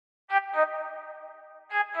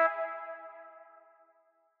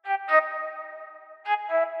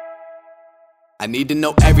I need to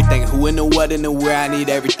know everything, who and the what and the where, I need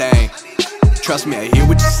everything. Trust me, I hear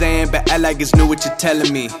what you're saying, but act like it's new what you're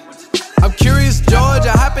telling me. I'm curious, George,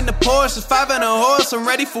 I hop in the Porsche, it's 5 and a horse, I'm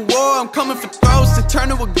ready for war, I'm coming for throats, to turn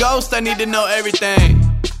to a ghost, I need to know everything.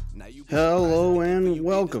 Hello and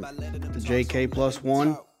welcome to JK Plus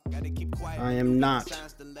One. I am not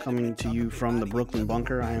coming to you from the Brooklyn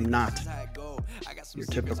bunker. I am not your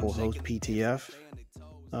typical host, PTF.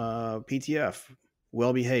 PTF,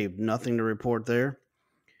 well behaved, nothing to report there.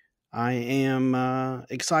 I am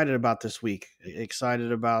excited about this week.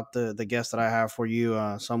 Excited about the guest that I have for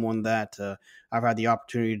you. Someone that I've had the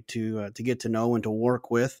opportunity to get to know and to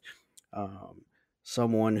work with.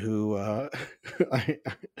 Someone who I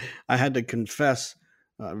had to confess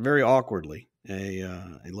very awkwardly a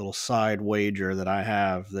little side wager that I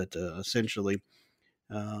have that essentially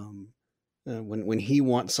when he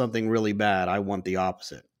wants something really bad, I want the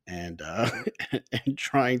opposite, and and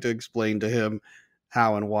trying to explain to him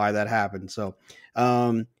how and why that happened. So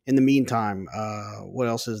in the meantime, what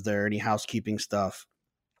else is there? Any housekeeping stuff?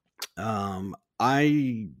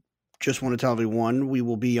 I just want to tell everyone we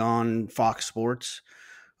will be on Fox Sports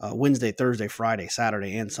Wednesday, Thursday, Friday,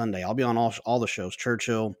 Saturday, and Sunday. I'll be on all the shows.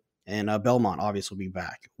 Churchill and Belmont obviously will be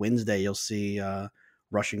back. Wednesday, you'll see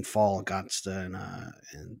Rushing Fall, Gotsta,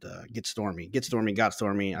 and Get Stormy. Get Stormy, Got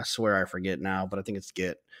Stormy. I swear I forget now, but I think it's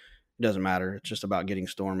Get. It doesn't matter. It's just about getting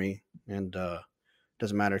stormy, and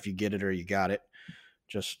doesn't matter if you get it or you got it.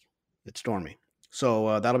 Just it's stormy.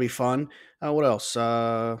 So that'll be fun. What else?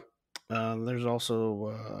 There's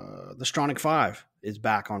also the Stronach 5 is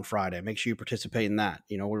back on Friday. Make sure you participate in that.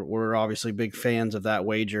 You know, we're obviously big fans of that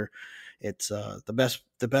wager. It's the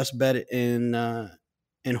best bet in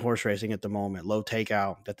horse racing at the moment. Low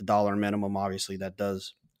takeout at the dollar minimum. Obviously, that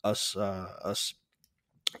does us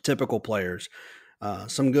typical players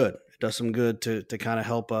some good. It does some good to kind of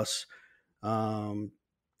help us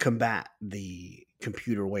combat the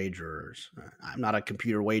computer wagerers. I'm not a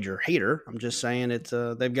computer wager hater. I'm just saying it's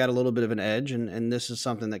they've got a little bit of an edge, and this is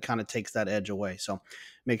something that kind of takes that edge away. So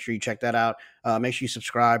make sure you check that out. Make sure you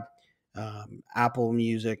subscribe. Apple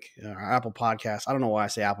Music, Apple Podcasts. I don't know why I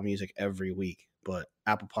say Apple Music every week, but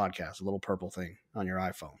Apple Podcasts, a little purple thing on your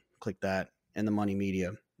iPhone. Click that, and the Money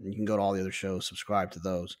Media. And you can go to all the other shows, subscribe to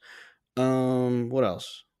those. What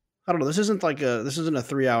else? I don't know. This isn't a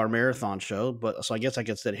 3-hour marathon show, but so I guess I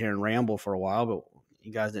could sit here and ramble for a while, but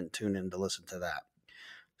you guys didn't tune in to listen to that.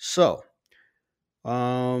 So,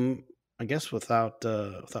 I guess without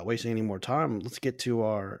wasting any more time, let's get to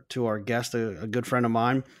our guest, a good friend of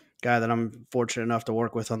mine, guy that I'm fortunate enough to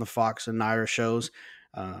work with on the Fox and Naira shows,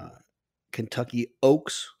 Kentucky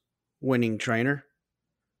Oaks winning trainer,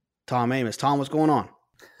 Tom Amoss. Tom, what's going on?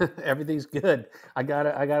 Everything's good. I got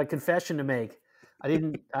a confession to make. I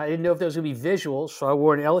didn't know if there was going to be visuals, so I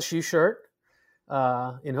wore an LSU shirt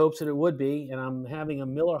in hopes that it would be, and I'm having a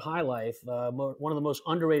Miller High Life, one of the most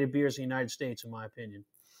underrated beers in the United States, in my opinion.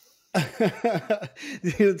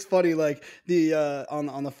 It's funny, like the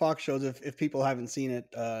on the Fox shows, if people haven't seen it,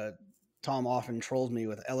 Tom often trolls me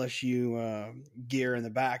with LSU gear in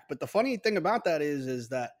the back. But the funny thing about that is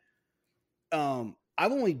that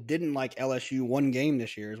I've only didn't like LSU one game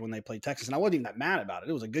this year is when they played Texas, and I wasn't even that mad about it.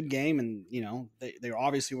 It was a good game, and you know they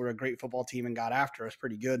obviously were a great football team and got after us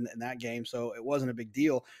pretty good in that game, so it wasn't a big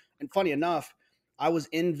deal. And funny enough, I was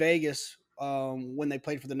in Vegas when they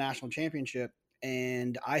played for the national championship,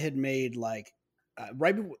 and I had made I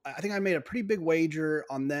think I made a pretty big wager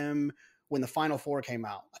on them when the Final Four came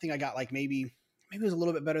out. I think I got maybe it was a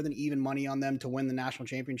little bit better than even money on them to win the national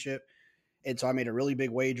championship, and so I made a really big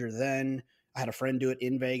wager then. I had a friend do it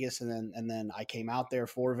in Vegas, and then I came out there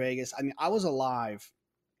for Vegas. I mean, I was alive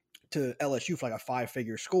to LSU for a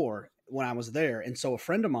 5-figure score when I was there. And so a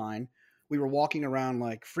friend of mine, we were walking around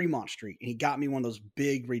Fremont Street, and he got me one of those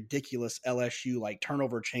big, ridiculous LSU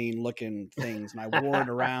turnover chain looking things, and I wore it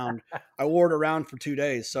around. I wore it around for 2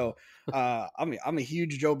 days. So I'm a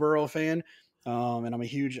huge Joe Burrow fan, and I'm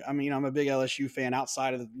a big LSU fan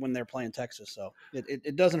outside of when they're playing Texas. So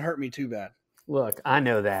it doesn't hurt me too bad. Look, I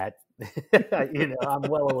know that. I'm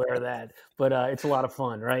well aware of that, but it's a lot of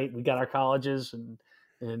fun, right? We got our colleges, and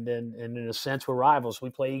in a sense, we're rivals. We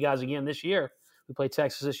play you guys again this year. We play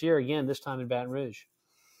Texas this year again, this time in Baton Rouge.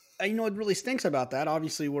 It really stinks about that.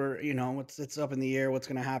 Obviously, we're it's up in the air what's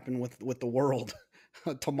going to happen with the world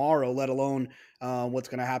tomorrow, let alone what's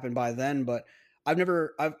going to happen by then. But I've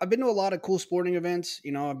been to a lot of cool sporting events.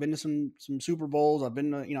 I've been to some Super Bowls. I've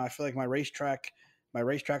been to I feel like my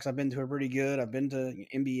racetracks I've been to are pretty good. I've been to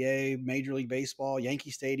NBA, Major League Baseball, Yankee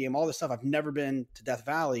Stadium, all this stuff. I've never been to Death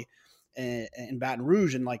Valley and Baton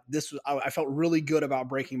Rouge. And I felt really good about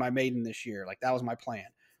breaking my maiden this year. That was my plan.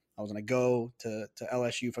 I was going to go to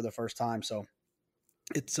LSU for the first time. So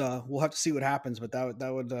it's we'll have to see what happens, but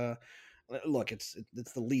that would look, it's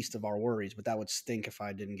the least of our worries, but that would stink if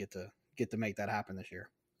I didn't get to make that happen this year.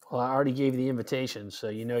 Well, I already gave you the invitation, so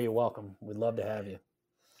you know you're welcome. We'd love to have you.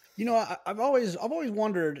 You know, I've always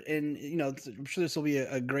wondered, and you know, I'm sure this will be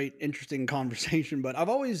a great, interesting conversation. But I've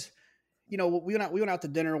always, you know, we went out to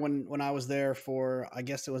dinner when I was there for, I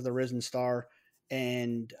guess it was the Risen Star,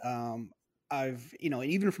 and I've, you know,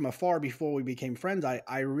 and even from afar before we became friends,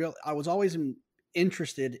 I was always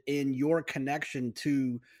interested in your connection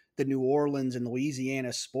to the New Orleans and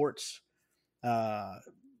Louisiana sports. Uh,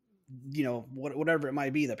 you know, whatever it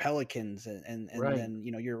might be, the Pelicans, and Right. then,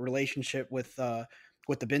 you know, your relationship with the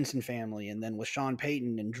Benson family, and then with Sean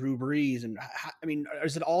Payton and Drew Brees. And I mean,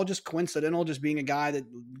 is it all just coincidental, just being a guy that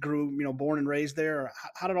grew, you know, born and raised there? Or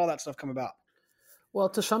how did all that stuff come about? Well,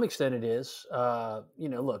 to some extent it is. You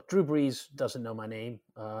know, look, Drew Brees doesn't know my name.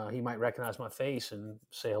 He might recognize my face and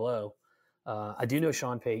say hello. I do know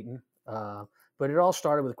Sean Payton, but it all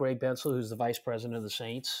started with Greg Bensel, who's the vice president of the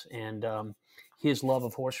Saints, and his love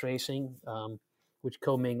of horse racing, which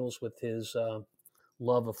commingles with his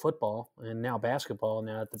love of football and now basketball.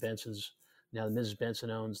 Now that the Mrs. Benson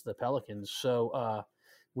owns the Pelicans, so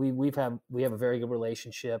we have a very good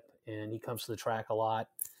relationship, and he comes to the track a lot.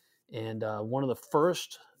 And one of the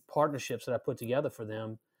first partnerships that I put together for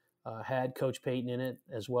them had Coach Payton in it,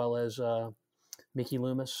 as well as Mickey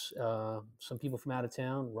Loomis, some people from out of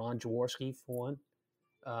town, Ron Jaworski for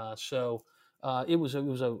one. So it was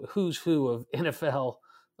a who's who of NFL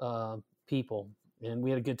people, and we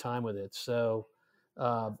had a good time with it. So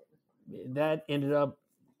that ended up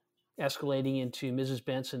escalating into Mrs.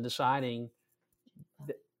 Benson deciding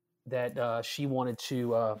that she wanted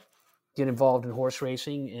to get involved in horse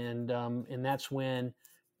racing, and that's when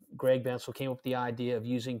Greg Bensel came up with the idea of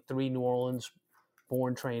using 3 New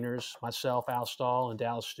Orleans-born trainers, myself, Al Stahl, and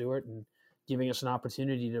Dallas Stewart, and giving us an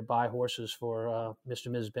opportunity to buy horses for Mr.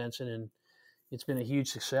 and Mrs. Benson, and it's been a huge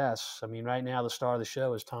success. I mean, right now the star of the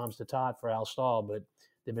show is Tom's the Tot for Al Stahl, but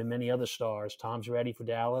there have been many other stars. Tom's Ready for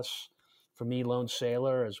Dallas, for me, Lone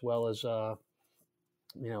Sailor, as well as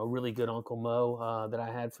you know, a really good Uncle Mo that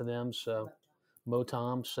I had for them. So Mo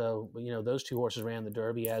Tom. So, you know, those 2 horses ran the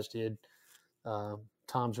Derby, as did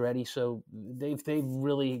Tom's Ready. So they've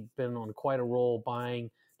really been on quite a roll, buying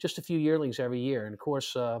just a few yearlings every year. And of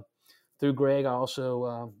course, through Greg, I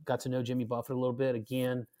also got to know Jimmy Buffett a little bit.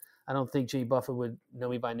 Again, I don't think Jimmy Buffett would know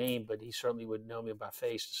me by name, but he certainly would know me by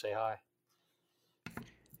face to say hi.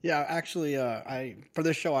 Yeah, actually, I for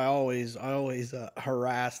this show, I always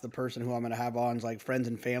harass the person who I'm going to have on, like friends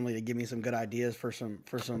and family, to give me some good ideas for some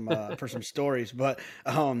for some stories. But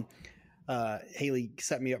Haley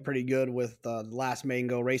set me up pretty good with the Last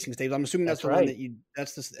Mango Racing Stables. I'm assuming that's the one right.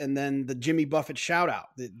 that's this, and then the Jimmy Buffett shout out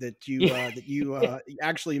that you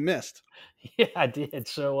actually missed. Yeah, I did.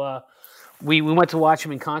 So we went to watch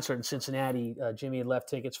him in concert in Cincinnati. Jimmy had left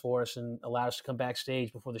tickets for us and allowed us to come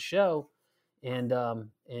backstage before the show. And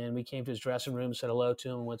we came to his dressing room, said hello to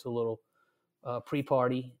him, went to a little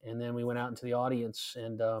pre-party, and then we went out into the audience.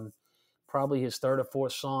 And probably his 3rd or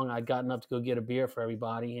 4th song, I'd gotten up to go get a beer for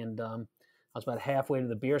everybody, and I was about halfway to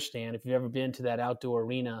the beer stand. If you've ever been to that outdoor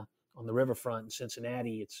arena on the riverfront in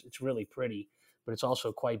Cincinnati, it's really pretty, but it's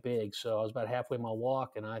also quite big. So I was about halfway my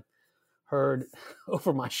walk, and I heard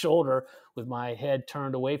over my shoulder, with my head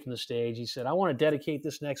turned away from the stage, he said, "I want to dedicate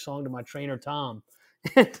this next song to my trainer, Tom."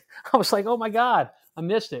 And I was like, oh my God, I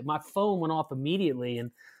missed it. My phone went off immediately. And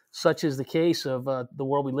such is the case of the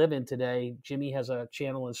world we live in today. Jimmy has a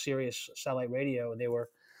channel in Sirius Satellite Radio, and they were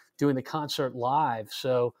doing the concert live.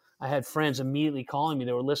 So I had friends immediately calling me.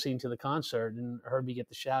 They were listening to the concert and heard me get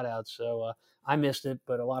the shout out. So I missed it,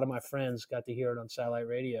 but a lot of my friends got to hear it on satellite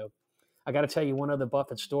radio. I got to tell you one other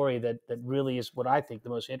Buffett story that really is what I think the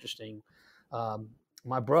most interesting.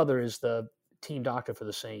 My brother is the team doctor for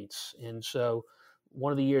the Saints. And so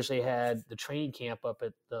one of the years they had the training camp up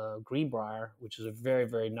at Greenbrier, which is a very,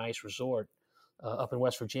 very nice resort up in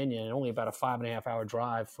West Virginia, and only about a 5.5 hour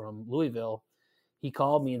drive from Louisville. He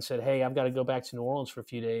called me and said, "Hey, I've got to go back to New Orleans for a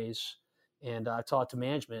few days. And I talked to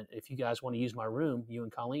management. If you guys want to use my room, you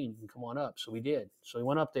and Colleen can come on up." So we did. So we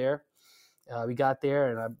went up there. We got there,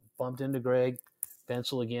 and I bumped into Greg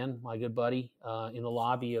Bensel again, my good buddy, in the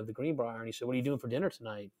lobby of the Greenbrier. And he said, "What are you doing for dinner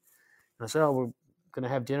tonight?" And I said, "Oh, we're going to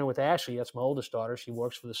have dinner with Ashley. That's my oldest daughter. She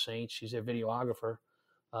works for the Saints. She's their videographer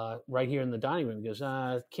right here in the dining room." He goes,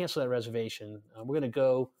 "Cancel that reservation. We're going to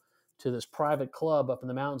go to this private club up in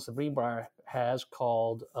the mountains the Greenbrier has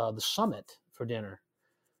called the Summit for dinner."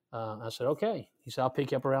 I said, "Okay." He said, "I'll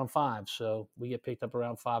pick you up around 5." So we get picked up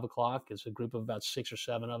around 5 o'clock. It's a group of about 6 or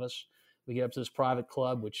 7 of us. We get up to this private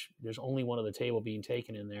club, which there's only one other table being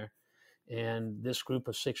taken in there. And this group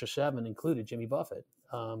of 6 or 7 included Jimmy Buffett,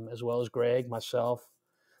 as well as Greg, myself,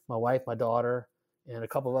 my wife, my daughter, and a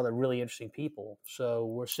couple of other really interesting people. So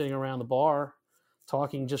we're sitting around the bar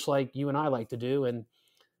talking just like you and I like to do. And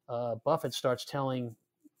Buffett starts telling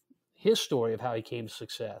his story of how he came to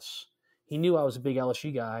success. He knew I was a big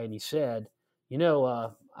LSU guy, and he said,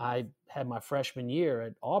 I had my freshman year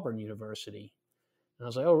at Auburn University. And I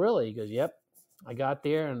was like, oh, really? He goes, yep. I got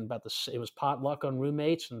there, and it was potluck on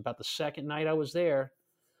roommates, and about the second night I was there,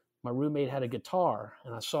 my roommate had a guitar,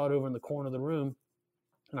 and I saw it over in the corner of the room,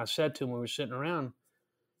 and I said to him when we were sitting around,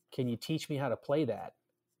 can you teach me how to play that?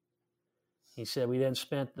 He said, we then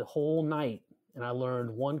spent the whole night, and I learned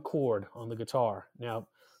one chord on the guitar. Now,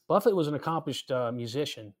 Buffett was an accomplished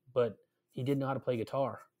musician, but he didn't know how to play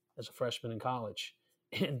guitar as a freshman in college.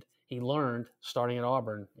 And he learned starting at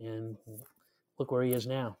Auburn, and look where he is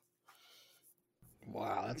now.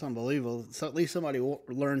 Wow, that's unbelievable. So at least somebody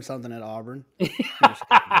learned something at Auburn.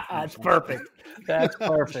 That's perfect. That's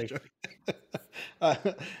perfect.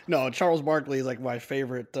 No, Charles Barkley is like my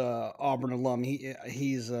favorite Auburn alum.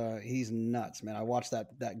 He's nuts, man. I watched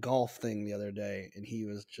that golf thing the other day, and he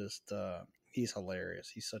was just he's hilarious.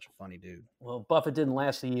 He's such a funny dude. Well, Buffett didn't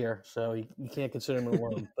last a year, so you can't consider him a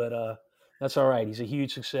worm. But that's all right. He's a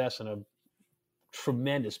huge success and a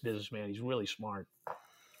tremendous businessman. He's really smart.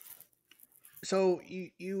 So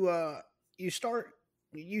you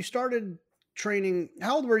started training.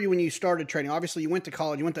 How old were you when you started training? Obviously, you went to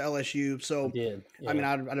college. You went to LSU. So I did. Yeah. I mean,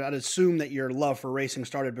 I'd assume that your love for racing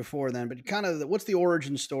started before then. But kind of, what's the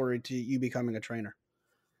origin story to you becoming a trainer?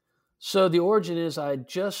 So the origin is I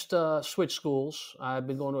just switched schools. I've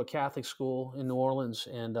been going to a Catholic school in New Orleans,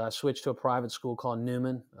 and I switched to a private school called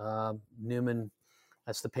Newman. Newman.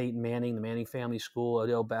 That's the Peyton Manning, the Manning family school,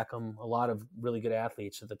 Odell Beckham, a lot of really good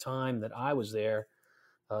athletes. At the time that I was there,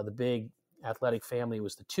 the big athletic family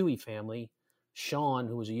was the Toohey family. Sean,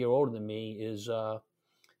 who was a year older than me, is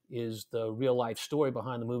the real life story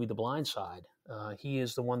behind the movie The Blind Side. He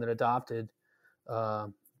is the one that adopted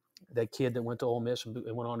that kid that went to Ole Miss and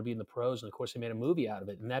went on to be in the pros. And of course, they made a movie out of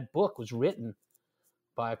it. And that book was written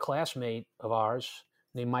by a classmate of ours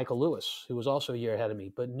named Michael Lewis, who was also a year ahead of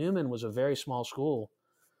me. But Newman was a very small school.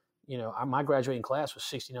 My graduating class was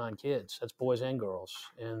 69 kids. That's boys and girls.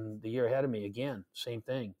 And the year ahead of me, again, same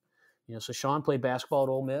thing. So Sean played basketball at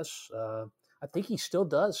Ole Miss. I think he still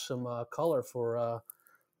does some color for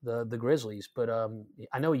the Grizzlies, but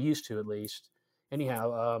I know he used to at least.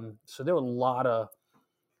 Anyhow, so there were a lot of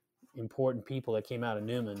important people that came out of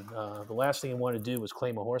Newman. The last thing I wanted to do was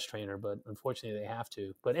claim a horse trainer, but unfortunately they have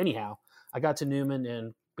to. But anyhow, I got to Newman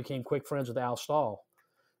and became quick friends with Al Stahl.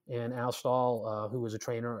 And Al Stahl, who was a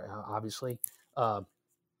trainer, obviously,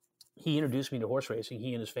 he introduced me to horse racing,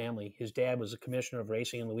 he and his family. His dad was a commissioner of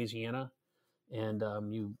racing in Louisiana. And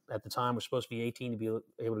you, at the time, were supposed to be 18 to be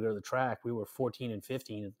able to go to the track. We were 14 and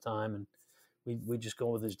 15 at the time, and we'd just go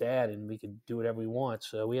with his dad, and we could do whatever we want.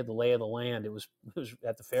 So we had the lay of the land. It was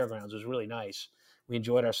at the fairgrounds. It was really nice. We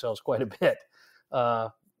enjoyed ourselves quite a bit.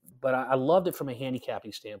 But I loved it from a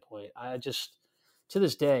handicapping standpoint. I just, to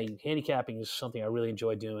this day, handicapping is something I really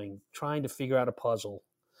enjoy doing, trying to figure out a puzzle,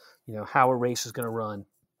 how a race is going to run,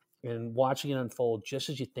 and watching it unfold just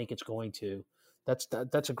as you think it's going to.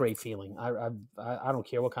 That's a great feeling. I don't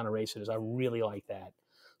care what kind of race it is. I really like that.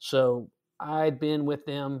 So I'd been with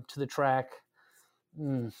them to the track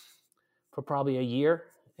for probably a year,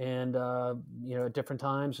 and at different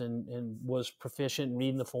times, and was proficient in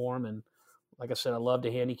reading the form. And like I said, I loved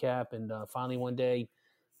to handicap. And finally one day,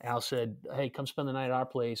 Al said, "Hey, come spend the night at our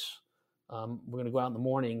place. We're going to go out in the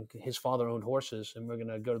morning." His father owned horses, and we're going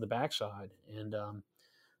to go to the backside. And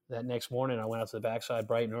that next morning, I went out to the backside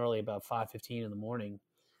bright and early, about 5:15 in the morning,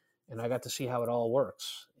 and I got to see how it all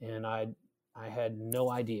works. And I had no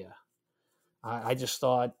idea. I just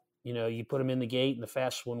thought, you put them in the gate and the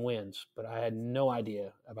fastest one wins. But I had no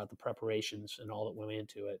idea about the preparations and all that went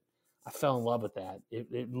into it. I fell in love with that.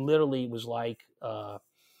 It literally was like, I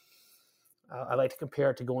like to compare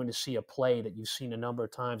it to going to see a play that you've seen a number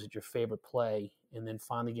of times at your favorite play, and then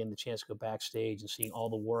finally getting the chance to go backstage and seeing all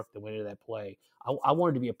the work that went into that play. I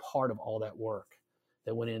wanted to be a part of all that work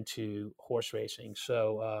that went into horse racing.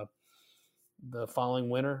 So the following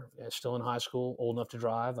winter, still in high school, old enough to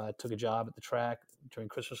drive, I took a job at the track during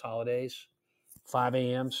Christmas holidays, 5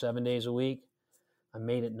 a.m., 7 days a week. I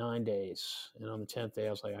made it 9 days. And on the 10th day,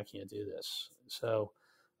 I was like, I can't do this. So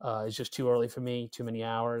it's just too early for me, too many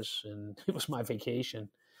hours, and it was my vacation.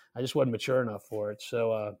 I just wasn't mature enough for it.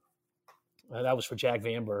 So that was for Jack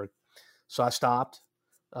Vanberg. So I stopped,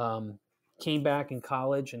 came back in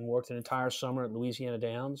college and worked an entire summer at Louisiana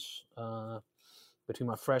Downs between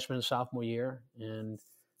my freshman and sophomore year. And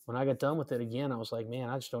when I got done with it again, I was like, man,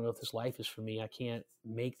 I just don't know if this life is for me. I can't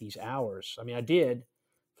make these hours. I mean, I did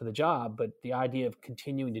for the job, but the idea of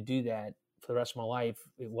continuing to do that for the rest of my life,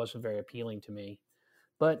 it wasn't very appealing to me.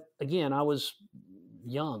 But again, I was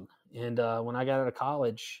young. And when I got out of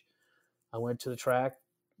college, I went to the track,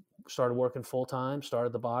 started working full time, started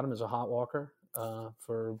at the bottom as a hot walker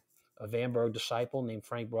for a Vanberg disciple named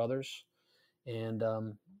Frank Brothers. And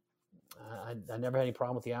I never had any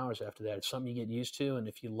problem with the hours after that. It's something you get used to. And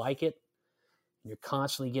if you like it, you're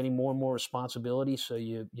constantly getting more and more responsibility. So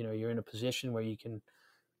you're in a position where you can,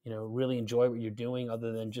 really enjoy what you're doing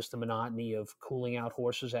other than just the monotony of cooling out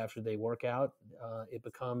horses after they work out. It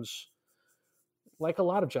becomes like a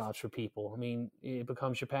lot of jobs for people. I mean, it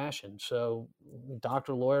becomes your passion. So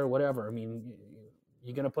doctor, lawyer, whatever. I mean,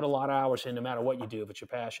 you're going to put a lot of hours in no matter what you do if it's your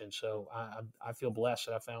passion. So I feel blessed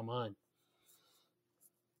that I found mine.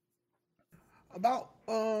 About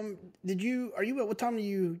what time do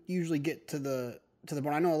you usually get to the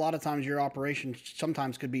barn? I know a lot of times your operation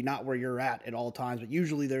sometimes could be not where you're at all times, but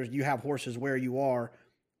usually you have horses where you are.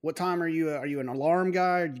 What time are you an alarm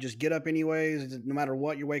guy, or do you just get up anyways? No matter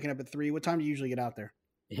what, you're waking up at 3. What time do you usually get out there?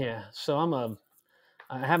 Yeah, so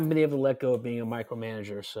I haven't been able to let go of being a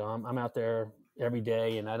micromanager. So I'm out there every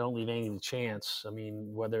day, and I don't leave anything to chance. I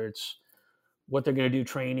mean, whether it's what they're going to do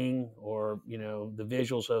training, or the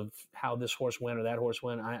visuals of how this horse went or that horse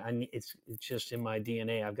went, it's just in my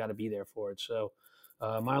DNA. I've got to be there for it. So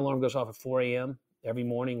my alarm goes off at 4 a.m. every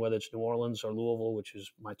morning, whether it's New Orleans or Louisville, which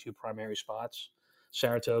is my two primary spots,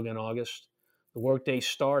 Saratoga in August. The workday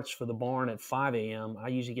starts for the barn at 5 a.m. I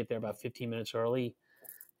usually get there about 15 minutes early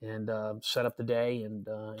and set up the day, and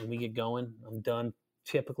we get going. I'm done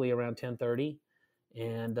typically around 10:30,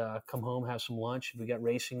 and come home, have some lunch. If we got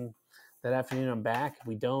racing that afternoon, I'm back. If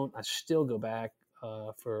we don't, I still go back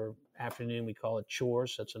for afternoon. We call it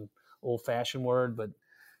chores. That's an old-fashioned word, but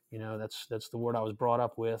that's the word I was brought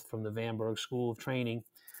up with from the Vanberg School of Training.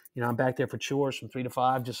 I'm back there for chores from 3 to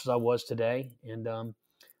 5, just as I was today, and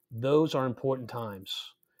those are important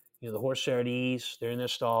times. The horses are at ease; they're in their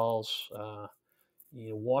stalls.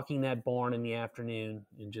 Walking that barn in the afternoon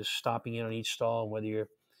and just stopping in on each stall, and whether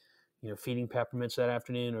you're feeding peppermints that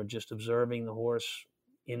afternoon or just observing the horse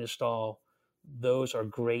in his stall, those are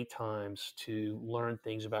great times to learn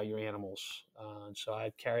things about your animals. And so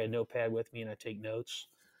I carry a notepad with me and I take notes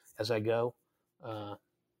as I go.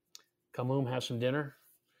 Come home, have some dinner,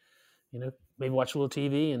 maybe watch a little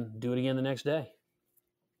TV and do it again the next day.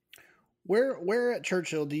 Where at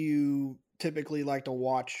Churchill do you typically like to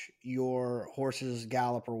watch your horses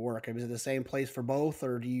gallop or work? Is it the same place for both,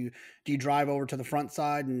 or do you drive over to the front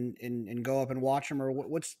side and go up and watch them, or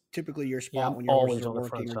what's typically your spot when your horses are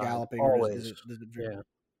working or galloping? Always. Yeah.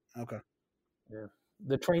 Okay. Yeah.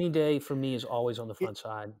 The training day for me is always on the front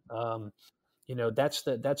side. That's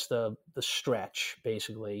the stretch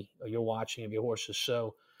basically you're watching of your horses.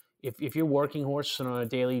 So if you're working horses and on a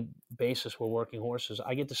daily basis we're working horses,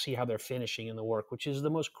 I get to see how they're finishing in the work, which is the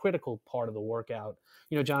most critical part of the workout.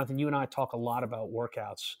 Jonathan, you and I talk a lot about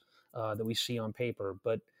workouts that we see on paper,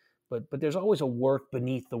 but there's always a work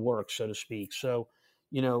beneath the work, so to speak. So,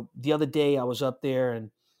 the other day I was up there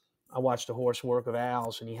and I watched a horse work of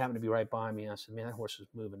Al's, and he happened to be right by me. I said, man, that horse is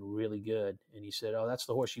moving really good. And he said, oh, that's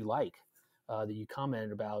the horse you like that you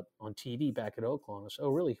commented about on TV back at Oaklawn. I said,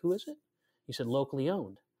 oh, really? Who is it? He said, locally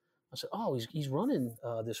owned. I said, oh, he's running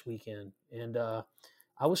this weekend. And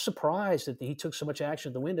I was surprised that he took so much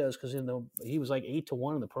action at the windows, because he was like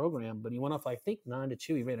 8-1 in the program, but he went off, I think, 9-2.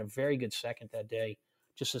 He ran a very good second that day,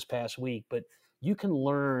 just this past week. But you can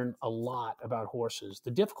learn a lot about horses.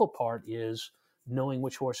 The difficult part is knowing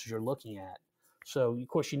which horses you're looking at. So, of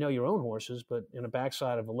course, your own horses, but in a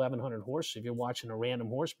backside of 1,100 horses, if you're watching a random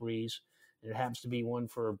horse breeze, and it happens to be one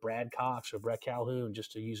for Brad Cox or Brett Calhoun,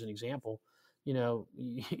 just to use an example,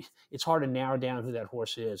 it's hard to narrow down who that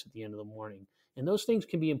horse is at the end of the morning. And those things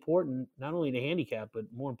can be important, not only to handicap, but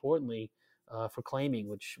more importantly for claiming,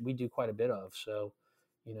 which we do quite a bit of. So,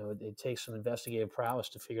 it takes some investigative prowess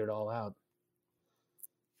to figure it all out.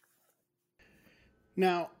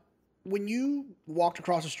 Now, when you walked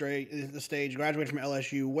across the stage, graduated from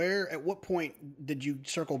LSU, at what point did you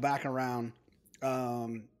circle back around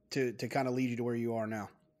to kind of lead you to where you are now?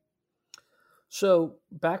 So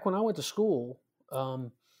back when I went to school,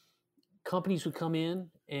 companies would come in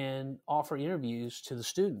and offer interviews to the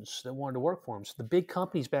students that wanted to work for them. So the big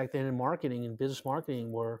companies back then in marketing and business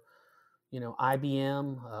marketing were,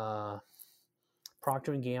 IBM,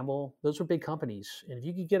 Procter & Gamble. Those were big companies. And if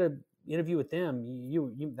you could get an interview with them,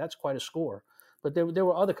 you that's quite a score. But there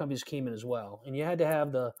were other companies that came in as well, and you had to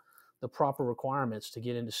have the proper requirements to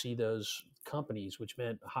get in to see those companies, which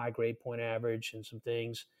meant a high grade point average and some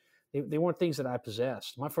things. They weren't things that I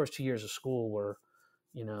possessed. My first 2 years of school were,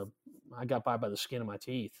 I got by the skin of my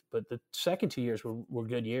teeth. But the second 2 years were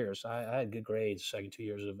good years. I had good grades the second 2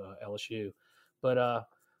 years of LSU. But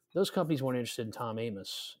those companies weren't interested in Tom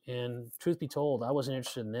Amoss. And truth be told, I wasn't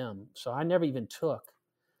interested in them. So I never even took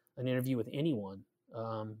an interview with anyone.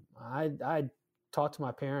 I talked to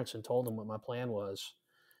my parents and told them what my plan was.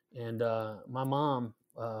 And my mom,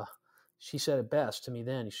 she said it best to me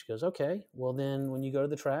then. She goes, okay, well then when you go to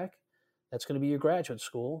the track, that's going to be your graduate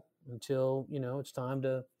school until, it's time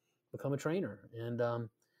to become a trainer. And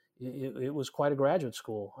it was quite a graduate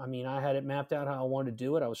school. I mean, I had it mapped out how I wanted to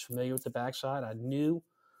do it. I was familiar with the backside. I knew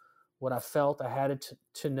what I felt I had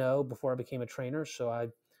to know before I became a trainer. So I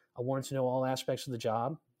wanted to know all aspects of the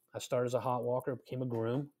job. I started as a hot walker, became a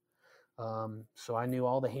groom. So I knew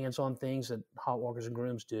all the hands-on things that hot walkers and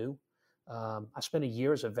grooms do. I spent a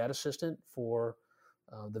year as a vet assistant for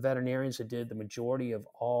the veterinarians that did the majority of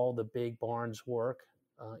all the big barns work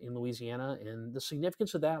in Louisiana. And the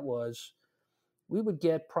significance of that was we would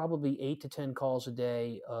get probably 8 to 10 calls a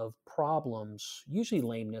day of problems, usually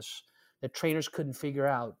lameness, that trainers couldn't figure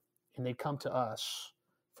out, and they'd come to us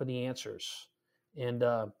for the answers. And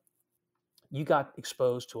you got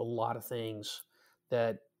exposed to a lot of things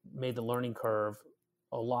that made the learning curve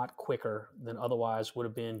a lot quicker than otherwise would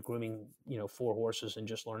have been grooming, 4 horses and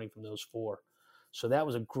just learning from those 4. So that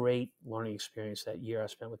was a great learning experience that year I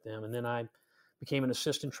spent with them. And then I became an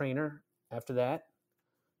assistant trainer after that.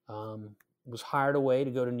 Was hired away to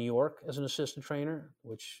go to New York as an assistant trainer,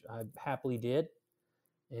 which I happily did.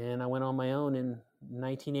 And I went on my own in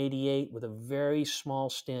 1988 with a very small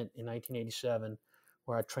stint in 1987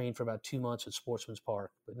 where I trained for about 2 months at Sportsman's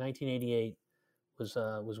Park. But 1988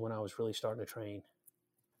 was when I was really starting to train.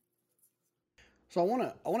 So I want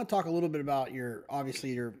to talk a little bit about your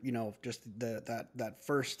just that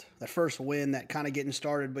first win, that kind of getting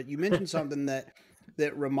started. But you mentioned something that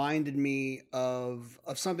reminded me of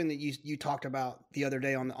something that you talked about the other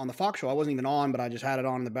day on the Fox show. I wasn't even on, but I just had it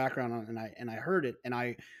on in the background and I heard it, and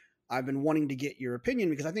I've been wanting to get your opinion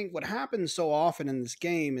because I think what happens so often in this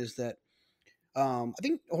game is that I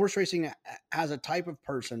think horse racing has a type of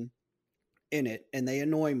person in it, and they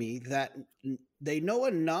annoy me, that they know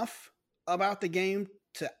enough about the game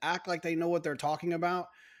to act like they know what they're talking about,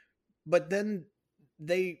 but then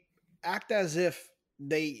they act as if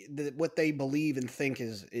what they believe and think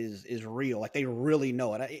is real, like they really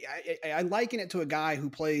know it. I liken it to a guy who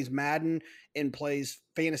plays Madden and plays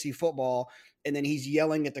fantasy football, and then he's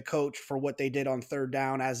yelling at the coach for what they did on third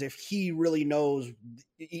down as if he really knows,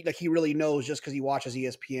 like he really knows just because he watches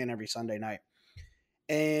ESPN every Sunday night.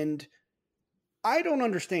 And I don't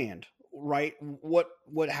understand, right,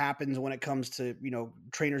 what happens when it comes to,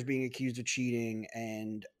 trainers being accused of cheating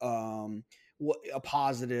and what a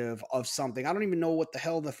positive of something. I don't even know what the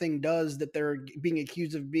hell the thing does that they're being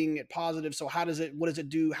accused of being positive. So what does it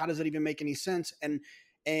do? How does it even make any sense?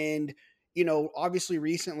 And obviously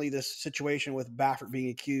recently this situation with Baffert being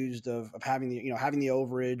accused of having the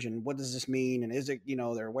overage, and what does this mean? And is it,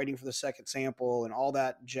 they're waiting for the second sample and all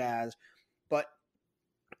that jazz. But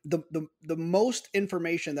the most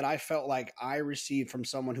information that I felt like I received from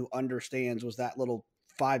someone who understands was that little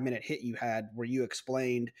 5-minute hit you had where you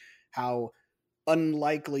explained how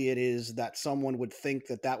unlikely it is that someone would think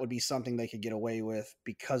that would be something they could get away with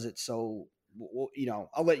because it's so,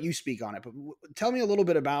 I'll let you speak on it, but tell me a little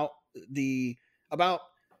bit about you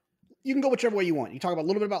can go whichever way you want. You talk about a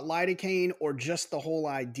little bit about lidocaine or just the whole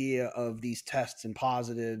idea of these tests and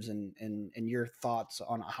positives and your thoughts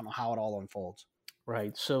on how it all unfolds.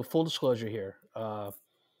 Right. So full disclosure here, I'm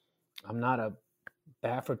not a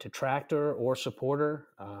Baffert detractor or supporter.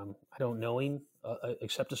 I don't know him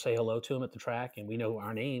except to say hello to him at the track, and we know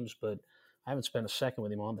our names, but I haven't spent a second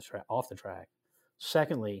with him on the track, off the track.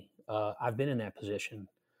 Secondly, I've been in that position.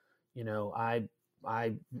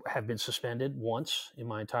 I have been suspended once in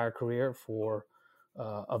my entire career for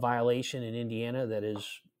a violation in Indiana that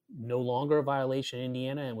is no longer a violation in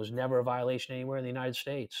Indiana and was never a violation anywhere in the United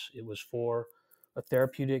States. It was for a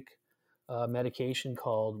therapeutic medication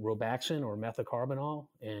called Robaxin or methocarbamol,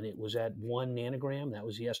 and it was at 1 nanogram. That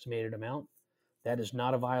was the estimated amount. That is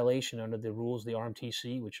not a violation under the rules of the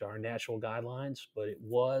RMTC, which are national guidelines, but it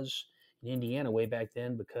was in Indiana way back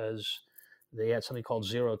then because they had something called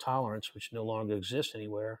zero tolerance, which no longer exists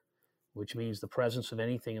anywhere, which means the presence of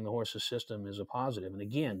anything in the horse's system is a positive. And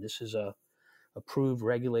again, this is a approved,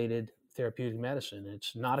 regulated therapeutic medicine.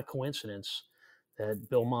 It's not a coincidence that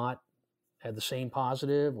Bill Mott had the same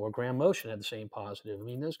positive or Graham Motion had the same positive. I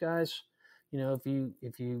mean, those guys,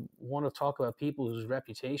 if you want to talk about people whose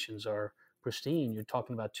reputations are pristine, you're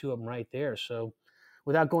talking about two of them right there. So,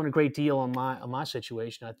 without going a great deal on my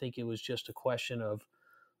situation, I think it was just a question of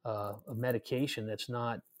medication that's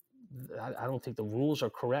not. I don't think the rules are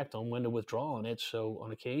correct on when to withdraw on it. So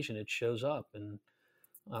on occasion it shows up, and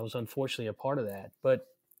I was unfortunately a part of that. But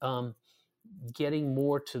um, getting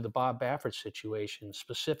more to the Bob Baffert situation,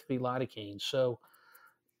 specifically lidocaine. So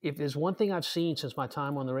if there's one thing I've seen since my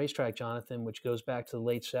time on the racetrack, Jonathan, which goes back to the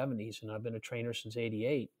late '70s, and I've been a trainer since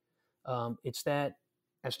 '88, it's that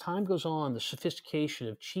as time goes on, the sophistication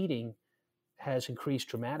of cheating has increased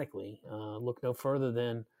dramatically. Look no further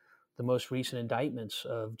than the most recent indictments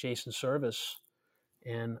of Jason Service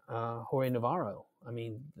and Jorge Navarro. I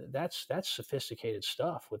mean, that's sophisticated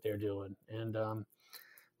stuff what they're doing. And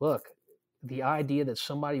look, the idea that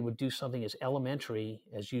somebody would do something as elementary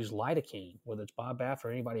as use lidocaine, whether it's Bob Baffert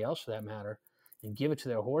or anybody else for that matter, and give it to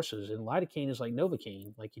their horses. And lidocaine is like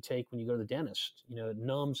Novocaine, like you take when you go to the dentist. It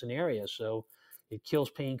numbs an area, so it kills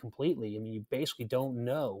pain completely. I mean, you basically don't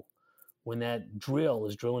know when that drill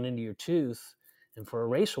is drilling into your tooth. And for a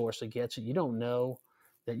racehorse that gets it, you don't know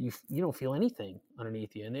that you don't feel anything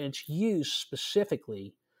underneath you. And it's used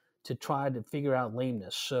specifically to try to figure out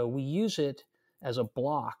lameness. So we use it as a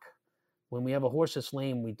block. When we have a horse that's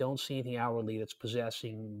lame, we don't see anything outwardly that's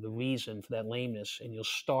possessing the reason for that lameness. And you'll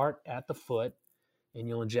start at the foot and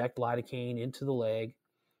you'll inject lidocaine into the leg,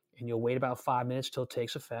 and you'll wait about 5 minutes till it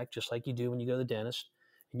takes effect, just like you do when you go to the dentist.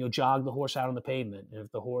 And you'll jog the horse out on the pavement. And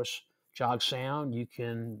if the horse jogs sound, you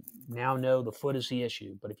can now know the foot is the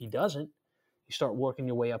issue. But if he doesn't, you start working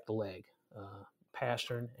your way up the leg,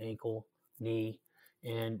 pastern, ankle, knee,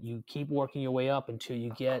 and you keep working your way up until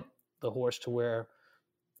you get the horse to where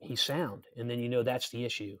he's sound. And then you know that's the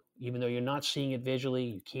issue. Even though you're not seeing it visually,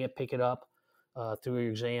 you can't pick it up through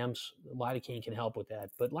your exams, lidocaine can help with that.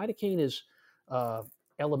 But lidocaine is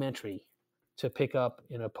elementary to pick up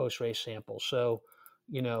in a post-race sample. So,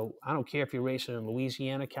 I don't care if you're racing in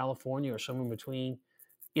Louisiana, California, or somewhere in between,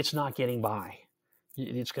 it's not getting by.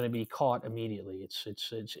 It's going to be caught immediately.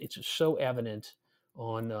 It's so evident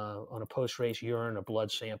on a post-race urine or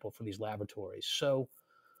blood sample for these laboratories. So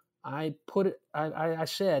I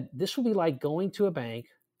said this would be like going to a bank,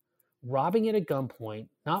 robbing it at gunpoint,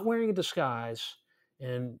 not wearing a disguise,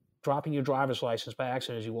 and dropping your driver's license by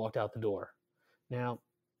accident as you walked out the door. Now,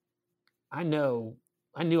 I knew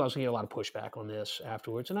I was going to get a lot of pushback on this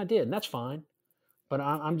afterwards, and I did, and that's fine. But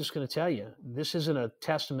I'm just going to tell you, this isn't a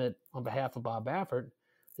testament on behalf of Bob Baffert.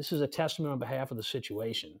 This is a testament on behalf of the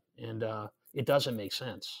situation, and it doesn't make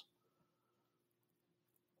sense.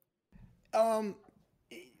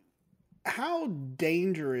 How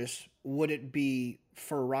dangerous would it be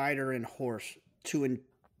for rider and horse to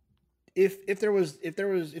if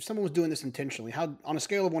someone was doing this intentionally? How, on a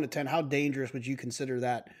scale of 1 to 10, how dangerous would you consider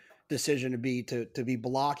that decision to be to be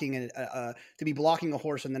blocking a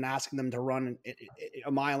horse and then asking them to run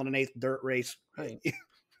a mile and an eighth dirt race? Right.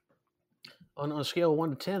 On a scale of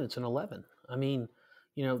 1 to 10, it's an 11. I mean,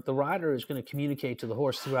 the rider is going to communicate to the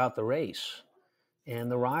horse throughout the race,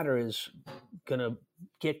 and the rider is going to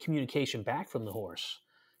get communication back from the horse.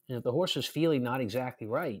 And if the horse is feeling not exactly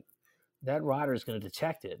right, that rider is going to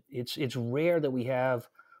detect it. It's rare that we have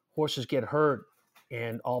horses get hurt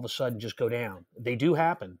and all of a sudden just go down. They do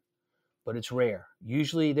happen, but it's rare.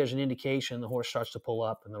 Usually there's an indication, the horse starts to pull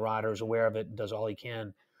up, and the rider is aware of it and does all he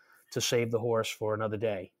can to save the horse for another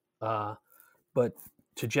day. But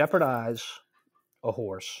to jeopardize a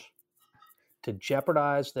horse, to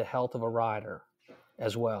jeopardize the health of a rider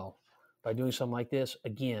as well by doing something like this,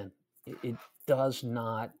 again, it does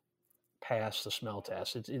not pass the smell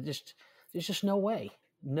test. There's just no way.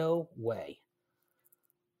 No way.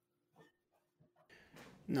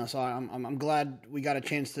 No, so I'm glad we got a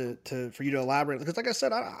chance for you to elaborate, because, like I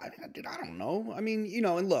said, I don't know. I mean,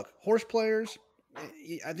 and look, horse players,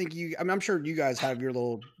 I'm sure you guys have your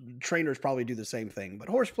little trainers probably do the same thing, but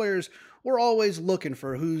horse players, we're always looking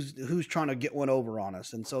for who's trying to get one over on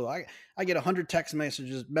us. And so I get 100 text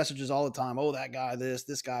messages all the time. Oh, that guy,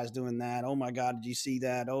 this guy's doing that. Oh my God, did you see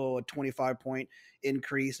that? Oh, a 25-point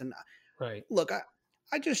increase. And right. Look,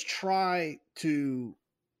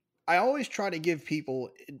 I always try to give people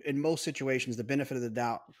in most situations the benefit of the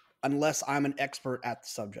doubt, unless I'm an expert at the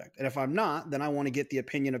subject. And if I'm not, then I want to get the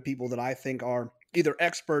opinion of people that I think are either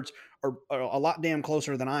experts or a lot damn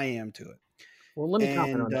closer than I am to it. Well, let me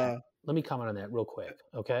comment on that. Let me comment on that real quick.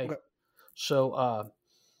 Okay. So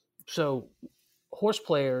horse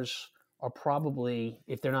players are probably,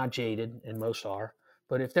 if they're not jaded, and most are,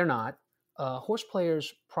 but if they're not, horse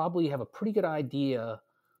players probably have a pretty good idea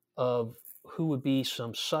of who would be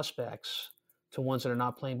some suspects to ones that are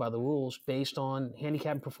not playing by the rules based on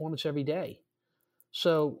handicap performance every day.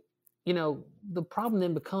 So, the problem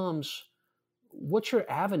then becomes, what's your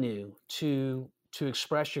avenue to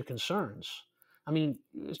express your concerns? I mean,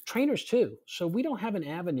 trainers too. So we don't have an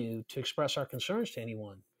avenue to express our concerns to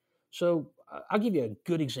anyone. So I'll give you a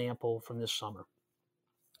good example from this summer,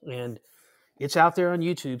 and it's out there on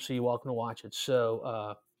YouTube, so you're welcome to watch it.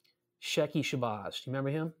 So Shecky Shabazz, do you remember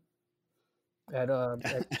him at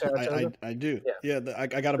Saratoga? I do. Yeah. I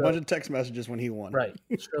got a bunch of text messages when he won. Right.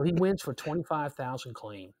 So he wins for 25,000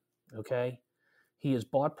 claim. Okay. He is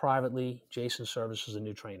bought privately. Jason Service is a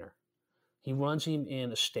new trainer. He runs him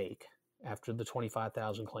in a stake after the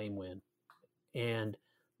 25,000 claim win, and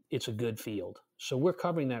it's a good field. So we're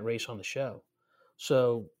covering that race on the show.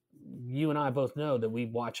 So you and I both know that we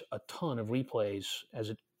watch a ton of replays as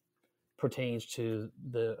it pertains to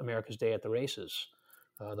the America's Day at the Races,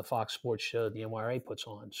 the Fox Sports show the NYRA puts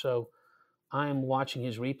on. So I'm watching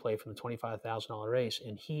his replay from the $25,000 race,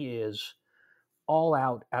 and he is all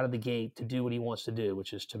out of the gate to do what he wants to do,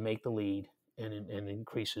 which is to make the lead and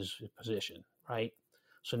increase his position, right?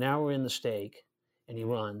 So now we're in the stake, and he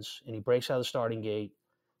runs, and he breaks out of the starting gate,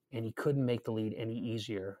 and he couldn't make the lead any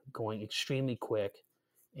easier, going extremely quick,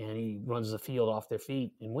 and he runs the field off their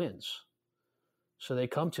feet and wins. So they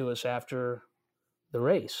come to us after the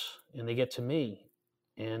race, and they get to me,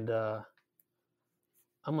 and I'm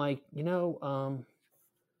like, I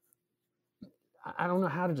don't know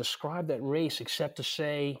how to describe that race except to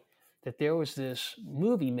say that there was this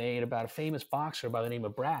movie made about a famous boxer by the name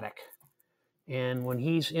of Braddock. And when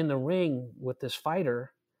he's in the ring with this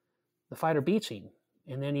fighter, the fighter beats him.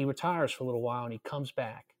 And then he retires for a little while and he comes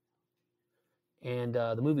back. And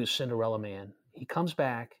the movie was Cinderella Man. He comes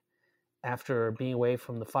back after being away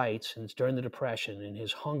from the fights, and it's during the Depression, and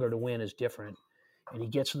his hunger to win is different. And he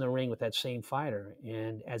gets in the ring with that same fighter.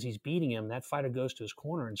 And as he's beating him, that fighter goes to his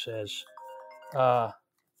corner and says,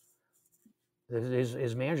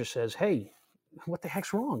 his manager says, "Hey, what the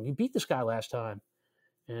heck's wrong? You beat this guy last time."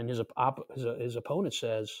 And his opponent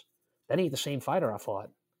says, "That ain't the same fighter I fought."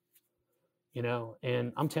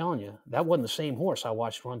 And I'm telling you, that wasn't the same horse I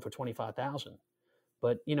watched run for 25,000.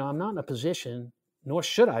 But, I'm not in a position, nor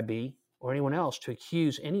should I be, or anyone else, to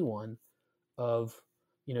accuse anyone of,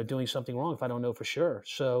 doing something wrong if I don't know for sure.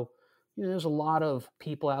 So, there's a lot of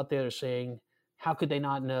people out there that are saying, how could they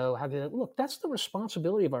not know? Look, that's the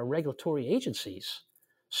responsibility of our regulatory agencies,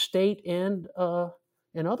 state and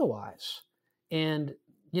otherwise. And,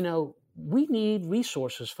 we need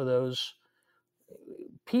resources for those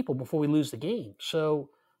people before we lose the game. So,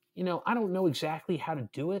 I don't know exactly how to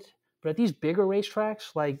do it, but at these bigger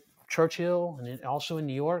racetracks like Churchill and also in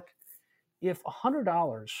New York, if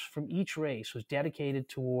 $100 from each race was dedicated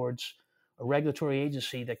towards a regulatory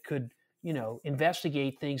agency that could,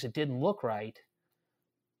 investigate things that didn't look right,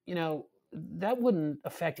 that wouldn't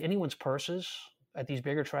affect anyone's purses at these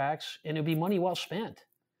bigger tracks, and it'd be money well spent.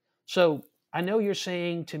 So I know you're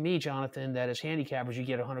saying to me, Jonathan, that as handicappers, you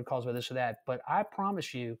get 100 calls by this or that, but I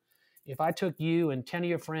promise you, if I took you and 10 of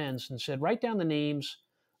your friends and said, write down the names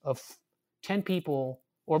of 10 people,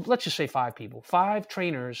 or let's just say 5 people, 5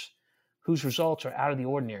 trainers whose results are out of the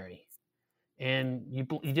ordinary, and you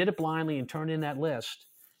did it blindly and turned in that list,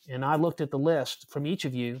 and I looked at the list from each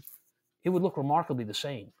of you, it would look remarkably the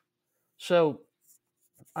same. So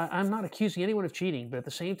I'm not accusing anyone of cheating, but at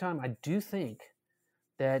the same time, I do think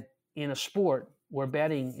that in a sport where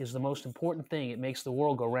betting is the most important thing, it makes the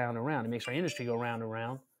world go round and round, it makes our industry go round and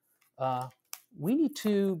round, we need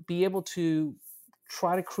to be able to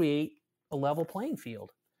try to create a level playing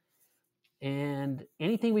field. And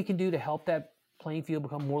anything we can do to help that playing field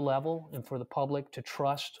become more level and for the public to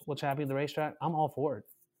trust what's happening at the racetrack, I'm all for it.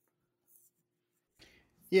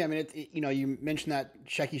 Yeah, I mean, you mentioned that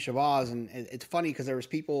Shecky Shabazz, and it's funny because there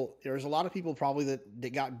was a lot of people probably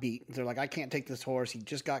that got beat. They're like, I can't take this horse. He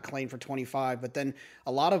just got claimed for 25. But then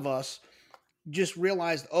a lot of us just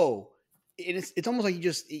realized, it's almost like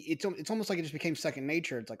it's almost like it just became second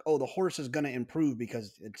nature. It's like, the horse is going to improve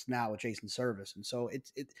because it's now a Jason Service, and so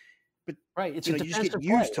but right, it's a defensive you just get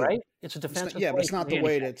play, used to right? it. It's a defensive play. Yeah, but it's not the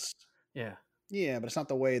way that's. Yeah, but it's not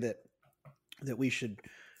the way that we should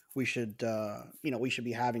we should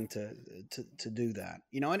be having to do that,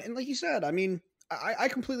 and like you said, I mean, I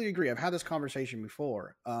completely agree. I've had this conversation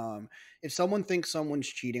before. If someone thinks someone's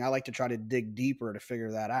cheating, I like to try to dig deeper to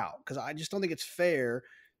figure that out, because I just don't think it's fair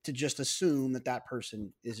to just assume that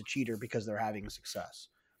person is a cheater because they're having success.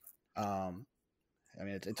 I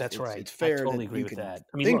mean, that's right. It's fair. I totally that agree you with can that.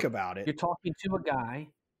 I mean, think about it. You're talking to a guy.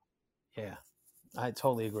 Yeah, I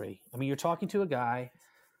totally agree. I mean, you're talking to a guy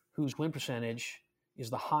whose win percentage is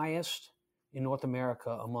the highest in North America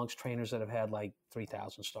amongst trainers that have had like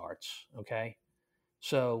 3,000 starts. Okay.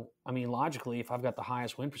 So, I mean, logically, if I've got the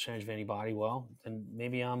highest win percentage of anybody, well, then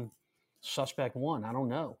maybe I'm suspect one. I don't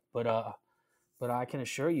know. But I can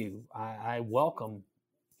assure you, I welcome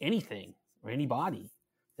anything or anybody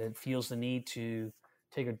that feels the need to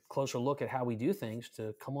take a closer look at how we do things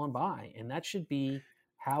to come on by. And that should be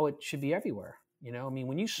how it should be everywhere. You know, I mean,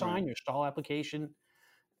 when you sign your stall application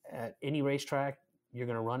at any racetrack you're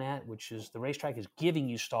going to run at, which is the racetrack is giving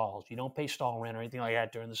you stalls. You don't pay stall rent or anything like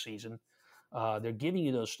that during the season. They're giving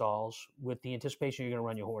you those stalls with the anticipation you're going to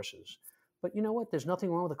run your horses. But you know what? There's nothing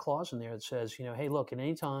wrong with a clause in there that says, you know, hey, look, at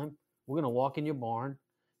any time, we're going to walk in your barn.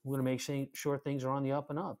 We're going to make sure things are on the up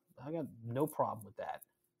and up. I got no problem with that.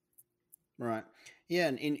 Right. Yeah,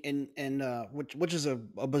 and which is a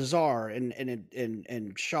bizarre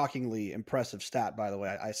and shockingly impressive stat, by the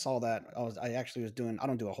way. I saw that. I actually was doing. I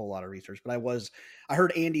don't do a whole lot of research, but I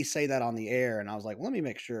heard Andy say that on the air, and I was like, well, let me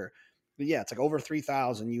make sure. But yeah, it's like over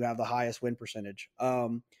 3,000. You have the highest win percentage.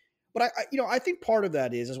 But I think part of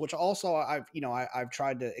that is which also I've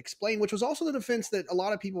tried to explain, which was also the defense that a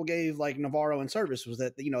lot of people gave like Navarro and Service was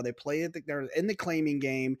that they play it, they're in the claiming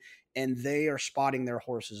game and they are spotting their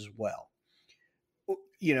horses well.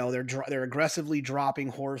 They're aggressively dropping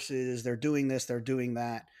horses. They're doing this. They're doing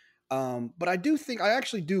that. But I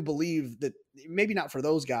actually do believe that maybe not for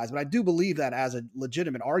those guys, but I do believe that as a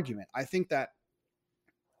legitimate argument. I think that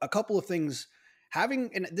a couple of things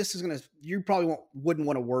and this is you probably wouldn't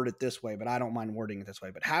want to word it this way, but I don't mind wording it this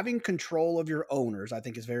way. But having control of your owners, I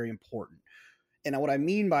think, is very important. And what I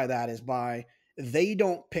mean by that is they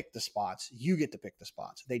don't pick the spots. You get to pick the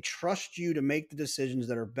spots. They trust you to make the decisions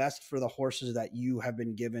that are best for the horses that you have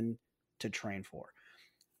been given to train for.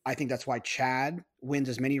 I think that's why Chad wins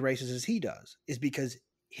as many races as he does, is because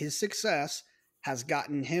his success has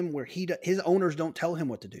gotten him where his owners don't tell him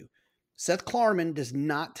what to do. Seth Klarman does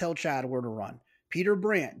not tell Chad where to run. Peter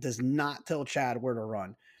Brandt does not tell Chad where to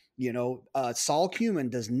run. Saul Kumin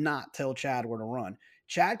does not tell Chad where to run.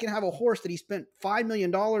 Chad can have a horse that he spent $5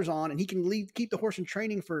 million on, and he can keep the horse in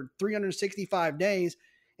training for 365 days.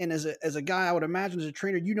 And as a guy, I would imagine as a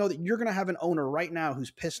trainer, that you're going to have an owner right now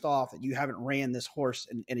who's pissed off that you haven't ran this horse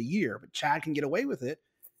in a year, but Chad can get away with it.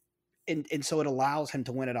 And so it allows him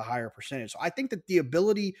to win at a higher percentage. So I think that the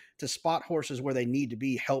ability to spot horses where they need to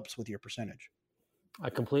be helps with your percentage. I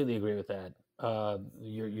completely agree with that.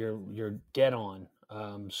 You're dead on.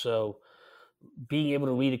 So being able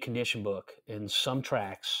to read a condition book in some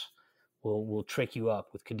tracks will trick you up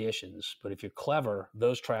with conditions. But if you're clever,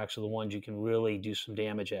 those tracks are the ones you can really do some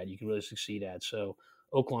damage at. You can really succeed at. So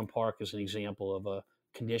Oaklawn Park is an example of a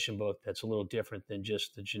condition book that's a little different than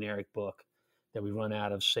just the generic book that we run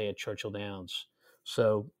out of, say, at Churchill Downs.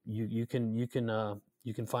 So you can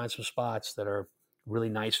find some spots that are really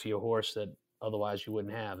nice for your horse that otherwise you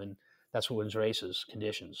wouldn't have. And that's what wins races,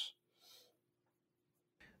 conditions.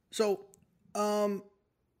 So I'm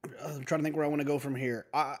trying to think where I want to go from here.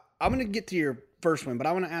 I'm going to get to your first one, but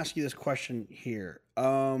I want to ask you this question here.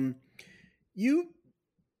 You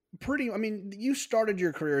started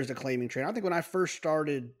your career as a claiming trainer. I think when I first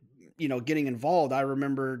started, getting involved, I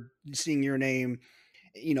remember seeing your name,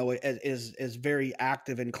 as very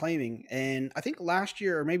active in claiming. And I think last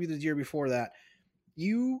year or maybe the year before that,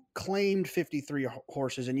 you claimed 53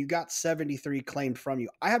 horses and you got 73 claimed from you.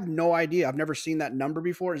 I have no idea. I've never seen that number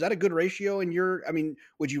before. Is that a good ratio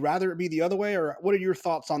would you rather it be the other way, or what are your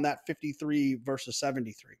thoughts on that 53 versus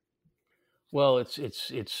 73? Well,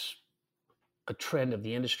 it's a trend of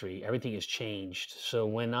the industry. Everything has changed. So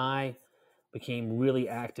when I became really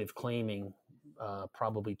active claiming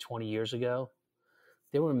probably 20 years ago,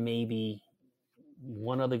 there were maybe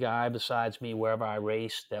one other guy besides me wherever I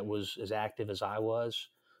raced that was as active as I was.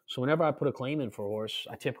 So whenever I put a claim in for a horse,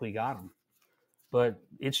 I typically got him. But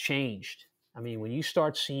it's changed. I mean, when you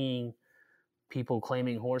start seeing people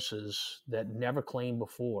claiming horses that never claimed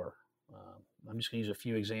before, I'm just going to use a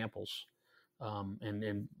few examples.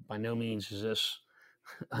 And by no means is this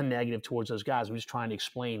a negative towards those guys. I'm just trying to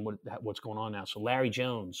explain what's going on now. So Larry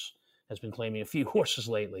Jones has been claiming a few horses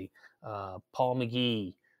lately. Paul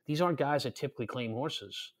McGee. These aren't guys that typically claim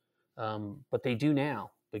horses, but they do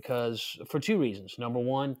now because for two reasons. Number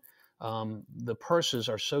one, the purses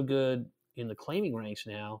are so good in the claiming ranks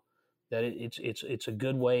now that it's a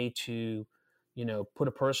good way to, put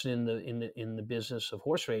a person in the business of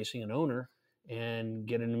horse racing, an owner, and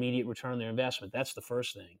get an immediate return on their investment. That's the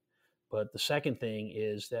first thing. But the second thing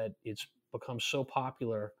is that it's become so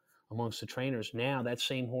popular amongst the trainers now. That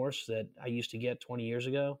same horse that I used to get 20 years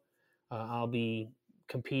ago, I'll be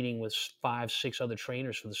competing with 5-6 other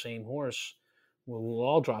trainers for the same horse. We'll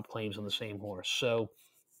all drop claims on the same horse. So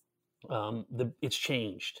it's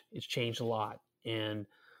changed. It's changed a lot, and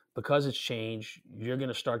because it's changed, you're going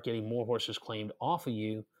to start getting more horses claimed off of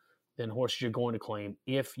you than horses you're going to claim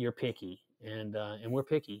if you're picky, and we're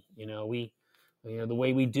picky. The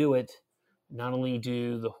way we do it. Not only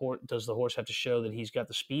does the horse have to show that he's got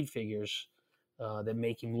the speed figures that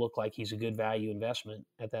make him look like he's a good value investment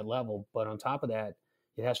at that level, but on top of that,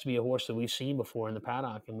 it has to be a horse that we've seen before in the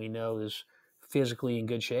paddock and we know is physically in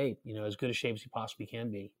good shape. As good a shape as he possibly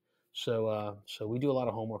can be. So we do a lot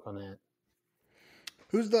of homework on that.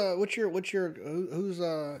 Who's the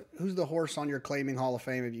horse on your claiming Hall of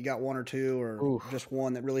Fame? Have you got one or two, or Oof. just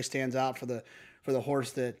one that really stands out for the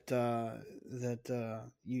horse that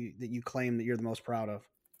you claim that you're the most proud of?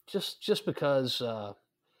 Just because I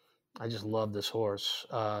just love this horse.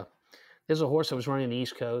 There's a horse that was running the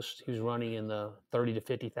East Coast. He was running in the 30 to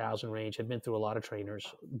 50,000 range. Had been through a lot of trainers,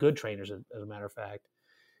 good trainers, as a matter of fact.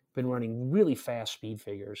 Been running really fast speed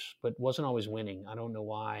figures, but wasn't always winning. I don't know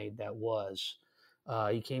why that was.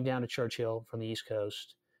 He came down to Churchill from the East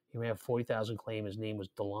Coast. He may have 40,000 claim. His name was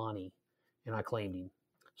Delani, and I claimed him.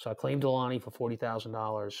 So I claimed Delani for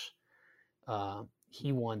 $40,000.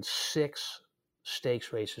 He won 6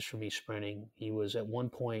 stakes races for me sprinting. He was at one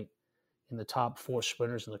point in the top 4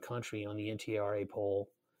 sprinters in the country on the NTRA poll,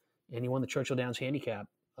 and he won the Churchill Downs Handicap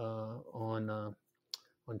on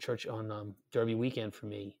Derby weekend for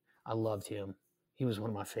me. I loved him. He was one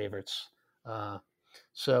of my favorites. And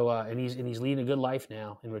he's leading a good life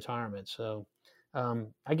now in retirement. So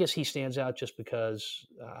I guess he stands out just because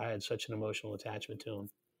I had such an emotional attachment to him.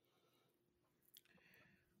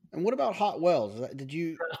 And what about Hot Wells? Did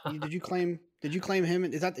you claim him?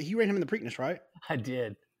 Is that he ran him in the Preakness, right? I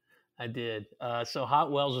did. So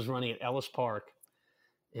Hot Wells was running at Ellis Park,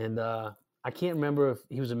 and I can't remember if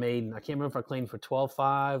he was a maiden. I can't remember if I claimed for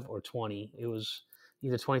 12.5 or 20. It was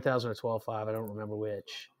either 20,000 or 12.5. I don't remember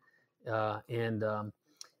which. And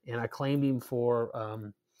I claimed him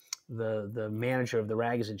for the manager of the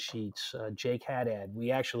Rags and Sheets, Jake Haddad.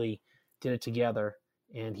 We actually did it together,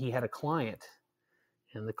 and he had a client,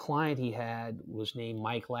 and the client he had was named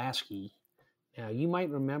Mike Lasky. Now, you might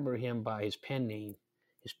remember him by his pen name.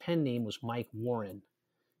 His pen name was Mike Warren,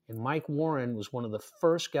 and Mike Warren was one of the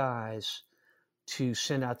first guys to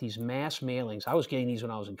send out these mass mailings. I was getting these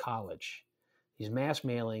when I was in college. These mass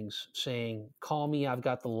mailings saying, call me, I've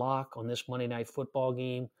got the lock on this Monday Night Football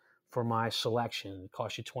game for my selection. It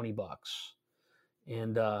costs you $20.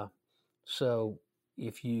 And so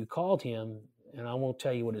if you called him, and I won't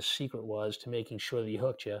tell you what his secret was to making sure that he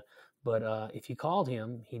hooked you, but if you called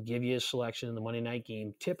him, he'd give you his selection in the Monday night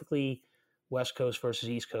game. Typically, West Coast versus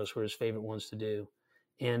East Coast were his favorite ones to do.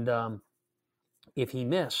 And if he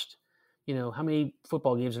missed, how many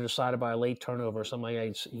football games are decided by a late turnover or something like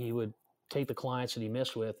that, he would take the clients that he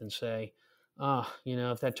missed with and say,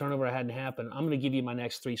 if that turnover hadn't happened, I'm going to give you my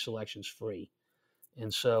next 3 selections free.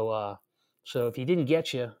 And so if he didn't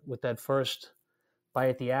get you with that first bite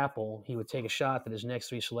at the apple, he would take a shot that his next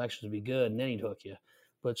 3 selections would be good, and then he'd hook you.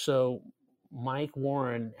 But so Mike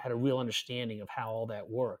Warren had a real understanding of how all that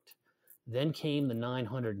worked. Then came the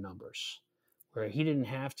 900 numbers, where he didn't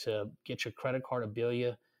have to get your credit card to bill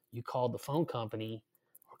you. You called the phone company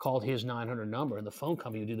or called his 900 number, and the phone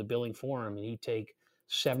company would do the billing for him, and he'd take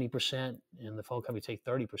 70%, and the phone company would take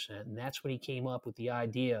 30%. And that's when he came up with the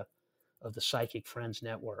idea of the Psychic Friends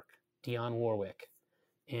Network, Dionne Warwick.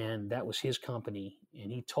 And that was his company.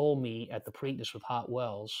 And he told me at the Preakness with Hot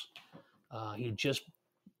Wells, he had just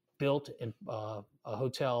built a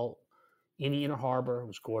hotel in the Inner Harbor. It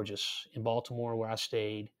was gorgeous, in Baltimore, where I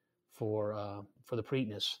stayed for the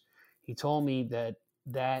Preakness. He told me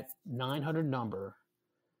that 900 number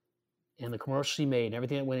and the commercials he made and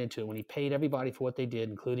everything that went into it, when he paid everybody for what they did,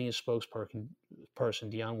 including his spokesperson,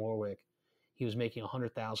 Dionne Warwick, he was making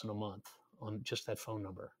 $100,000 a month on just that phone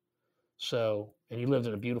number. So, and he lived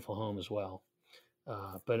in a beautiful home as well.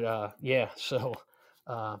 So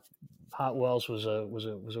Hot Wells was a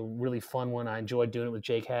really fun one. I enjoyed doing it with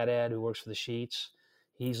Jake Haddad, who works for the Sheets.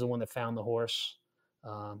 He's the one that found the horse,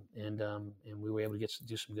 and we were able to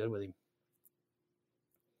do some good with him.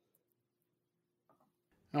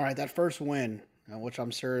 All right, that first win, which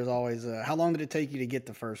I'm sure is always. How long did it take you to get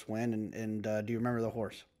the first win, and do you remember the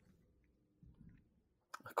horse?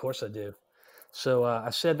 Of course I do. So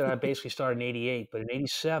I said that I basically started in '88, but in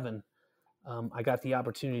 '87, I got the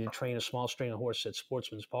opportunity to train a small string of horses at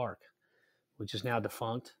Sportsman's Park, which is now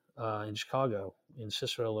defunct, in Chicago, in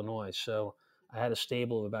Cicero, Illinois. So I had a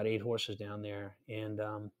stable of about 8 horses down there, and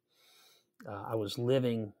I was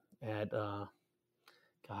living at,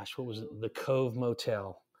 what was it? The Cove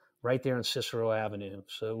Motel, right there on Cicero Avenue.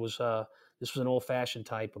 So it was this was an old-fashioned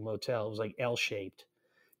type of motel. It was like L-shaped.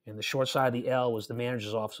 And the short side of the L was the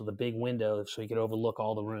manager's office with a big window so he could overlook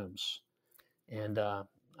all the rooms. And I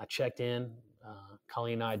checked in.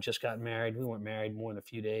 Colleen and I had just gotten married. We weren't married more than a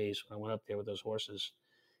few days when I went up there with those horses.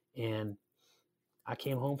 And I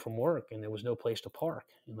came home from work, and there was no place to park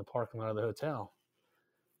in the parking lot of the hotel.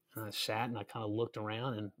 And I sat and I kind of looked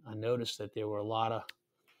around, and I noticed that there were a lot of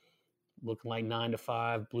looking like 9 to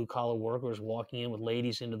 5 blue collar workers walking in with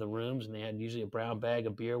ladies into the rooms, and they had usually a brown bag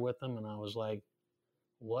of beer with them. And I was like,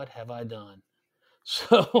 what have I done?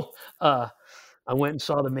 So I went and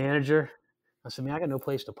saw the manager. I said, man, I got no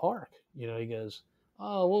place to park. He goes,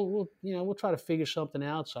 oh, we'll try to figure something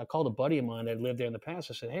out. So I called a buddy of mine that lived there in the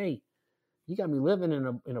past. I said, hey, you got me living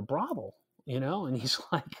in a brothel, and he's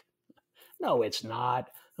like, no, it's not.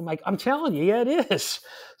 I'm like, I'm telling you, yeah, it is.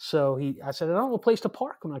 So I said, I don't have a place to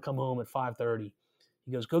park when I come home at 5:30.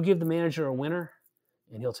 He goes, go give the manager a winner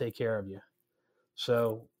and he'll take care of you.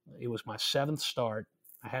 So it was my 7th start.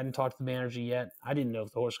 I hadn't talked to the manager yet. I didn't know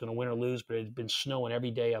if the horse was going to win or lose, but it had been snowing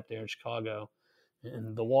every day up there in Chicago.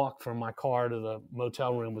 And the walk from my car to the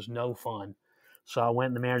motel room was no fun. So I went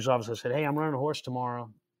in the manager's office. I said, hey, I'm running a horse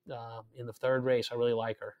tomorrow in the 3rd race. I really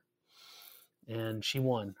like her. And she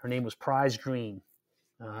won. Her name was Prize Green.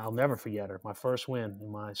 I'll never forget her. My first win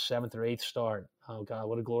in my 7th or 8th start. Oh, God,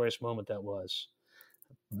 what a glorious moment that was.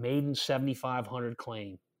 Maiden 7,500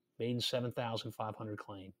 claim. Maiden 7,500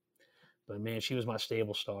 claim. But, man, she was my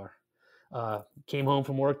stable star. Came home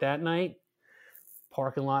from work that night.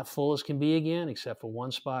 Parking lot full as can be again, except for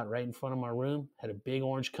one spot right in front of my room. Had a big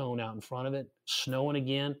orange cone out in front of it. Snowing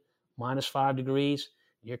again. -5 degrees.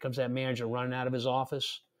 And here comes that manager running out of his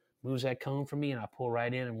office. Moves that cone for me, and I pull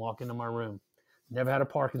right in and walk into my room. Never had a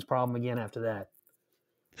parking problem again after that.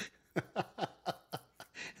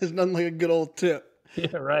 There's nothing like a good old tip.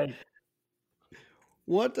 Yeah, right.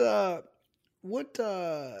 So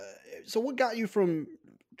what got you from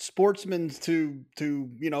Sportsman to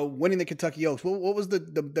winning the Kentucky Oaks? What was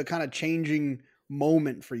the kind of changing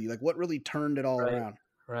moment for you? Like, what really turned it all around?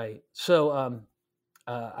 Right. So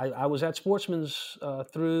I was at Sportsman's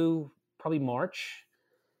through probably March,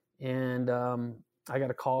 and I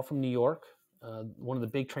got a call from New York. One of the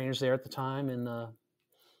big trainers there at the time in the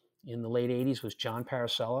late 80s was John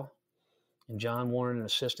Paracella, and John wanted an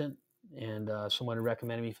assistant, and someone had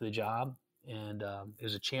recommended me for the job, and it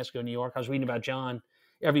was a chance to go to New York. I was reading about John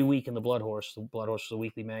every week in the Blood Horse. The Blood Horse was a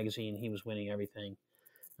weekly magazine. He was winning everything.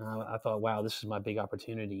 I thought, wow, this is my big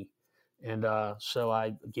opportunity. And so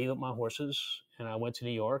I gave up my horses, and I went to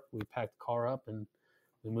New York. We packed the car up, and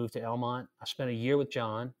we moved to Elmont. I spent a year with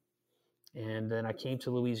John. And then I came to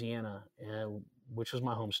Louisiana, which was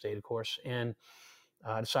my home state, of course, and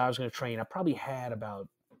I decided I was going to train. I probably had about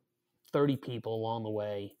 30 people along the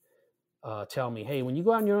way tell me, hey, when you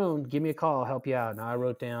go out on your own, give me a call, I'll help you out. And I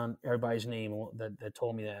wrote down everybody's name that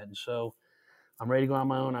told me that. And so I'm ready to go on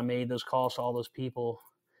my own. I made those calls to all those people,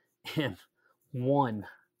 and one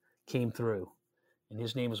came through, and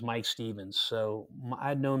his name was Mike Stevens. So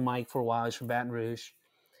I'd known Mike for a while. He's from Baton Rouge,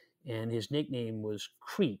 and his nickname was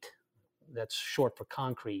Crete. That's short for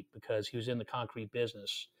concrete because he was in the concrete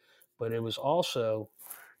business. But it was also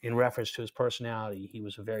in reference to his personality. He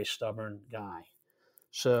was a very stubborn guy.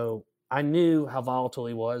 So I knew how volatile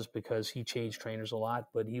he was because he changed trainers a lot,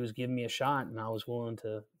 but he was giving me a shot, and I was willing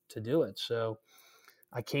to do it. So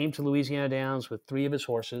I came to Louisiana Downs with 3 of his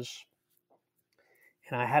horses,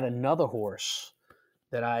 and I had another horse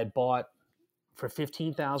that I had bought for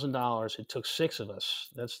 $15,000. It took 6 of us.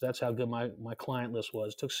 That's how good my client list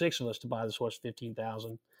was. It took 6 of us to buy this horse for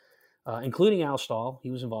 $15,000, including Al Stahl. He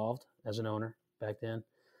was involved as an owner back then,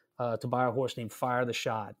 to buy a horse named Fire the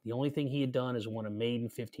Shot. The only thing he had done is won a maiden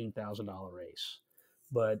 $15,000 race.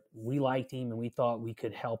 But we liked him, and we thought we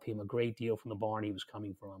could help him a great deal from the barn he was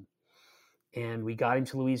coming from. And we got him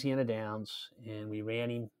to Louisiana Downs, and we ran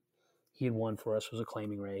him. He had won for us. It was a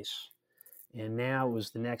claiming race. And now it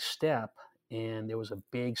was the next step. And there was a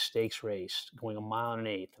big stakes race going 1 1/8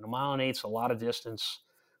 miles. And 1 1/8 miles is a lot of distance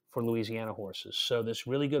for Louisiana horses. So this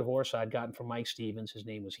really good horse I'd gotten from Mike Stevens, his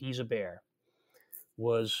name was He's a Bear,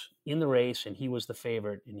 was in the race, and he was the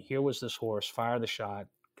favorite. And here was this horse, Fire the Shot,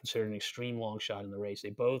 considered an extreme long shot in the race. They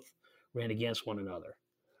both ran against one another.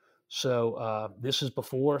 So this is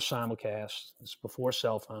before simulcast. This is before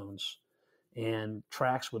cell phones. And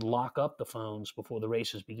tracks would lock up the phones before the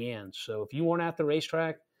races began. So if you weren't at the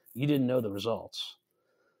racetrack, you didn't know the results.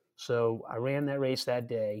 So I ran that race that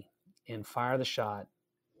day, and Fire the Shot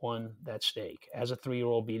won that stake as a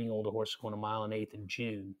 3-year-old, beating older horses going 1 1/8 miles in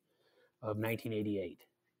June of 1988.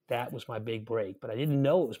 That was my big break. But I didn't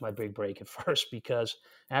know it was my big break at first, because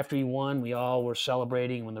after he won, we all were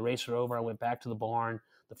celebrating. When the race was over, I went back to the barn.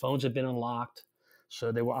 The phones had been unlocked.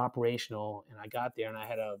 So they were operational, and I got there, and I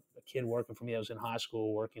had a kid working for me. I was in high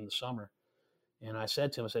school working the summer. And I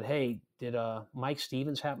said to him, I said, hey, did Mike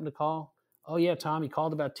Stevens happen to call? Oh, yeah, Tom, he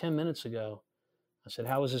called about 10 minutes ago. I said,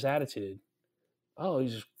 how was his attitude? Oh,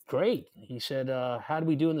 he's great. He said, how did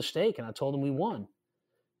we do in the stake? And I told him we won.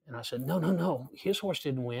 And I said, no, his horse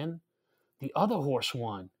didn't win. The other horse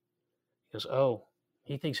won. He goes, oh,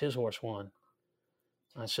 he thinks his horse won.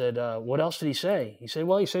 I said, what else did he say? He said,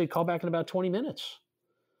 well, he said he'd call back in about 20 minutes.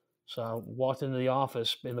 So I walked into the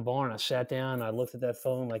office in the barn. I sat down. I looked at that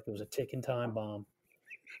phone like it was a ticking time bomb.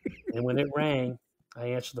 And when it rang, I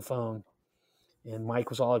answered the phone. And Mike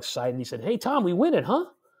was all excited. He said, hey, Tom, we win it, huh?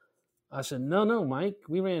 I said, no, Mike,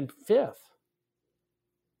 we ran 5th.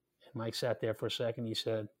 And Mike sat there for a second. He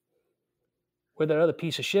said, where'd that other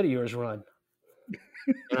piece of shit of yours run?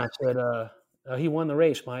 And I said, he won the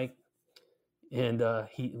race, Mike. And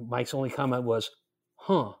Mike's only comment was,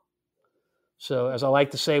 huh. So as I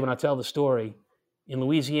like to say when I tell the story, in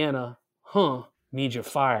Louisiana, huh means you're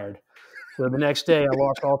fired. So the next day I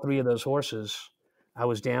lost all 3 of those horses. I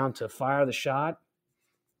was down to fire the shot,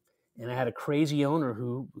 and I had a crazy owner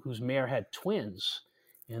whose mare had twins.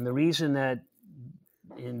 And the reason that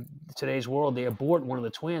in today's world they abort one of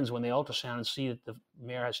the twins when they ultrasound and see that the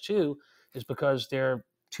mare has 2 is because they're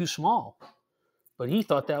too small. But he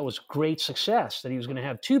thought that was great success, that he was going to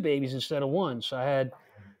have 2 babies instead of 1. So I had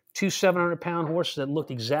 2 700-pound horses that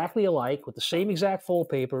looked exactly alike with the same exact foal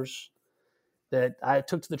papers that I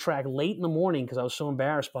took to the track late in the morning because I was so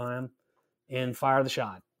embarrassed by them and fired the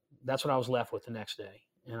shot. That's what I was left with the next day.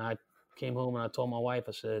 And I came home and I told my wife,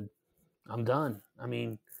 I said, I'm done. I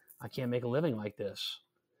mean, I can't make a living like this.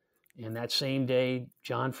 And that same day,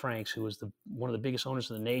 John Franks, who was one of the biggest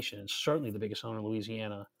owners in the nation, and certainly the biggest owner in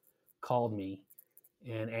Louisiana, called me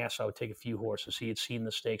and asked if I would take a few horses. He had seen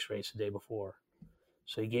the stakes race the day before.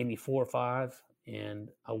 So he gave me 4 or 5, and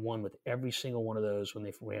I won with every single one of those when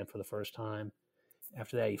they ran for the first time.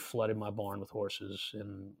 After that, he flooded my barn with horses,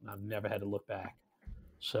 and I've never had to look back.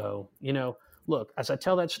 So, look, as I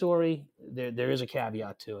tell that story, there is a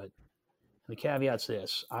caveat to it. And the caveat's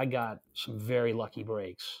this. I got some very lucky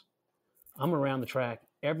breaks. I'm around the track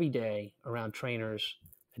every day around trainers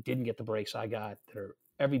that didn't get the breaks I got, that are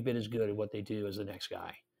every bit as good at what they do as the next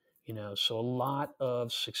guy. So a lot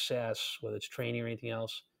of success, whether it's training or anything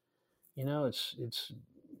else, it's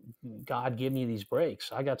God give me these breaks.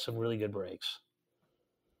 I got some really good breaks.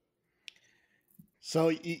 So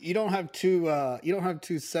you don't have two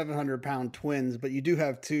 700-pound twins, but you do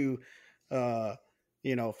have 2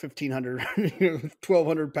 1,500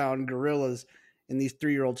 1,200-pound gorillas in these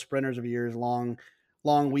 3-year-old sprinters of yours. Long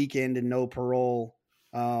weekend and no parole.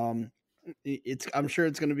 I'm sure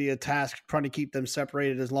it's going to be a task trying to keep them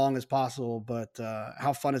separated as long as possible, but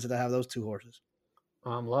how fun is it to have those 2 horses?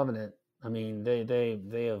 I'm loving it. I mean,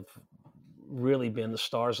 they have really been the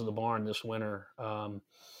stars of the barn this winter,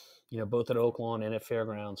 both at Oaklawn and at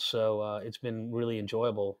Fairgrounds. So it's been really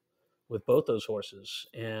enjoyable with both those horses.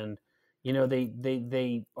 And,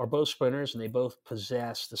 they are both sprinters and they both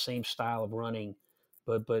possess the same style of running,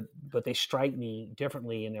 but they strike me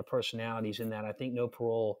differently in their personalities, in that I think No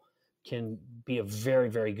Parole can be a very,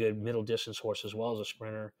 very good middle distance horse as well as a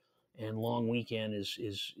sprinter. And Long Weekend is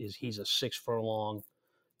he's a 6 furlong,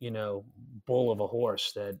 bull of a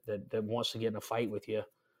horse that wants to get in a fight with you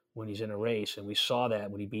when he's in a race. And we saw that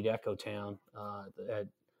when he beat Echo Town at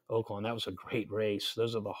Oaklawn. That was a great race.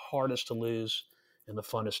 Those are the hardest to lose and the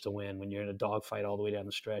funnest to win, when you're in a dogfight all the way down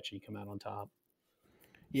the stretch and you come out on top.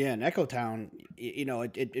 Yeah, and Echo Town,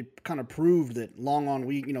 it kind of proved that Long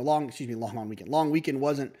Weekend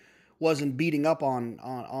wasn't beating up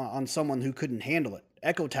on someone who couldn't handle it.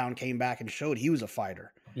 Echo Town came back and showed he was a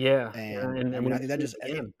fighter. Yeah, and I think that just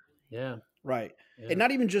yeah. Right. Yeah. And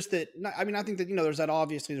not even just that. I think that, there's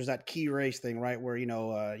that key race thing, right? Where,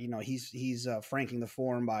 he's franking the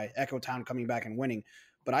form by Echo Town coming back and winning.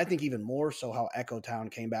 But I think even more so how Echo Town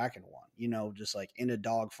came back and won, just like in a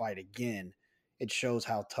dogfight again. It shows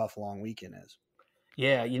how tough Long Weekend is.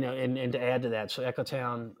 Yeah. And to add to that, so Echo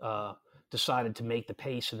Town decided to make the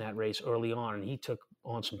pace in that race early on, and he took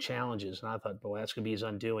on some challenges. And I thought, boy, that's going to be his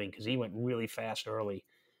undoing, because he went really fast early,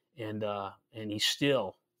 and he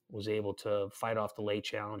still was able to fight off the late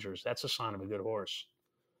challengers. That's a sign of a good horse.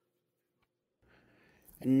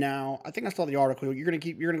 And now, I think I saw the article. You're going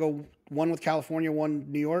to go one with California,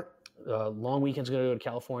 one New York? Long Weekend's going to go to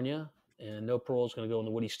California, and No Parole is going to go in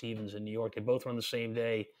the Woody Stevens in New York. They both run the same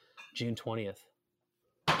day, June 20th.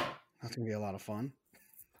 That's going to be a lot of fun.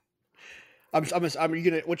 Are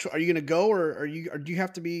you gonna go, or do you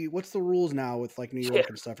have to be? What's the rules now with like New York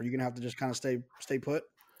and stuff? Are you gonna have to just kind of stay put?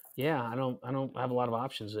 Yeah, I don't have a lot of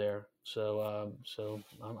options there. So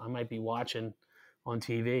I might be watching on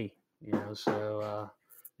TV.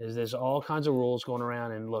 There's all kinds of rules going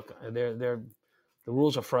around, and look, the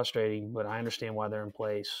rules are frustrating, but I understand why they're in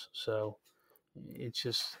place. So it's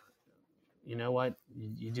just, you know what,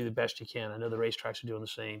 you do the best you can. I know the racetracks are doing the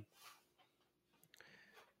same.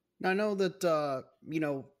 Now, I know that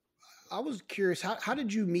I was curious. How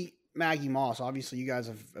did you meet Maggie Moss? Obviously, you guys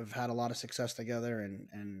have had a lot of success together,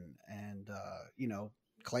 and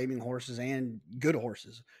claiming horses and good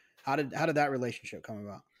horses. How did that relationship come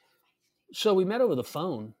about? So we met over the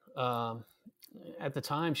phone. At the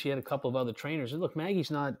time, she had a couple of other trainers. And look,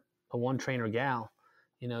 Maggie's not a one trainer gal.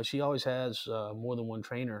 She always has more than one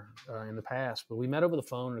trainer in the past. But we met over the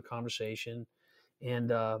phone in a conversation,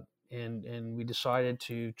 and and we decided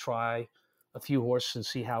to try a few horses and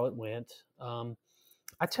see how it went.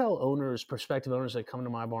 I tell owners, prospective owners that come to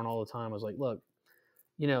my barn all the time, I was like, look,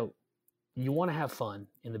 you know, you want to have fun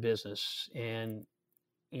in the business, and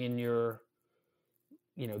in your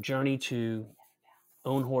journey to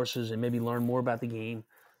own horses and maybe learn more about the game,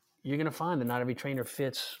 you're going to find that not every trainer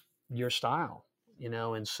fits your style,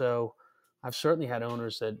 and so I've certainly had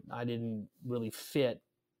owners that I didn't really fit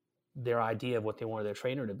their idea of what they wanted their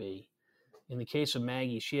trainer to be. In the case of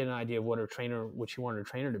Maggie, she had an idea of what she wanted her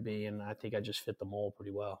trainer to be, and I think I just fit the mold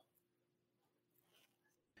pretty well.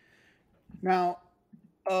 Now,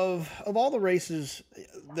 of all the races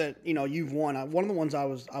that you've won, one of the ones I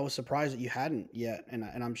was surprised that you hadn't yet, and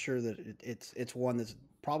I'm sure that it's one that's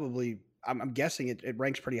probably, I'm guessing it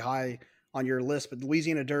ranks pretty high on your list. But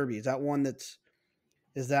Louisiana Derby, is that one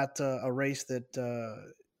is that a race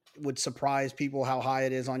that would surprise people how high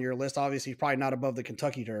it is on your list? Obviously, probably not above the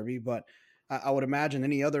Kentucky Derby, but I would imagine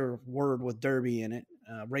any other word with Derby in it,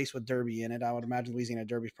 race with Derby in it, I would imagine Louisiana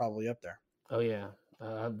Derby is probably up there. Oh yeah,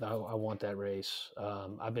 I want that race.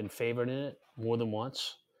 I've been favored in it more than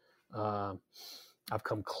once. Uh, I've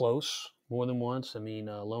come close more than once. I mean,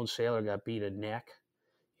 Lone Sailor got beat a neck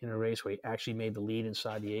in a race where he actually made the lead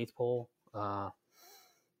inside the eighth pole. So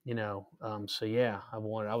yeah, I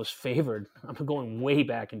won. I was favored. I'm going way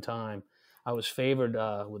back in time. I was favored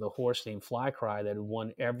with a horse named Fly Cry that had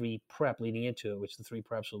won every prep leading into it, which the three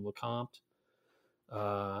preps of LeCompte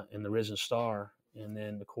and the Risen Star, and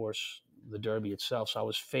then of course the Derby itself. So I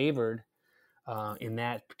was favored in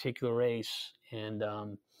that particular race, and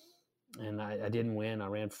I didn't win. I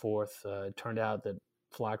ran fourth. It turned out that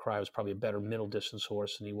Fly Cry was probably a better middle distance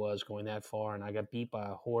horse than he was going that far, and I got beat by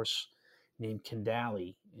a horse named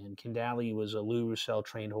Kindali. And Kindali was a Lou Roussel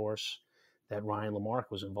trained horse that Ryan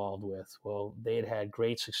Lamarck was involved with. Well, they had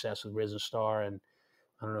great success with Risen Star, and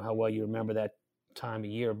I don't know how well you remember that time of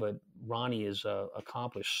year, but Ronnie is a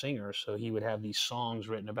accomplished singer, so he would have these songs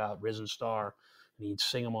written about Risen Star, and he'd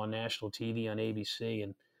sing them on national TV on ABC.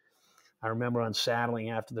 And I remember unsaddling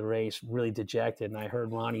after the race, really dejected, and I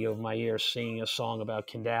heard Ronnie over my ear singing a song about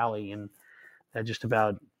Kindali, and that just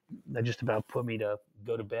about put me to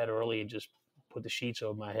go to bed early and just put the sheets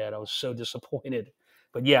over my head. I was so disappointed.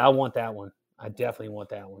 But yeah, I want that one. I definitely want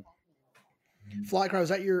that one. Fly Cry,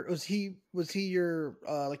 was he your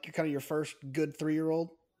like your kind of your first good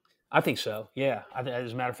 3-year-old? I think so. Yeah,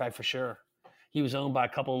 as a matter of fact, for sure. He was owned by a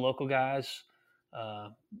couple of local guys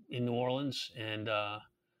in New Orleans, and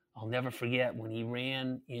I'll never forget when he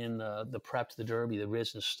ran in the prep to the Derby, the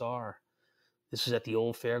Risen Star. This is at the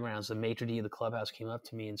old fairgrounds. The maitre d' of the clubhouse came up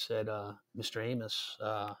to me and said, "Mr. Amos,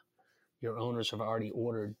 your owners have already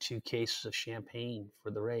ordered 2 cases of champagne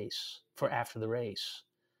for after the race."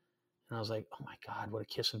 And I was like, "Oh my God, what a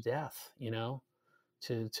kiss of death!"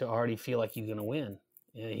 To already feel like you're going to win.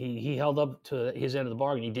 And he held up to his end of the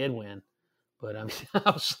bargain. He did win, but I mean,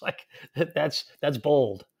 I was like, "That's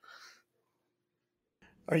bold."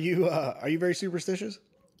 Are you very superstitious?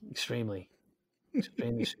 Extremely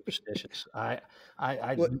superstitious. I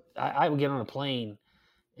What would get on a plane,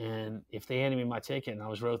 and if they handed me my ticket and I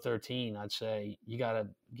was row 13, I'd say, "You got to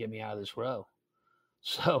get me out of this row."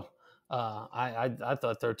 So I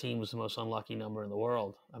thought 13 was the most unlucky number in the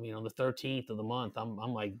world. I mean, on the 13th of the month, I'm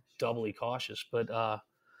like doubly cautious. But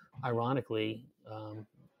ironically,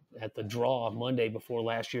 at the draw Monday before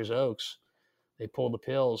last year's Oaks, they pulled the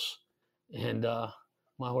pills, and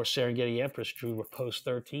my horse Serengeti Empress drew post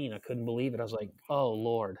 13. I couldn't believe it. I was like, "Oh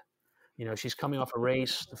Lord." She's coming off a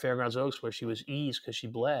race, the Fairgrounds Oaks, where she was eased because she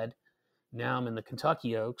bled. Now I'm in the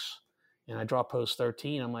Kentucky Oaks, and I draw post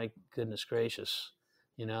 13. I'm like, goodness gracious.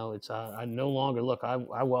 It's I no longer look. I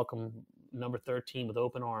welcome number 13 with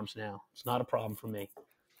open arms now. It's not a problem for me.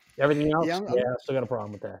 Everything else, Yeah, I still got a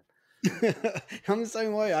problem with that. I'm the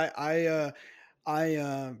same way. I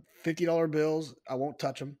 $50 bills, I won't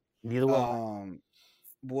touch them. Neither will I.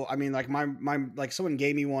 well, I mean, like like someone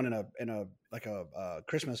gave me one in a like a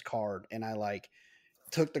Christmas card, and I like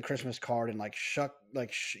took the Christmas card and like shook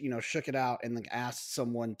it out and like asked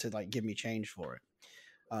someone to like give me change for it.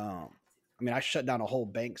 I mean, I shut down a whole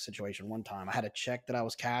bank situation one time. I had a check that I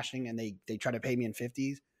was cashing, and they tried to pay me in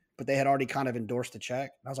 50s, but they had already kind of endorsed the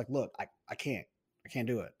check. And I was like, look, I can't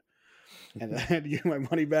do it. And I had to get my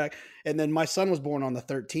money back. And then my son was born on the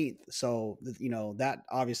 13th. So, that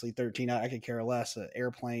obviously 13, I could care less. An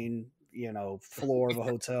airplane, floor of a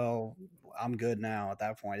hotel. I'm good now at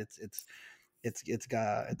that point. It's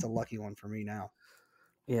a lucky one for me now.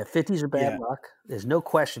 Yeah, 50s are bad Yeah. luck. There's no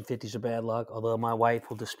question 50s are bad luck, although my wife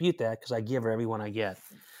will dispute that because I give her every one I get.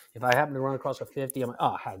 If I happen to run across a 50, I'm like,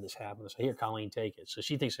 oh, how did this happen? I say, here, Colleen, take it. So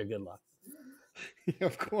she thinks they're good luck.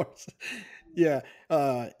 Of course. Yeah.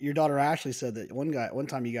 Your daughter Ashley said that one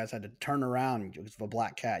time you guys had to turn around with a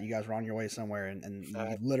black cat. You guys were on your way somewhere and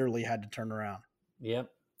you literally had to turn around. Yep.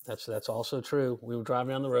 That's also true. We were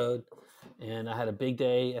driving down the road and I had a big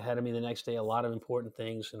day ahead of me the next day. A lot of important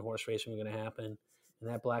things in horse racing were going to happen. And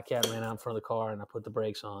that black cat ran out in front of the car and I put the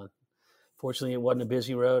brakes on. Fortunately, it wasn't a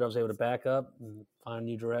busy road. I was able to back up and find a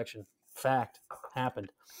new direction. Fact,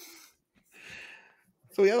 happened.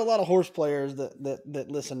 So we have a lot of horse players that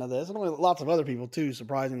listen to this, and lots of other people too.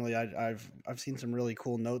 Surprisingly, I've seen some really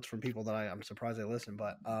cool notes from people that I'm surprised they listen.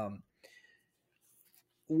 But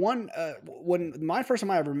when my first time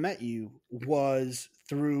I ever met you was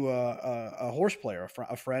through a horse player,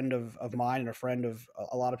 a friend of mine, and a friend of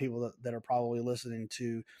a lot of people that are probably listening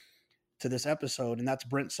to this episode, and that's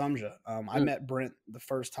Brent Sumja. I met Brent the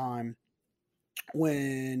first time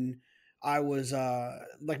when I was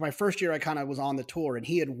like my first year. I kind of was on the tour, and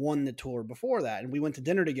he had won the tour before that, and we went to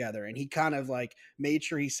dinner together, and he kind of like made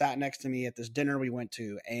sure he sat next to me at this dinner we went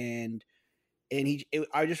to, and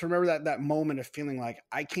I just remember that moment of feeling like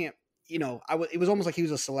I can't, it was almost like he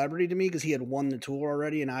was a celebrity to me because he had won the tour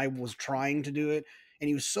already, and I was trying to do it, and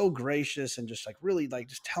he was so gracious and just like really like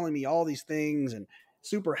just telling me all these things and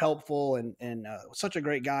super helpful and such a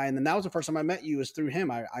great guy. And then that was the first time I met you, is through him.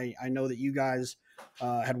 I know that you guys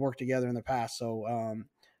had worked together in the past. So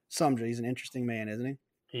Sumja, he's an interesting man, isn't he?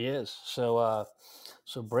 He is. So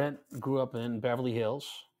Brent grew up in Beverly Hills.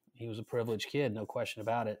 He was a privileged kid, no question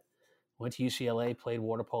about it. Went to UCLA, played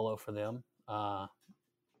water polo for them.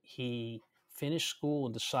 He finished school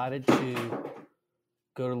and decided to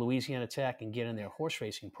go to Louisiana Tech and get in their horse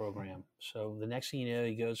racing program. So the next thing you know,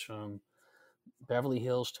 he goes from Beverly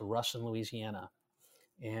Hills to Ruston, Louisiana.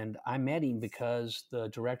 And I met him because the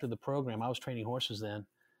director of the program, I was training horses then,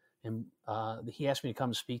 and he asked me to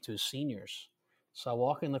come speak to his seniors. So I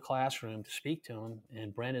walk in the classroom to speak to him,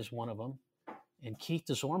 and Brent is one of them, and Keith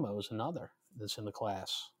DeZormo is another that's in the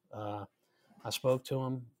class. I spoke to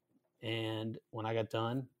him, and when I got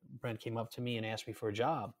done, Brent came up to me and asked me for a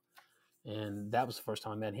job. And that was the first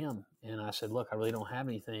time I met him. And I said, look, I really don't have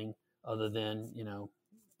anything other than,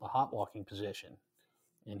 a hot walking position.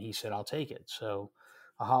 And he said, I'll take it. So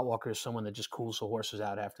a hot walker is someone that just cools the horses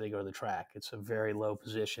out after they go to the track. It's a very low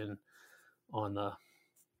position on the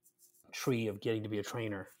tree of getting to be a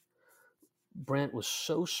trainer. Brent was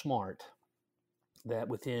so smart that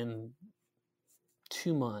within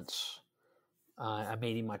 2 months, I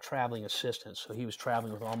made him my traveling assistant. So he was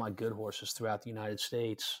traveling with all my good horses throughout the United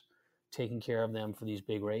States, taking care of them for these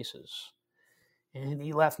big races. And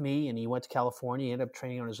he left me and he went to California. He ended up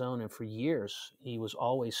training on his own. And for years, he was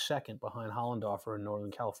always second behind Hollendorfer in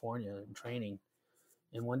Northern California in training.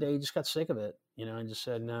 And one day he just got sick of it, and just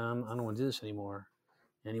said, no, I don't want to do this anymore.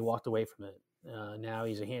 And he walked away from it. Now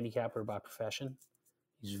he's a handicapper by profession.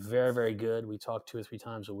 He's very, very good. We talk 2 or 3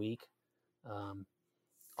 times a week.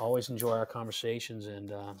 Always enjoy our conversations,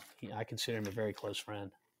 and I consider him a very close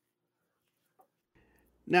friend.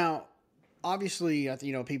 Now, obviously,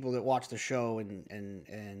 people that watch the show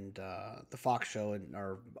and the Fox show and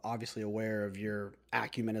are obviously aware of your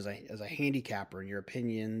acumen as a handicapper and your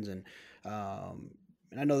opinions, and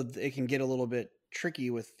I know that it can get a little bit tricky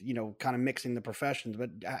with kind of mixing the professions. But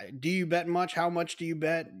do you bet much? How much do you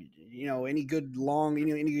bet? Any good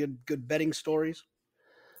any good betting stories?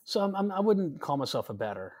 So I wouldn't call myself a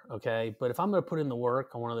bettor, okay? But if I'm going to put in the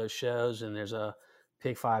work on one of those shows and there's a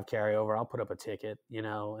Pick 5 carryover, I'll put up a ticket, and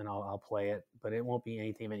I'll play it. But it won't be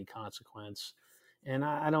anything of any consequence. And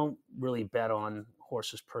I don't really bet on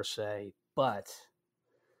horses per se. But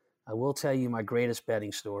I will tell you my greatest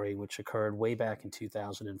betting story, which occurred way back in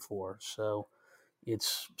 2004. So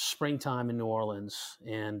it's springtime in New Orleans,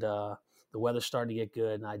 and the weather's starting to get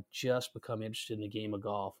good, and I just become interested in the game of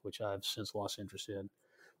golf, which I've since lost interest in.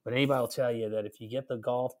 But anybody will tell you that if you get the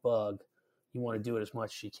golf bug, you want to do it as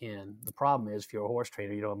much as you can. The problem is, if you're a horse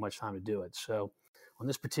trainer, you don't have much time to do it. So on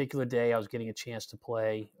this particular day, I was getting a chance to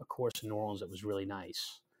play a course in New Orleans that was really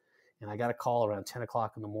nice. And I got a call around 10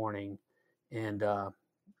 o'clock in the morning, and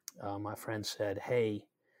my friend said, hey,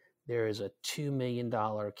 there is a $2 million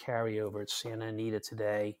carryover at Santa Anita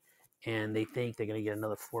today, and they think they're going to get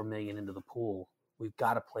another $4 million into the pool. We've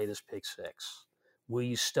got to play this pick six. Will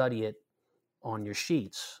you study it on your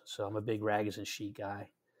sheets? So I'm a big Ragusan sheet guy.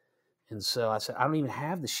 And so I said, I don't even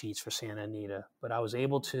have the sheets for Santa Anita, but I was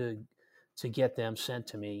able to get them sent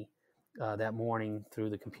to me that morning through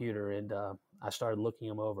the computer, and I started looking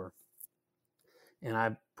them over. And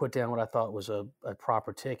I put down what I thought was a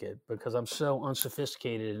proper ticket, because I'm so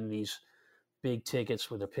unsophisticated in these big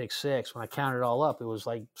tickets with a pick six. When I counted it all up, it was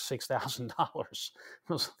like $6,000.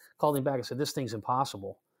 I called him back and said, this thing's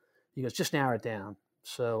impossible. He goes, just narrow it down.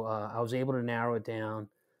 So I was able to narrow it down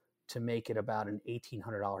to make it about an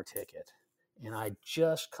 $1,800 ticket. And I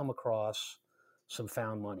just come across some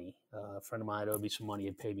found money. A friend of mine owed me some money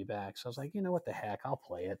and paid me back. So I was like, you know what the heck, I'll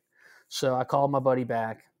play it. So I called my buddy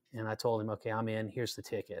back and I told him, okay, I'm in, here's the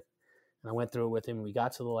ticket. And I went through it with him. We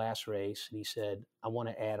got to the last race and he said, I want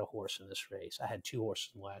to add a horse in this race. I had 2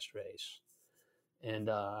 horses in the last race. And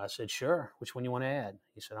I said, sure, which one you want to add?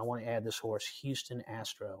 He said, I want to add this horse, Houston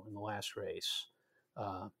Astro, in the last race.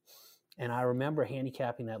 And I remember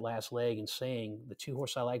handicapping that last leg and saying the 2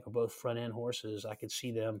 horses I like were both front end horses. I could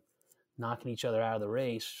see them knocking each other out of the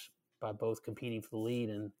race by both competing for the lead.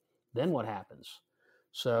 And then what happens?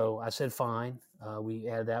 So I said, fine. We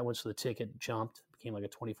added that one. So the ticket jumped, became like a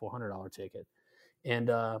 $2,400 ticket.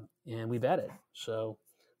 And we bet it. So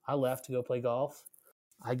I left to go play golf.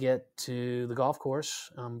 I get to the golf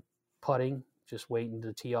course, putting, just waiting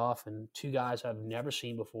to tee off. And 2 guys I've never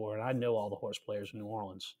seen before, and I know all the horse players in New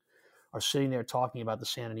Orleans, are sitting there talking about the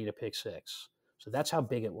Santa Anita pick six. So that's how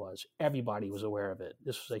big it was. Everybody was aware of it.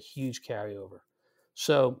 This was a huge carryover.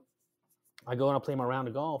 So I go and I play my round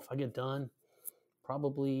of golf. I get done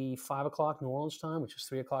probably 5 o'clock New Orleans time, which is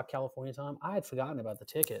 3 o'clock California time. I had forgotten about the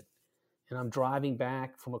ticket. And I'm driving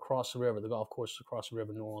back from across the river. The golf course is across the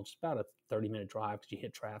river in New Orleans. It's about a 30-minute drive because you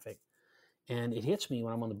hit traffic. And it hits me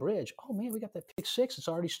when I'm on the bridge. Oh, man, we got that pick six. It's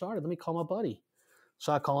already started. Let me call my buddy.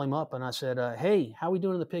 So I call him up and I said, hey, how we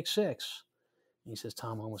doing in the pick six? And he says,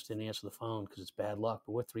 Tom, I almost didn't answer the phone because it's bad luck,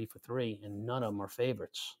 but we're 3 for 3 and none of them are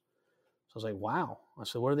favorites. So I was like, wow. I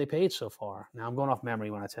said, what are they paid so far? Now I'm going off memory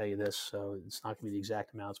when I tell you this, so it's not going to be the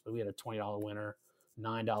exact amounts, but we had a $20 winner,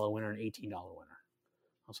 $9 winner, and $18 winner.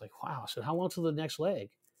 I was like, wow. I said, how long till the next leg?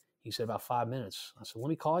 He said, about 5 minutes. I said, let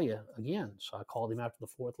me call you again. So I called him after the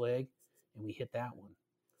 4th leg and we hit that one.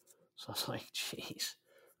 So I was like, geez.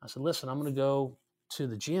 I said, listen, I'm going to go to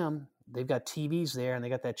the gym. They've got TVs there and they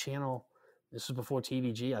got that channel. This is before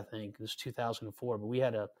TVG, I think. This is 2004, but we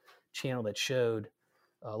had a channel that showed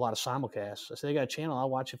a lot of simulcasts. I said, they got a channel. I'll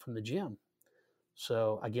watch it from the gym.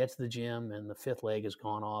 So I get to the gym and the 5th leg has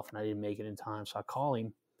gone off and I didn't make it in time. So I call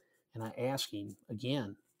him and I ask him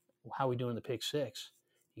again, how are we doing the pick six?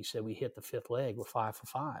 He said, we hit the 5th leg. We're 5 for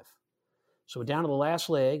 5. So we're down to the last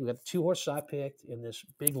leg. We got the 2 horses I picked in this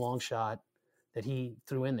big long shot that he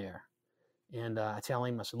threw in there. And I tell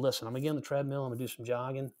him, I said, listen, I'm going to get on the treadmill. I'm going to do some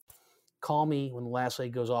jogging. Call me when the last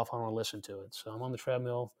leg goes off. I want to listen to it. So I'm on the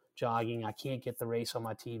treadmill jogging. I can't get the race on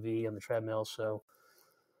my TV on the treadmill. So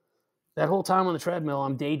that whole time on the treadmill,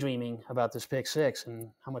 I'm daydreaming about this pick six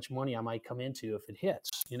and how much money I might come into if it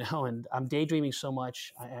hits, and I'm daydreaming so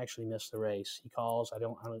much, I actually missed the race. He calls. I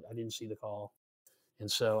didn't see the call.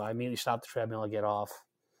 And so I immediately stop the treadmill. I get off.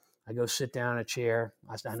 I go sit down in a chair.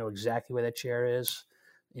 I know exactly where that chair is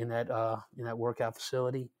in that workout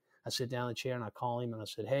facility. I sit down in the chair and I call him and I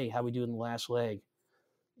said, hey, how we doing the last leg?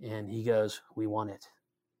 And he goes, we won it.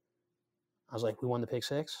 I was like, we won the pick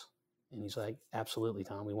six? And he's like, absolutely,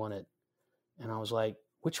 Tom, we won it. And I was like,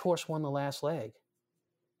 which horse won the last leg?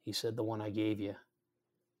 He said, the one I gave you.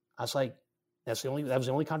 I was like, that was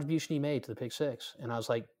the only contribution he made to the pick six. And I was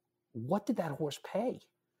like, what did that horse pay?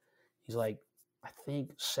 He's like, I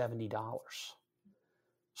think $70.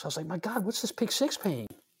 So I was like, my God, what's this pick six paying?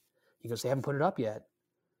 He goes, they haven't put it up yet.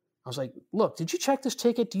 I was like, look, did you check this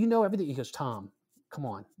ticket? Do you know everything? He goes, Tom, come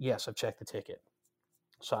on. Yes, I've checked the ticket.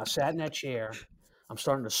 So I sat in that chair. I'm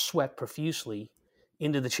starting to sweat profusely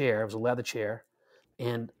into the chair. It was a leather chair.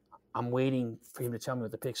 And I'm waiting for him to tell me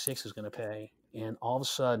what the pick six is going to pay. And all of a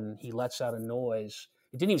sudden, he lets out a noise.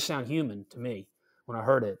 It didn't even sound human to me when I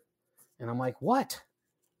heard it. And I'm like, what?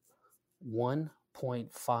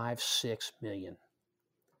 1.56 million.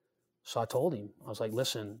 So I told him, I was like,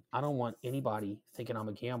 listen, I don't want anybody thinking I'm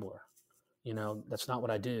a gambler. That's not what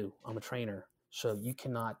I do. I'm a trainer. So you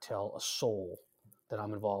cannot tell a soul that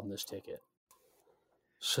I'm involved in this ticket.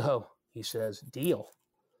 So he says, deal.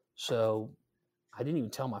 So I didn't even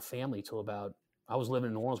tell my family till about, I was living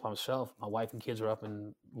in New Orleans by myself. My wife and kids were up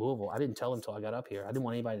in Louisville. I didn't tell them until I got up here. I didn't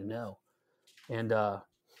want anybody to know. And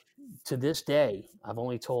to this day, I've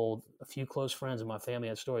only told a few close friends in my family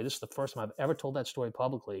that story. This is the first time I've ever told that story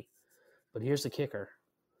publicly. But here's the kicker.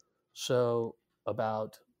 So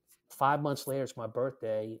about 5 months later, it's my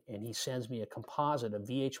birthday, and he sends me a composite, a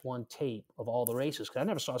VH1 tape of all the races, because I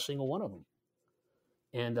never saw a single one of them.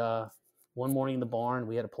 And one morning in the barn,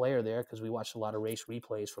 we had a player there because we watched a lot of race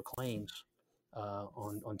replays for claims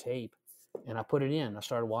on tape. And I put it in. I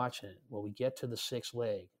started watching it. Well, we get to the sixth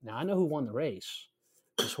leg. Now, I know who won the race.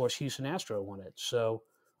 This horse, Houston Astro, won it. So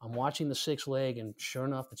I'm watching the sixth leg, and sure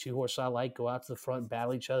enough, the two horses I like go out to the front and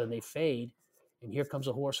battle each other, and they fade. And here comes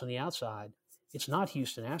a horse on the outside. It's not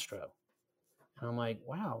Houston Astro. And I'm like,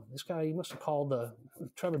 wow, this guy, he must have called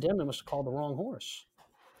Trevor Demner must have called the wrong horse.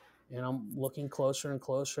 And I'm looking closer and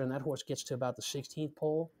closer, and that horse gets to about the 16th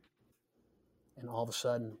pole, and all of a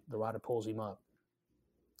sudden, the rider pulls him up.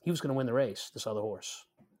 He was going to win the race, this other horse.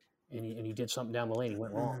 And he did something down the lane. He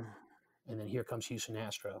went wrong. And then here comes Houston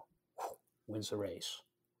Astro, wins the race.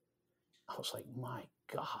 I was like, my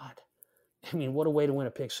God. I mean, what a way to win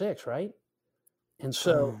a pick six, right? And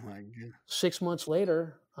so 6 months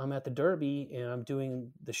later, I'm at the Derby, and I'm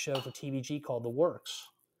doing the show for TVG called The Works.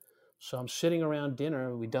 So I'm sitting around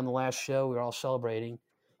dinner. We'd done the last show. We were all celebrating.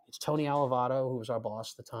 It's Tony Alivato, who was our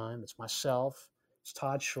boss at the time. It's myself. It's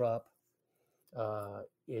Todd Schrupp.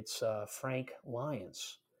 It's Frank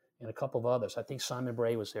Lyons and a couple of others. I think Simon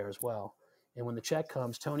Bray was there as well. And when the check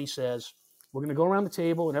comes, Tony says, we're going to go around the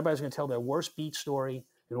table, and everybody's going to tell their worst beat story.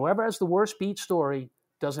 And whoever has the worst beat story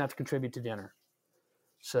doesn't have to contribute to dinner.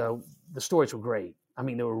 So the stories were great. I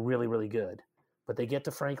mean, they were really, really good. But they get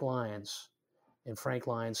to Frank Lyons, and Frank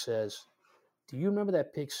Lyons says, do you remember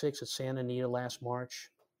that pick six at Santa Anita last March?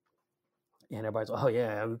 And everybody's, oh,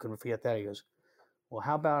 yeah, who can forget that? He goes, well,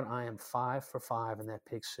 how about I am 5 for 5 in that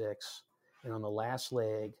pick six, and on the last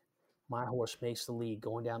leg, my horse makes the lead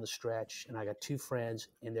going down the stretch, and I got two friends,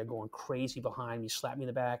 and they're going crazy behind me, slap me in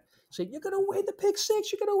the back, say, you're going to win the pick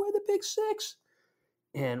six, you're going to win the pick six.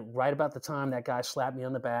 And right about the time that guy slapped me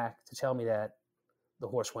on the back to tell me that, the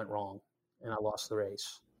horse went wrong, and I lost the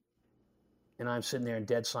race. And I'm sitting there in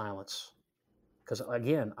dead silence. Because,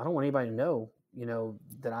 again, I don't want anybody to know,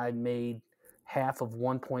 that I made half of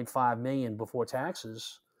 $1.5 million before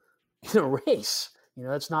taxes in a race.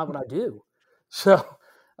 That's not what I do. So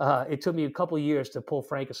it took me a couple of years to pull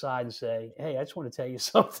Frank aside and say, hey, I just want to tell you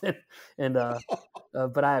something. And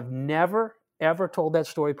but I have never, ever told that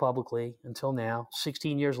story publicly until now,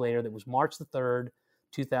 16 years later. That was March the 3rd,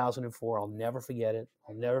 2004. I'll never forget it.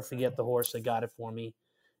 I'll never forget the horse that got it for me.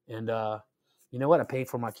 And you know what? I paid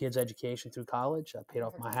for my kids' education through college. I paid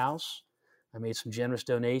off my house. I made some generous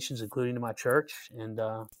donations, including to my church. And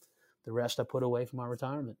the rest I put away for my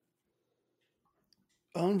retirement.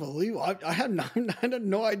 Unbelievable! I had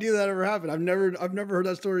no idea that ever happened. I've never heard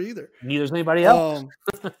that story either. Neither has anybody else.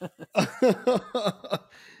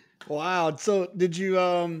 Wow. So did you?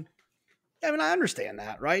 I mean, I understand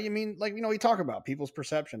that, right? I mean, we talk about people's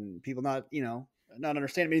perception, people not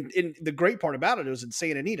understanding. I mean, the great part about it is in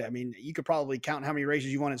Santa Anita. I mean, you could probably count how many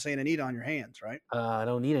races you won at Santa Anita on your hands, right? I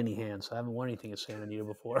don't need any hands. I haven't won anything at Santa Anita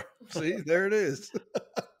before. See, there it is.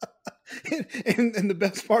 and the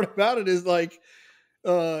best part about it is it's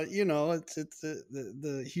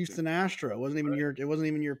the Houston Astro. It wasn't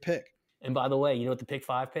even your pick. And by the way, you know what the pick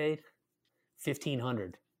 5 paid?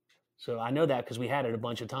 $1,500. So I know that because we had it a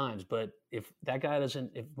bunch of times. But if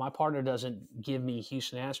my partner doesn't give me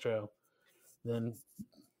Houston Astro, then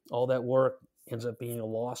all that work ends up being a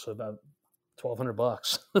loss of about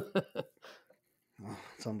 $1,200. Oh,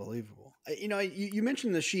 it's unbelievable. You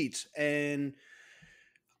mentioned the sheets, and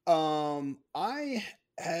I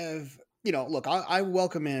have. Look, I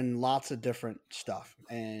welcome in lots of different stuff,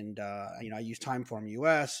 and I use Timeform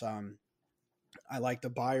US. I like the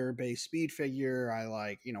buyer-based speed figure. I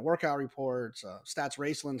like workout reports. Stats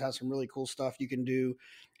Raceland has some really cool stuff you can do.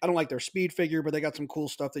 I don't like their speed figure, but they got some cool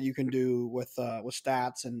stuff that you can do with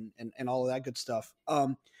stats and all of that good stuff.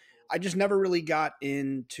 I just never really got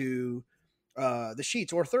into the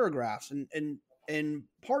sheets or Thorographs, and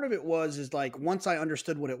part of it was once I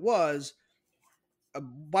understood what it was.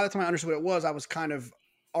 By the time I understood what it was, I was kind of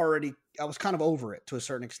over it to a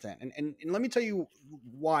certain extent. And let me tell you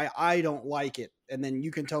why I don't like it. And then you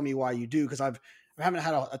can tell me why you do. Cause I haven't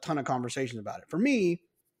had a ton of conversations about it. For me,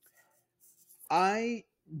 I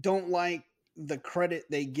don't like the credit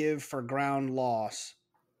they give for ground loss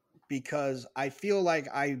because I feel like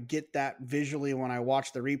I get that visually when I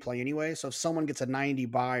watch the replay anyway. So if someone gets a 90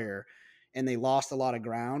 buyer and they lost a lot of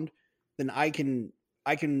ground, then I can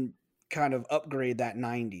kind of upgrade that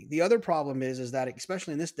 90. The other problem is that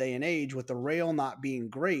especially in this day and age with the rail not being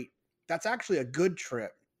great, that's actually a good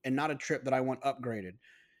trip and not a trip that I want upgraded.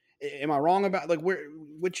 Am I wrong about like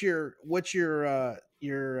what's your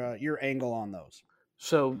angle on those?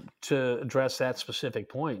 So to address that specific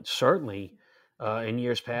point, certainly in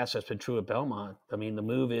years past that's been true at Belmont. I mean, the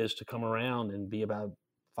move is to come around and be about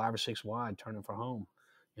 5 or 6 wide, turning for home.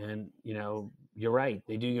 And you're right;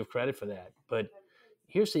 they do give credit for that. But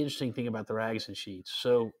here's the interesting thing about the Ragson sheets.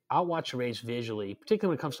 So I'll watch a race visually,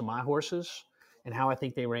 particularly when it comes to my horses and how I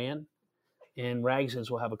think they ran. And Ragsons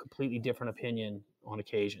will have a completely different opinion on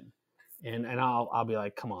occasion. And I'll be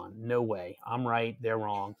like, come on, no way. I'm right, they're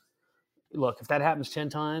wrong. Look, if that happens 10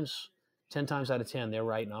 times, 10 times out of 10, they're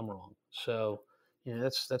right and I'm wrong. So,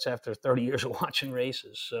 that's after 30 years of watching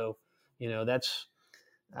races. So, that's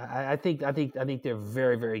I think they're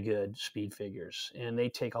very, very good speed figures, and they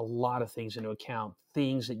take a lot of things into account,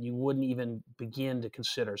 things that you wouldn't even begin to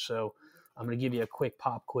consider. So I'm going to give you a quick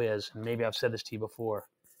pop quiz, and maybe I've said this to you before.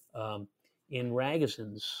 Um, in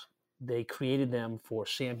Ragusins, they created them for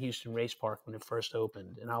Sam Houston Race Park when it first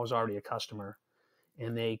opened, and I was already a customer.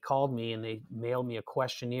 And they called me and they mailed me a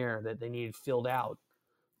questionnaire that they needed filled out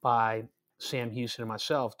by Sam Houston and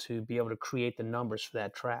myself to be able to create the numbers for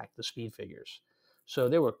that track, the speed figures. So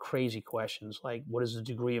there were crazy questions like what is the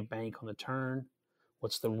degree of bank on the turn?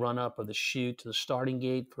 What's the run up of the chute to the starting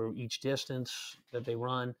gate for each distance that they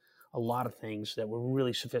run? A lot of things that were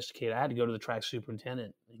really sophisticated. I had to go to the track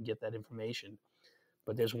superintendent and get that information.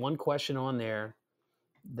 But there's one question on there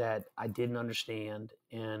that I didn't understand.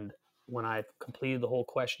 And when I completed the whole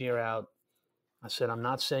questionnaire out, I said, I'm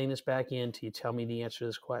not sending this back in till you tell me the answer to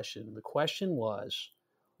this question. The question was,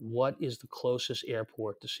 what is the closest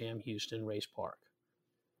airport to Sam Houston Race Park?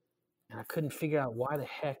 And I couldn't figure out why the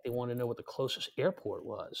heck they wanted to know what the closest airport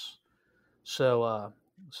was. So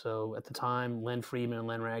at the time, Len Friedman and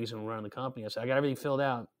Len Ragson were running the company. I said, I got everything filled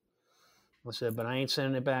out. I said, but I ain't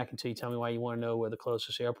sending it back until you tell me why you want to know where the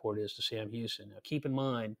closest airport is to Sam Houston. Now, keep in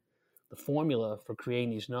mind, the formula for creating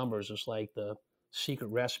these numbers is like the secret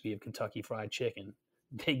recipe of Kentucky Fried Chicken.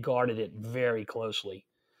 They guarded it very closely.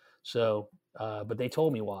 So, but they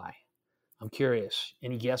told me why. I'm curious.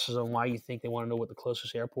 Any guesses on why you think they want to know what the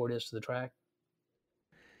closest airport is to the track?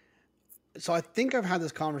 So I think I've had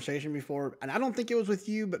this conversation before, and I don't think it was with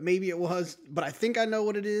you, but maybe it was. But I think I know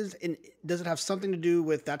what it is. And does it have something to do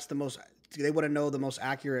with they want to know the most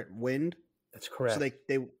accurate wind? That's correct. So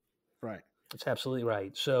they right. That's absolutely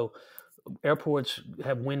right. So airports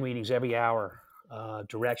have wind readings every hour,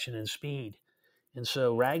 direction and speed. And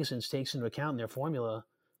so Ragsons takes into account in their formula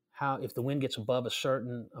how if the wind gets above a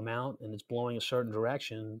certain amount and it's blowing a certain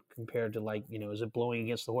direction compared to is it blowing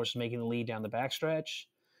against the horses making the lead down the backstretch?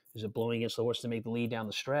 Is it blowing against the horse to make the lead down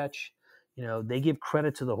the stretch? They give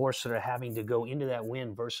credit to the horses that are having to go into that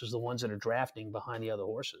wind versus the ones that are drafting behind the other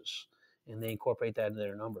horses. And they incorporate that into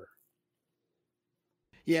their number.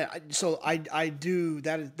 Yeah, so I do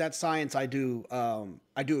that science I do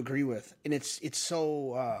agree with, and it's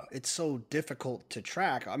so difficult to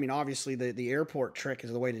track. I mean, obviously the airport trick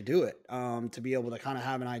is the way to do it, to be able to kind of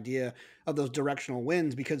have an idea of those directional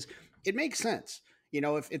winds because it makes sense.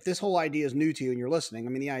 If this whole idea is new to you and you're listening,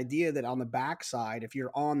 I mean, the idea that on the backside, if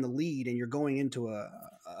you're on the lead and you're going into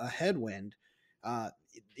a headwind,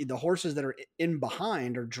 the horses that are in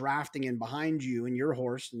behind are drafting in behind you, and your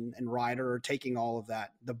horse and rider are taking all of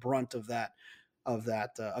that, the brunt of that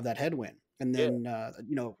headwind, and then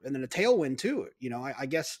and then a tailwind too. I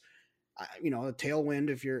guess a tailwind,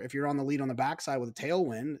 if you're on the lead on the backside with a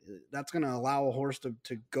tailwind, that's going to allow a horse to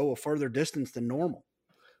go a further distance than normal.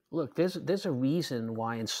 Look, there's a reason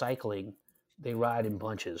why in cycling they ride in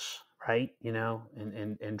bunches, right?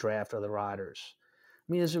 And draft other riders.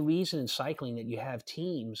 I mean, there's a reason in cycling that you have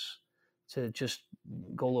teams, to just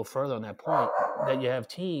go a little further on that point, that you have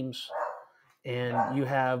teams and you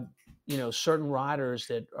have, certain riders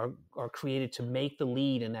that are created to make the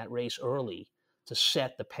lead in that race early, to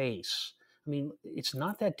set the pace. I mean, it's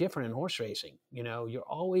not that different in horse racing. You're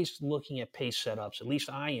always looking at pace setups, at least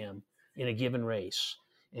I am, in a given race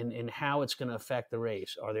and how it's going to affect the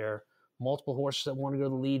race. Are there multiple horses that want to go to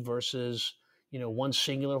the lead versus one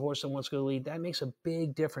singular horse that wants to go to the lead? That makes a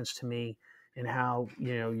big difference to me in how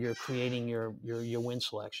you're creating your win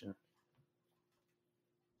selection.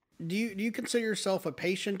 Do you consider yourself a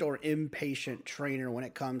patient or impatient trainer when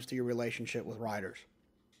it comes to your relationship with riders?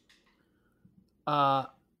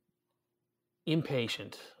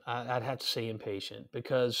 Impatient. I'd have to say impatient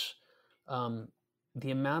because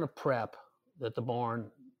the amount of prep that the barn,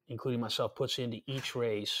 including myself, puts into each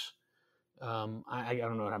race. I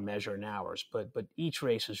don't know how to measure in hours, but each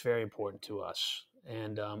race is very important to us.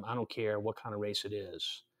 and I don't care what kind of race it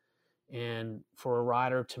is. And for a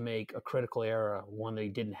rider to make a critical error, one that he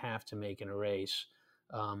didn't have to make in a race,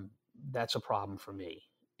 um, that's a problem for me.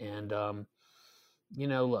 And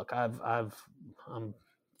look, I'm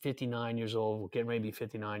 59 years old, getting ready to be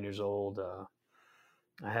 59 years old.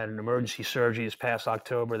 I had an emergency surgery this past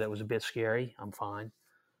October that was a bit scary. I'm fine.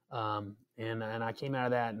 And I came out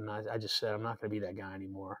of that, and I just said I'm not going to be that guy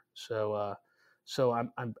anymore. So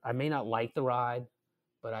I may not like the ride,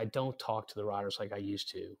 but I don't talk to the riders like I used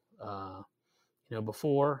to.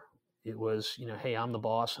 Before it was, hey, I'm the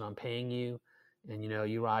boss and I'm paying you, and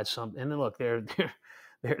you ride some. And then look, there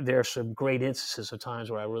are some great instances of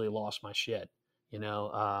times where I really lost my shit.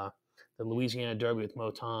 The Louisiana Derby with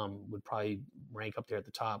Mo Tom would probably rank up there at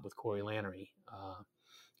the top with Corey Lanerie.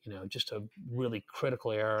 Just a really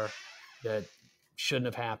critical error that shouldn't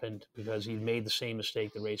have happened because he made the same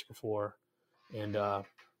mistake the race before. And I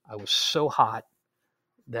was so hot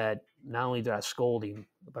that not only did I scold him,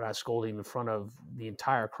 but I scolded him in front of the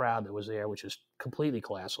entire crowd that was there, which is completely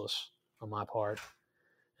classless on my part.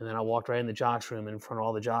 And then I walked right in the jocks room, and in front of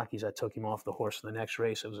all the jockeys, I took him off the horse in the next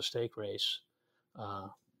race. It was a stake race.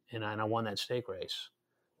 And I won that stake race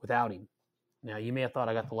without him. Now, you may have thought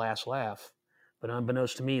I got the last laugh, but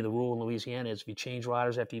unbeknownst to me, the rule in Louisiana is if you change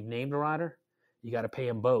riders after you've named a rider, you got to pay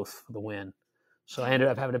them both for the win. So I ended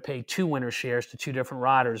up having to pay 2 winner shares to 2 different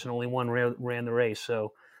riders, and only one ran the race.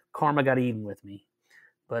 So karma got even with me.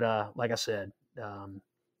 But like I said,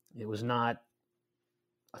 it was not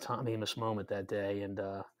a Tom Amoss moment that day, and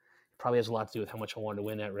it probably has a lot to do with how much I wanted to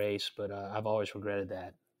win that race. But I've always regretted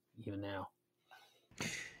that, even now.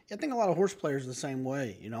 I think a lot of horse players are the same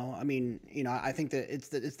way. I mean, I think that it's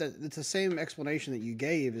the same explanation that you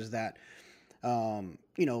gave, is that,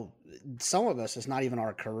 some of us, it's not even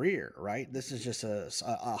our career, right? This is just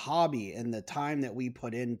a hobby, and the time that we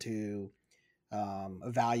put into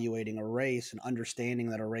evaluating a race and understanding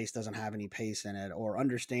that a race doesn't have any pace in it, or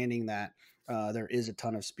understanding that there is a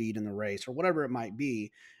ton of speed in the race, or whatever it might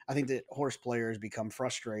be. I think that horse players become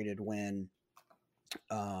frustrated when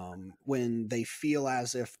they feel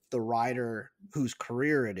as if the rider whose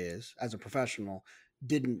career it is as a professional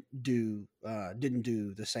didn't do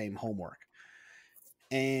the same homework.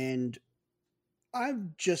 And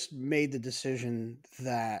I've just made the decision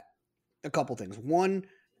that a couple things. One,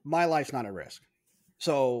 my life's not at risk.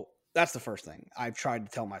 So that's the first thing I've tried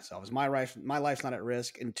to tell myself, is my life's not at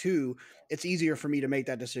risk. And 2, it's easier for me to make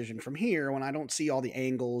that decision from here when I don't see all the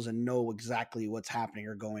angles and know exactly what's happening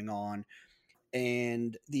or going on.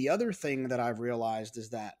 And the other thing that I've realized is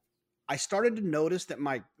that I started to notice that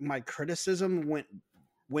my criticism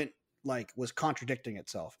was contradicting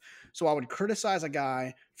itself. So I would criticize a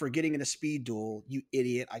guy for getting in a speed duel. You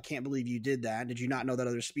idiot. I can't believe you did that. Did you not know that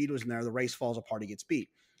other speed was in there? The race falls apart. He gets beat.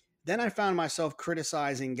 Then I found myself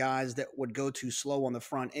criticizing guys that would go too slow on the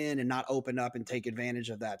front end and not open up and take advantage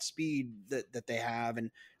of that speed that they have.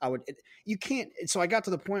 And you can't. So I got to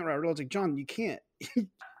the point where I realized, like, John, you can't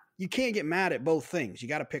get mad at both things. You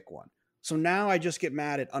got to pick one. So now I just get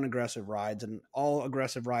mad at unaggressive rides, and all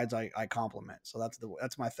aggressive rides I compliment. So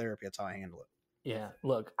that's my therapy. That's how I handle it. Yeah.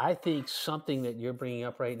 Look, I think something that you're bringing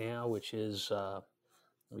up right now, which is,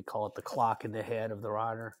 we call it the clock in the head of the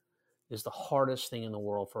rider, is the hardest thing in the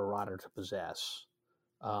world for a rider to possess.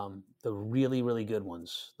 The really, really good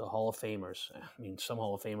ones, the Hall of Famers. I mean, some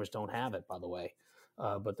Hall of Famers don't have it, by the way.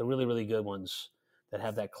 But the really, really good ones that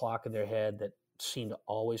have that clock in their head, that seem to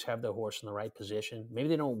always have their horse in the right position. Maybe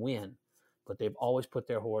they don't win, but they've always put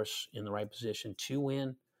their horse in the right position to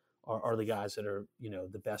win, are the guys that are,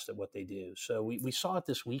 the best at what they do. So we saw it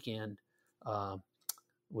this weekend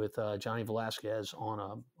with Johnny Velasquez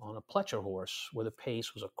on a Pletcher horse where the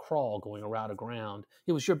pace was a crawl going around a ground.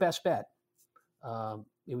 It was your best bet.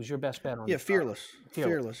 It was your best bet on Fearless.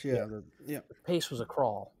 Yeah. The pace was a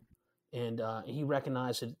crawl. And he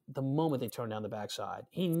recognized it the moment they turned down the backside.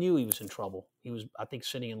 He knew he was in trouble. He was, I think,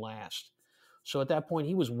 sitting in last. So at that point,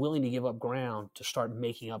 he was willing to give up ground to start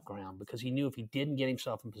making up ground, because he knew if he didn't get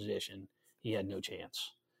himself in position, he had no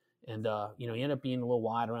chance. And, he ended up being a little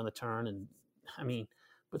wide around the turn.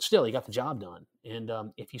 But still, he got the job done. And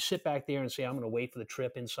if you sit back there and say, I'm going to wait for the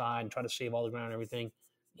trip inside and try to save all the ground and everything,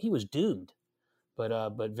 he was doomed.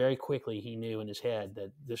 But very quickly, he knew in his head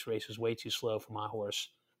that this race is way too slow for my horse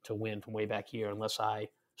to win from way back here unless I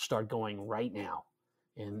start going right now.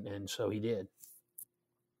 And so he did.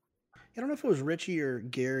 I don't know if it was Richie or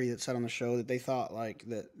Gary that said on the show that they thought like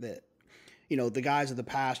that the guys of the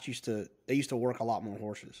past used to work a lot more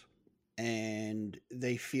horses, and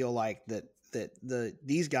they feel like that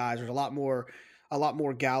these guys, there's a lot more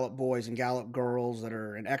gallop boys and gallop girls that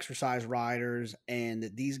are in exercise riders, and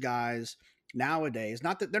that these guys nowadays,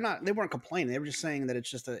 not that they weren't complaining. They were just saying that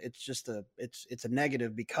it's a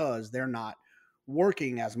negative because they're not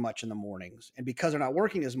working as much in the mornings. And because they're not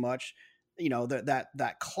working as much,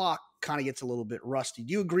 that clock kind of gets a little bit rusty.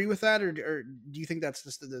 Do you agree with that? Or do you think that's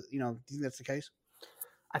do you think that's the case?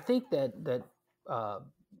 I think that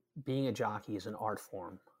being a jockey is an art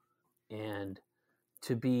form, and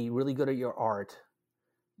to be really good at your art,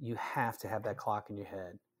 you have to have that clock in your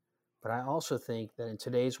head. But I also think that in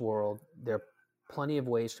today's world, there are plenty of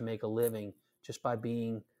ways to make a living just by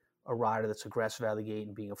being a rider that's aggressive out of the gate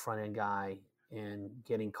and being a front end guy and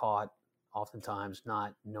getting caught oftentimes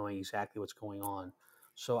not knowing exactly what's going on.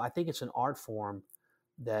 So I think it's an art form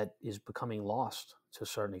that is becoming lost to a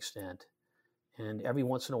certain extent. And every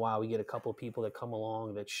once in a while, we get a couple of people that come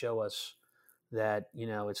along that show us that,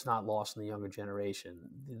 it's not lost in the younger generation.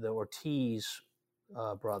 The Ortiz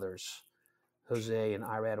brothers, Jose and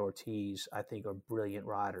Irad Ortiz, I think are brilliant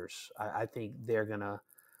riders. I think they're gonna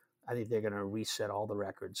reset all the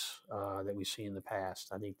records that we've seen in the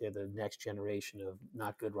past. I think they're the next generation of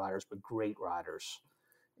not good riders but great riders,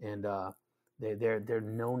 and they're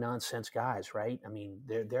no nonsense guys, right? I mean,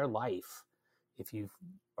 their life, if you've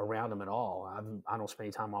around them at all. I don't spend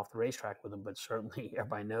any time off the racetrack with them, but certainly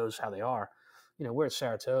everybody knows how they are. We're at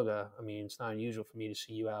Saratoga. I mean, it's not unusual for me to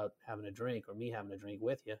see you out having a drink or me having a drink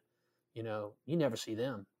with you. You never see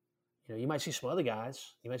them. You might see some other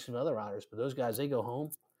guys, you might see some other riders, but those guys, they go home.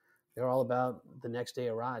 They're all about the next day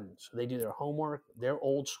of riding. So they do their homework. They're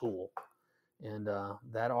old school. And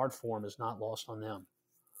that art form is not lost on them.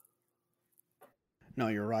 No,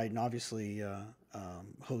 you're right, and obviously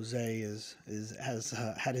Jose has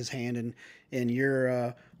had his hand in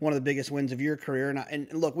your one of the biggest wins of your career. And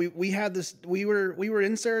look, we had this. We were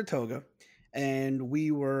in Saratoga, and we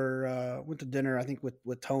went to dinner, I think,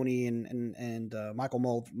 with Tony and Michael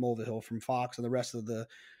Mulvihill from Fox and the rest of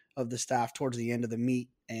the staff towards the end of the meet,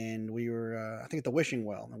 and we were I think at the Wishing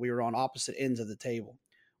Well, and we were on opposite ends of the table,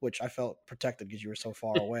 which I felt protected because you were so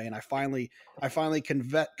far away. And I finally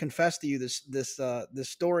confessed to you this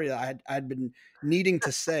story that I had been needing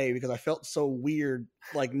to say because I felt so weird,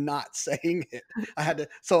 like not saying it.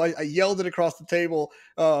 So I yelled it across the table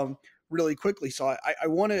really quickly. So I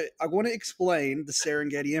want to explain the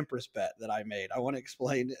Serengeti Empress bet that I made. I want to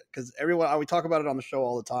explain it because we talk about it on the show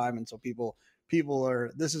all the time. And so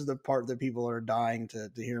this is the part that people are dying to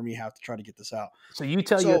hear me have to try to get this out. So you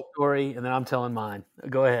tell your story and then I'm telling mine.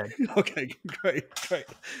 Go ahead. Okay, great.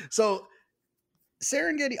 So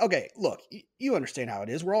Serengeti, okay, look, you understand how it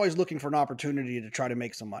is. We're always looking for an opportunity to try to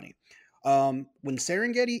make some money. When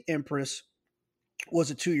Serengeti Empress was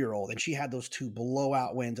a 2-year-old and she had those 2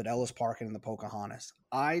 blowout wins at Ellis Park and in the Pocahontas,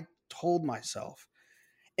 I told myself,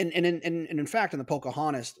 and in fact, in the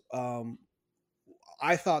Pocahontas,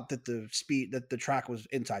 I thought that the track was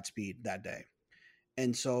inside speed that day.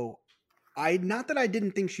 And so not that I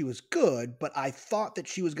didn't think she was good, but I thought that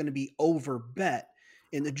she was going to be overbet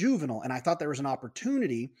in the juvenile. And I thought there was an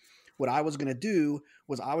opportunity. What I was going to do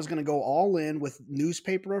was I was going to go all in with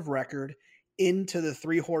newspaper of record into the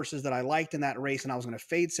 3 horses that I liked in that race. And I was going to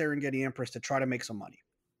fade Serengeti Empress to try to make some money.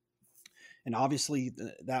 And obviously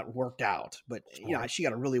that worked out, but she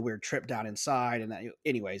got a really weird trip down inside and that,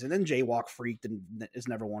 anyways, and then Jaywalk freaked and has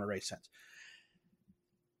never won a race since.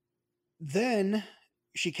 Then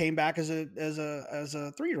she came back as a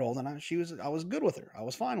 3-year-old and I was good with her. I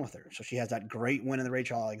was fine with her. So she has that great win in the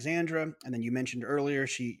Rachel Alexandra. And then you mentioned earlier,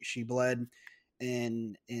 she bled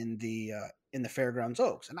in the Fairgrounds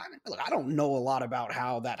Oaks. And I don't know a lot about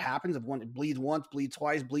how that happens. If one bleeds once, bleed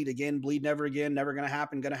twice, bleed again, bleed never again, never going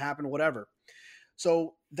to happen, whatever.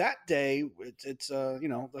 So that day, it's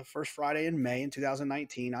the first Friday in May in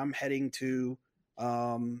 2019. I'm heading to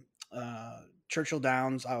Churchill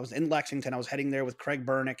Downs. I was in Lexington. I was heading there with Craig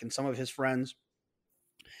Bernick and some of his friends.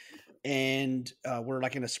 And we're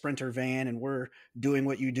like in a Sprinter van and we're doing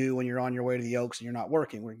what you do when you're on your way to the Oaks and you're not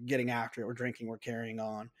working. We're getting after it. We're drinking. We're carrying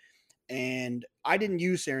on. And I didn't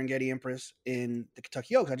use Serengeti Empress in the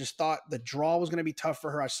Kentucky Oaks. I just thought the draw was going to be tough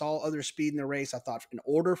for her. I saw other speed in the race. I thought in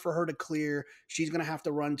order for her to clear, she's going to have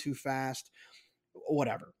to run too fast,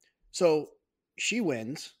 whatever. So she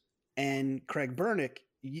wins, and Craig Bernick,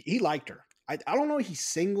 he liked her. I don't know if he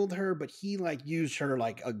singled her, but he used her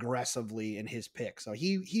aggressively in his pick. So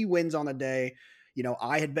he wins on the day.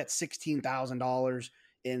 I had bet $16,000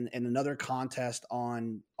 in another contest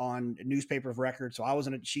on newspaper of record. So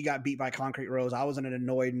she got beat by Concrete Rose. I was in an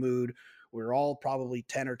annoyed mood. We were all probably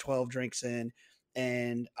 10 or 12 drinks in.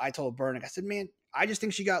 And I told Bernick, I said, man, I just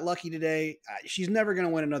think she got lucky today. She's never going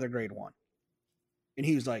to win another grade 1. And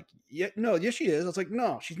he was like, yes, she is. I was like,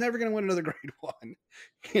 no, she's never going to win another grade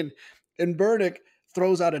 1. And Bernick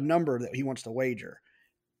throws out a number that he wants to wager.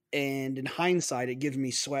 And in hindsight, it gives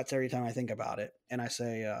me sweats every time I think about it. And I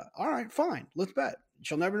say, all right, fine, let's bet.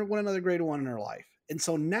 She'll never win another grade one in her life. And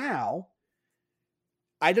so now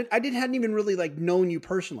hadn't even really like known you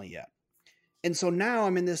personally yet. And so now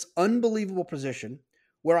I'm in this unbelievable position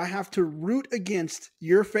where I have to root against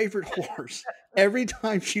your favorite horse every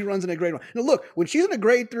time she runs in a grade one. Now look, when she's in a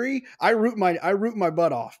grade 3, I root my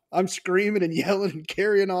butt off. I'm screaming and yelling and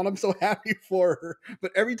carrying on. I'm so happy for her.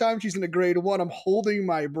 But every time she's in a grade 1, I'm holding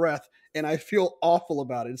my breath and I feel awful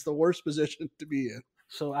about it. It's the worst position to be in.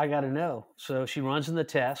 So I got to know. So she runs in the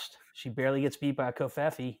test. She barely gets beat by a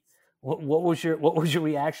Kofefi. What was your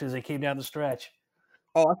reaction as they came down the stretch?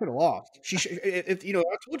 Oh, I could have lost. If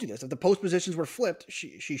I told you this. If the post positions were flipped,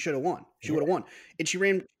 she should have won. She would have won. And she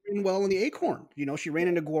ran well in the Acorn. She ran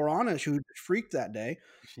into Guarana, who freaked that day.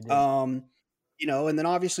 She did. And then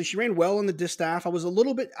obviously she ran well in the distaff. I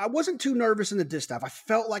wasn't too nervous in the distaff. I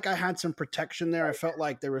felt like I had some protection there. I felt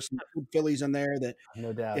like there were some good fillies in there that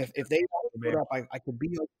no doubt if they put up, I could be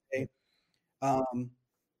okay.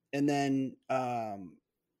 And then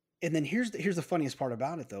here's the funniest part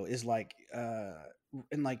about it though, is like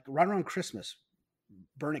and like right around Christmas,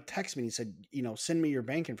 Bernick texted me and he said, send me your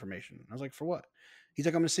bank information. I was like, for what? He's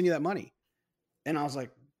like, I'm gonna send you that money. And I was like,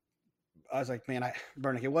 man,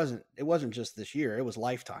 Bernick, it wasn't just this year, it was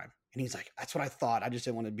lifetime. And he's like, that's what I thought. I just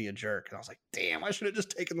didn't want to be a jerk. And I was like, damn, I should have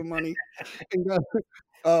just taken the money.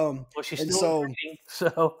 Well, she's still working,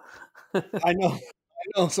 so I know.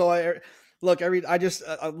 So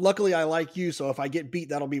luckily I like you. So if I get beat,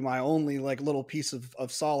 that'll be my only like little piece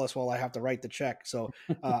of solace while I have to write the check. So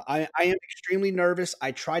I am extremely nervous.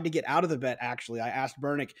 I tried to get out of the bet. Actually, I asked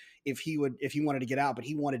Bernick if he wanted to get out, but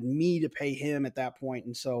he wanted me to pay him at that point.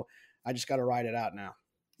 And so I just got to ride it out now.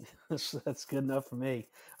 That's good enough for me.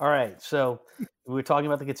 All right. So we were talking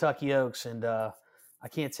about the Kentucky Oaks, and I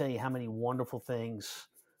can't tell you how many wonderful things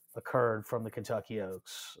occurred from the Kentucky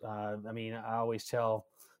Oaks. I always tell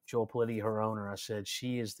Joel Politi, her owner, I said,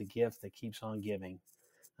 she is the gift that keeps on giving.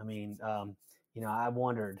 I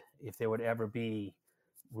wondered if there would ever be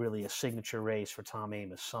really a signature race for Tom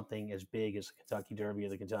Amoss, something as big as the Kentucky Derby or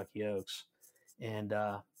the Kentucky Oaks. And,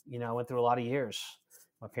 I went through a lot of years.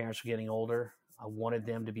 My parents were getting older. I wanted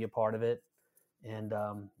them to be a part of it. And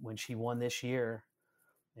when she won this year,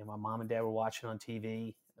 my mom and dad were watching on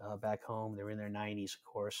TV back home. They were in their 90s, of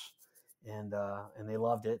course, and they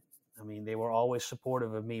loved it. They were always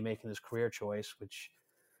supportive of me making this career choice,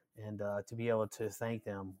 and to be able to thank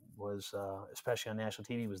them was, especially on national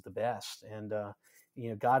TV, was the best. And,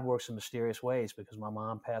 God works in mysterious ways, because my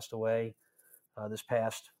mom passed away this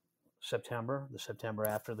past September, the September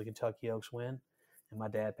after the Kentucky Oaks win, and my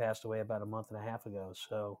dad passed away about a month and a half ago.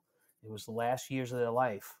 So it was the last years of their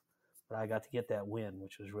life, but I got to get that win,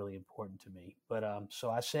 which was really important to me. But so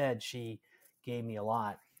I said she gave me a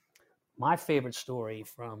lot. My favorite story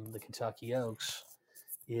from the Kentucky Oaks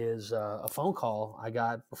is a phone call I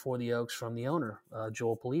got before the Oaks from the owner,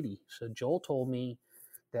 Joel Politi. So Joel told me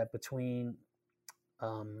that between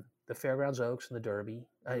the Fairgrounds Oaks and the Derby,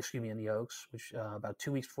 and the Oaks, which about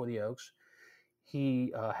 2 weeks before the Oaks,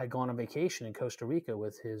 he had gone on vacation in Costa Rica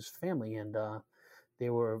with his family, and it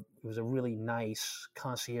was a really nice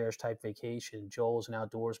concierge type vacation. Joel's an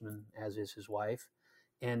outdoorsman, as is his wife.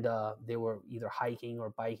 And they were either hiking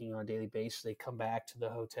or biking on a daily basis. They'd come back to the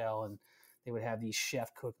hotel and they would have these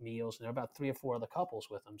chef cooked meals. And there were about 3 or 4 other couples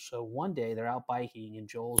with them. So one day they're out biking, and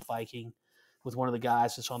Joel's biking with one of the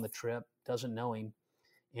guys that's on the trip, doesn't know him.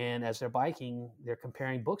 And as they're biking, they're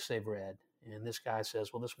comparing books they've read. And this guy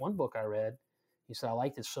says, well, this one book I read, he said, I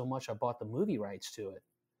liked it so much I bought the movie rights to it.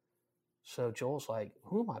 So Joel's like,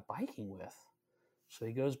 who am I biking with? So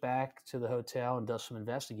he goes back to the hotel and does some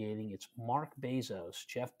investigating. It's Mark Bezos,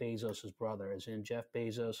 Jeff Bezos' brother, as in Jeff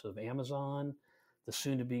Bezos of Amazon, the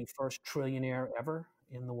soon-to-be first trillionaire ever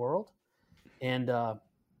in the world. And the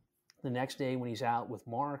next day when he's out with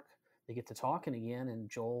Mark, they get to talking again, and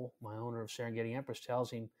Joel, my owner of Serengeti Empress,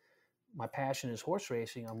 tells him, my passion is horse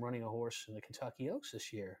racing. I'm running a horse in the Kentucky Oaks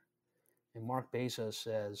this year. And Mark Bezos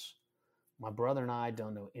says, my brother and I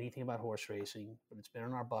don't know anything about horse racing, but it's been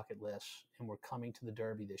on our bucket list, and we're coming to the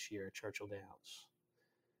Derby this year at Churchill Downs.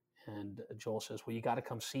 And Joel says, well, you got to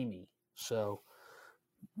come see me. So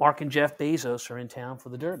Mark and Jeff Bezos are in town for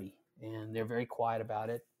the Derby, and they're very quiet about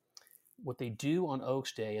it. What they do on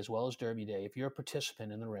Oaks Day as well as Derby Day, if you're a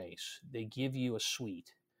participant in the race, they give you a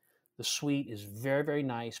suite. The suite is very, very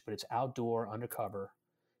nice, but it's outdoor, undercover,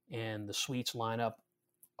 and the suites line up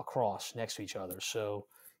across next to each other. So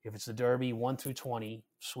if it's the Derby 1 through 20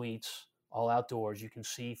 suites, all outdoors, you can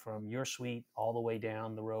see from your suite all the way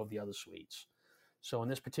down the row of the other suites. So on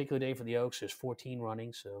this particular day for the Oaks, there's 14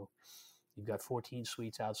 running. So you've got 14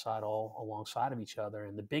 suites outside all alongside of each other.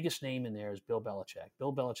 And the biggest name in there is Bill Belichick.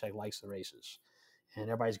 Bill Belichick likes the races, and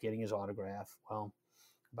everybody's getting his autograph. Well,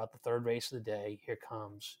 about the third race of the day, here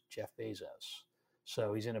comes Jeff Bezos.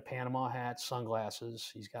 So he's in a Panama hat, sunglasses.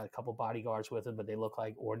 He's got a couple bodyguards with him, but they look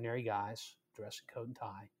like ordinary guys dressed in coat and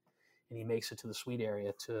tie. And he makes it to the suite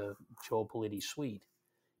area, to Joel Politi's suite.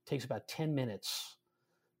 It takes about 10 minutes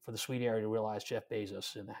for the suite area to realize Jeff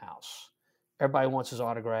Bezos is in the house. Everybody wants his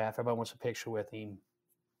autograph. Everybody wants a picture with him.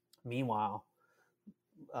 Meanwhile,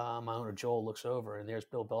 my owner Joel looks over, and there's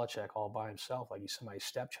Bill Belichick all by himself, like he's somebody's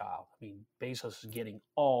stepchild. I mean, Bezos is getting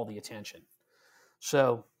all the attention.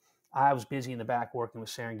 So I was busy in the back working with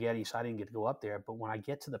Serengeti, so I didn't get to go up there. But when I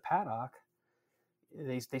get to the paddock,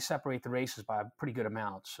 they separate the races by a pretty good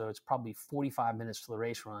amount. So it's probably 45 minutes till the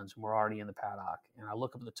race runs, and we're already in the paddock. And I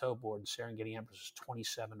look up at the tote board, and Serengeti Empress is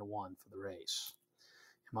 27-1 for the race.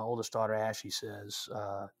 And my oldest daughter, Ashley, says,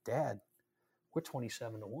 Dad, we're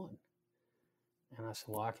 27-1. And I said,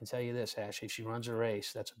 well, I can tell you this, Ashley, if she runs a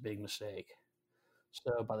race, that's a big mistake.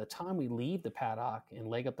 So by the time we leave the paddock and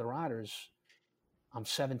leg up the riders, I'm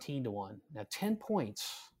 17-1. Now, 10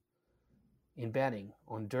 points in betting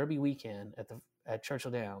on Derby weekend at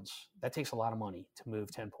Churchill Downs, that takes a lot of money to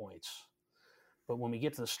move 10 points. But when we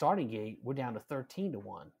get to the starting gate, we're down to 13-1.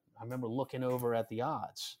 I remember looking over at the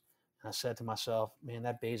odds, and I said to myself, man,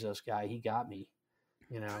 that Bezos guy, he got me,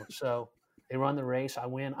 So they run the race. I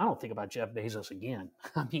win. I don't think about Jeff Bezos again.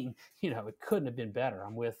 I mean, it couldn't have been better.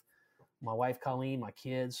 I'm with my wife, Colleen, my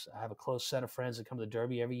kids. I have a close set of friends that come to the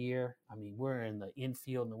Derby every year. I mean, we're in the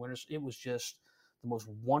infield in the winters. It was just the most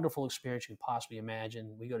wonderful experience you can possibly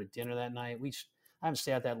imagine. We go to dinner that night. I haven't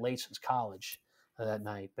stayed out that late since college that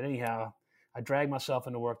night. But anyhow, I drag myself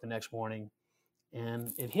into work the next morning,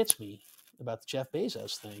 and it hits me about the Jeff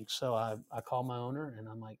Bezos thing. So I call my owner, and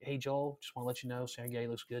I'm like, hey, Joel, just want to let you know Serengeti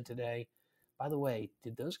looks good today. By the way,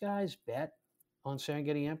 did those guys bet on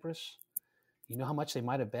Serengeti Empress? You know how much they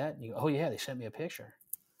might have bet? And you go, oh, yeah, they sent me a picture.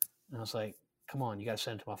 And I was like, come on, you got to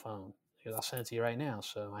send it to my phone. He goes, I'll send it to you right now.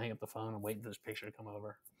 So I hang up the phone. I'm waiting for this picture to come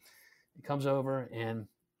over. It comes over, and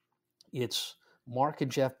it's Mark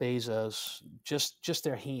and Jeff Bezos, just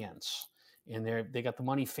their hands. And they got the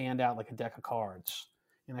money fanned out like a deck of cards.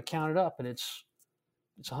 And I counted up, and it's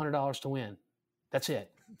 $100 to win. That's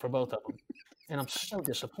it for both of them. And I'm so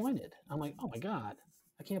disappointed. I'm like, oh, my God,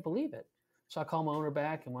 I can't believe it. So I call my owner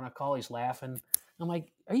back, and when I call, he's laughing. I'm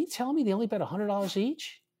like, are you telling me they only bet $100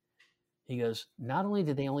 each? He goes, not only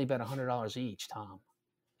did they only bet $100 each, Tom,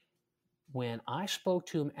 when I spoke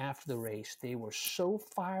to them after the race, they were so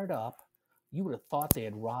fired up, you would have thought they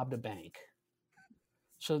had robbed a bank.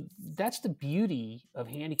 So that's the beauty of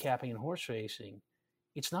handicapping and horse racing.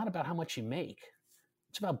 It's not about how much you make.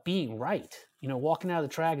 It's about being right. Walking out of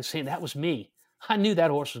the track and saying, that was me. I knew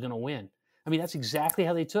that horse was going to win. I mean, that's exactly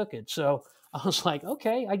how they took it. So I was like,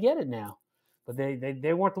 okay, I get it now. But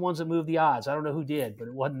they weren't the ones that moved the odds. I don't know who did, but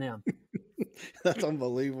it wasn't them. That's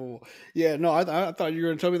unbelievable. Yeah, no, I thought you were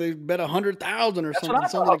going to tell me they bet 100,000 or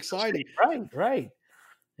something exciting. Right.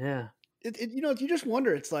 Yeah. You just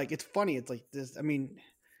wonder. It's like, it's funny. It's like this. I mean,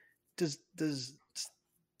 does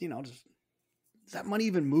that money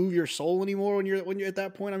even move your soul anymore when you're at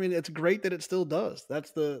that point? I mean, it's great that it still does.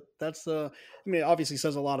 That's the. I mean, it obviously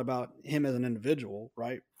says a lot about him as an individual,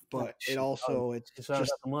 right? But it also it's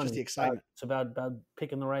just the excitement. It's about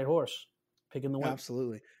picking the right horse, picking the win.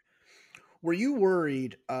 Absolutely. Were you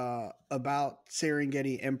worried about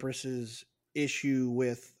Serengeti Empress's issue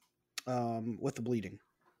with the bleeding?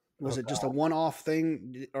 Was it just a one-off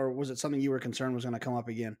thing, or was it something you were concerned was going to come up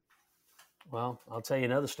again? Well, I'll tell you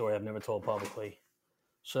another story I've never told publicly.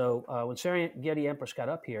 So when Serengeti Empress got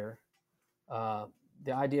up here,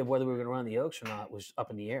 the idea of whether we were going to run the Oaks or not was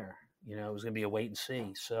up in the air. It was going to be a wait and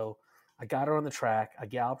see. So I got her on the track. I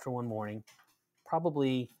galloped her one morning,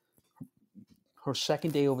 probably her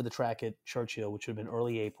second day over the track at Churchill, which would have been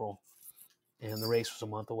early April, and the race was a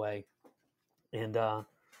month away. And,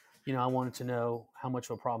 I wanted to know how much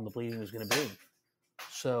of a problem the bleeding was going to be.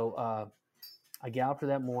 So I galloped her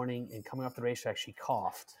that morning, and coming off the racetrack, she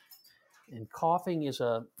coughed. And coughing is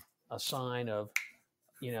a sign of,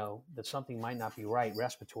 that something might not be right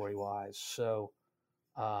respiratory-wise. So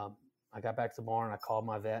I got back to the barn, I called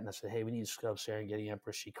my vet, and I said, hey, we need to scope Serengeti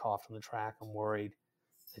Empress. She coughed on the track. I'm worried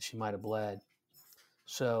that she might have bled.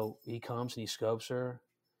 So he comes and he scopes her,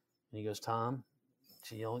 and he goes, Tom,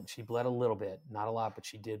 she bled a little bit, not a lot, but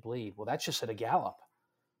she did bleed. Well, that's just at a gallop.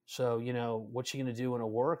 So, what's she going to do in a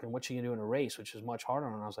work, and what's she going to do in a race, which is much harder.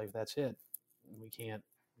 And I was like, that's it. We can't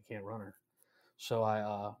run her. So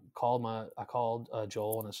I called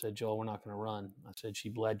Joel and I said, Joel, we're not going to run. I said, she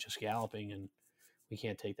bled just galloping and we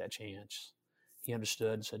can't take that chance. He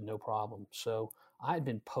understood and said, no problem. So I had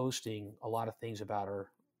been posting a lot of things about her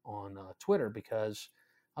on Twitter because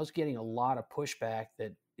I was getting a lot of pushback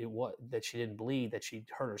that that she didn't bleed, that she'd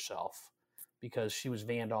hurt herself because she was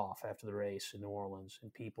vanned off after the race in New Orleans,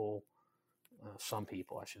 and people, some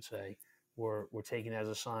people I should say, were taking it as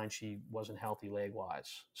a sign she wasn't healthy leg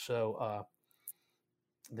wise. So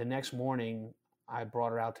the next morning I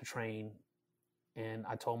brought her out to train, and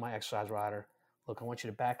I told my exercise rider, look, I want you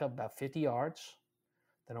to back up about 50 yards.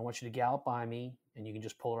 Then I want you to gallop by me, and you can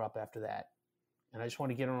just pull her up after that. And I just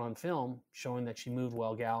want to get her on film showing that she moved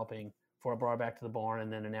well galloping before I brought her back to the barn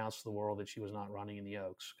and then announced to the world that she was not running in the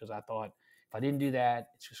Oaks. Because I thought if I didn't do that,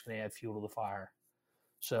 it's just going to add fuel to the fire.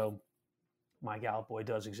 So my gallop boy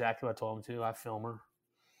does exactly what I told him to. I film her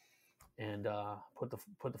and put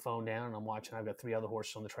the phone down, and I'm watching. I've got 3 other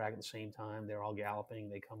horses on the track at the same time. They're all galloping.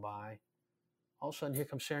 They come by. All of a sudden, here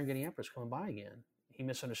comes Serengeti Empress coming by again. He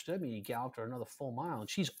misunderstood me. He galloped her another full mile, and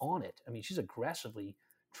she's on it. I mean, she's aggressively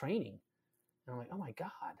training. And I'm like, oh, my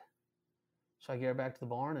God. So I get her back to the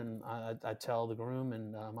barn, and I tell the groom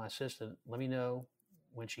and my assistant, let me know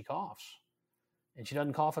when she coughs. And she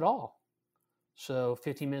doesn't cough at all. So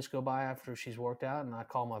 15 minutes go by after she's worked out, and I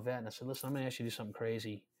call my vet, and I said, listen, I'm going to ask you to do something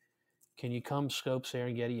crazy. Can you come scope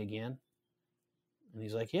Serengeti again? And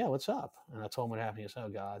he's like, yeah, what's up? And I told him what happened. He goes, oh,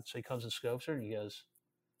 God. So he comes and scopes her, and he goes,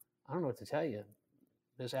 I don't know what to tell you.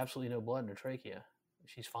 There's absolutely no blood in her trachea.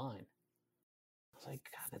 She's fine. I was like,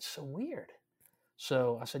 God, that's so weird.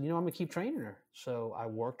 So I said, I'm going to keep training her. So I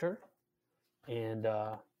worked her, and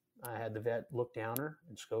I had the vet look down her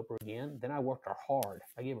and scope her again. Then I worked her hard.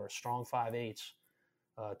 I gave her a strong 5/8,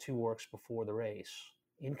 2 works before the race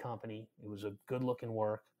in company. It was a good-looking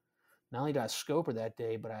work. Not only did I scope her that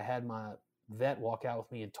day, but I had my vet walk out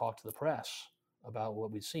with me and talk to the press about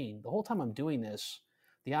what we'd seen. The whole time I'm doing this,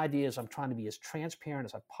 the idea is I'm trying to be as transparent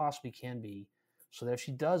as I possibly can be so that if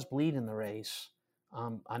she does bleed in the race,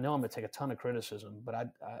 I know I'm going to take a ton of criticism, but I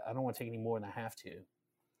don't want to take any more than I have to.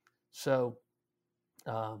 So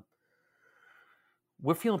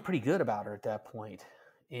we're feeling pretty good about her at that point.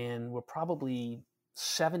 And we're probably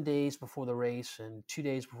 7 days before the race and 2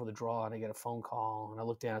 days before the draw, and I get a phone call, and I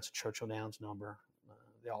look down, it's a Churchill Downs number.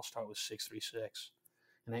 They all start with 636.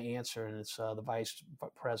 And I answer, and it's the vice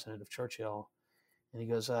president of Churchill. And he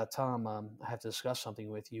goes, Tom, I have to discuss something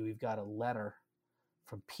with you. We've got a letter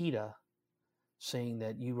from PETA saying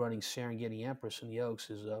that you running Serengeti Empress in the Oaks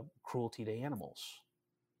is a cruelty to animals.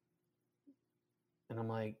 And I'm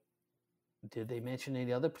like, did they mention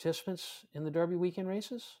any other participants in the Derby weekend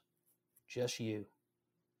races? Just you.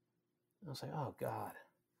 I was like, oh, God.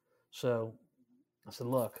 So I said,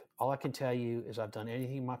 look, all I can tell you is I've done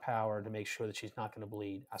anything in my power to make sure that she's not going to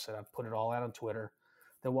bleed. I said, I've put it all out on Twitter.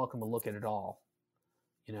 They're welcome to look at it all.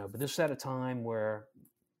 But this is at a time where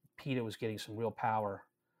PETA was getting some real power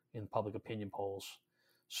in public opinion polls.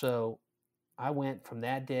 So I went from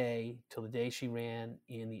that day till the day she ran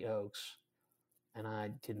in the Oaks, and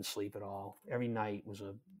I didn't sleep at all. Every night was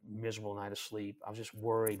a miserable night of sleep. I was just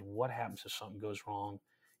worried, what happens if something goes wrong?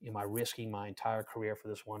 Am I risking my entire career for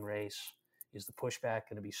this one race? Is the pushback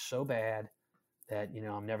going to be so bad that,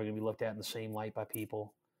 I'm never going to be looked at in the same light by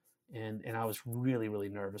people? And I was really, really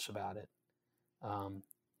nervous about it.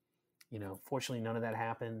 Fortunately, none of that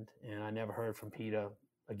happened, and I never heard from PETA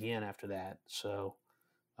again after that. So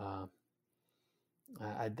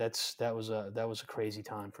that was a crazy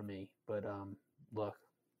time for me. But look,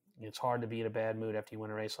 it's hard to be in a bad mood after you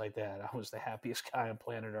win a race like that. I was the happiest guy on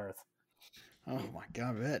planet Earth. Oh my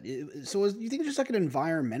God, I bet. So you think it's just like an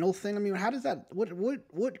environmental thing? I mean, how does that?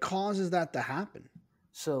 What causes that to happen?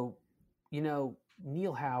 So,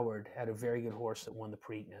 Neil Howard had a very good horse that won the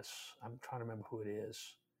Preakness. I'm trying to remember who it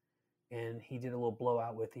is. And he did a little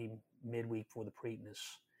blowout with him midweek before the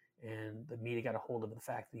Preakness. And the media got a hold of the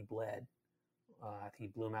fact that he bled. I think he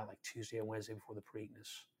blew him out like Tuesday or Wednesday before the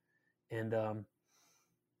Preakness. And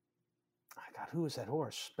who was that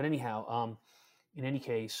horse? But anyhow, in any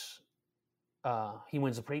case, he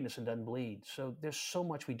wins the Preakness and doesn't bleed. So there's so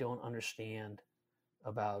much we don't understand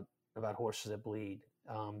about horses that bleed.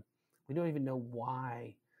 We don't even know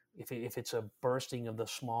why. If it's a bursting of the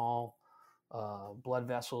small blood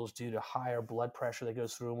vessels due to higher blood pressure that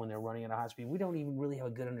goes through them when they're running at a high speed, we don't even really have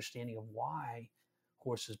a good understanding of why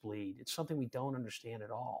horses bleed. It's something we don't understand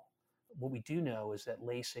at all. What we do know is that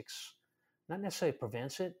Lasix not necessarily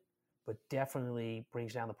prevents it, but definitely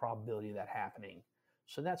brings down the probability of that happening.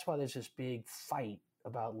 So that's why there's this big fight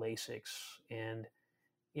about Lasix. And,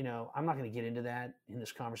 I'm not going to get into that in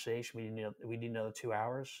this conversation. We need another 2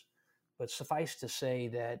 hours. But suffice to say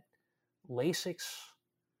that Lasix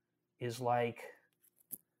is like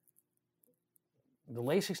the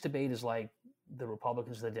Lasix debate is like the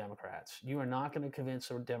Republicans and the Democrats. You are not going to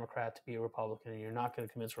convince a Democrat to be a Republican, and you're not going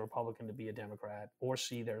to convince a Republican to be a Democrat or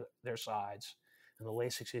see their sides. And the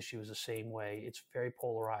Lasix issue is the same way. It's very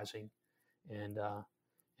polarizing, and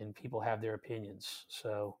people have their opinions.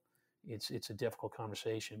 So it's a difficult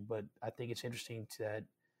conversation. But I think it's interesting that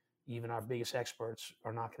even our biggest experts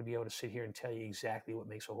are not going to be able to sit here and tell you exactly what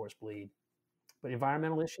makes a horse bleed. But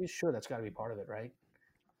environmental issues, sure, that's got to be part of it, right?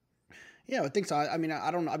 Yeah, I think so. I mean,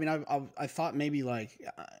 I don't know. I mean, I thought maybe like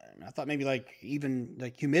even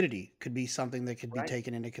like humidity could be something that could be Right.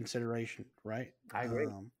 taken into consideration, right? I agree.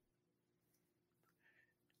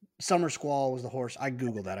 Summer Squall was the horse. I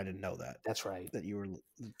Googled that. I didn't know that. That's right. That you were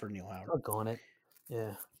for Neil Howard. Doggone it.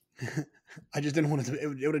 Yeah. I just didn't want to. It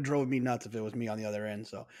would have drove me nuts if it was me on the other end.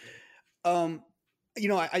 So, you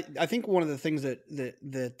know, I think one of the things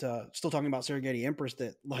that still talking about Serengeti Empress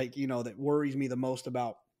that like, you know, that worries me the most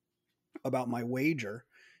about my wager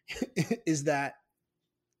is that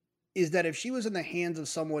if she was in the hands of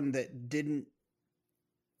someone that didn't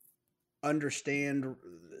understand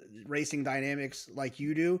racing dynamics like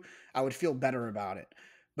you do, I would feel better about it.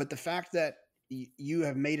 But the fact that you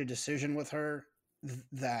have made a decision with her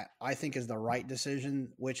that I think is the right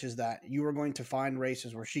decision, which is that you are going to find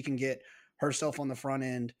races where she can get herself on the front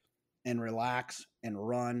end and relax and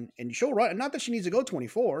run, and she'll run. Not that she needs to go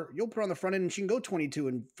 24. You'll put her on the front end and she can go 22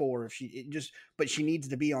 and 4 if but she needs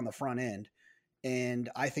to be on the front end.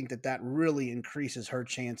 And I think that really increases her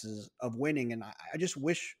chances of winning. And I just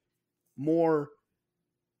wish more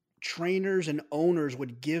trainers and owners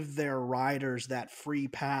would give their riders that free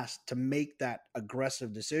pass to make that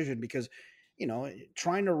aggressive decision, because, you know,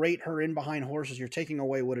 trying to rate her in behind horses, you're taking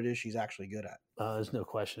away what it is she's actually good at. There's no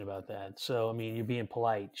question about that. So, I mean, you're being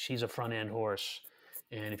polite. She's a front end horse.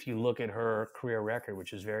 And if you look at her career record,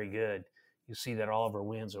 which is very good, you see that all of her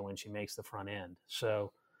wins are when she makes the front end.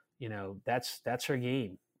 So, you know, that's her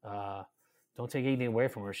game. Don't take anything away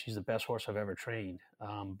from her. She's the best horse I've ever trained.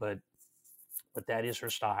 But that is her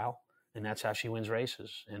style, and that's how she wins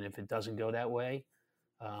races. And if it doesn't go that way,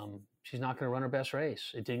 she's not going to run her best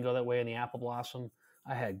race. It didn't go that way in the Apple Blossom.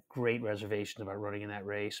 I had great reservations about running in that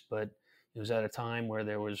race, but it was at a time where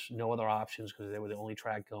there was no other options because they were the only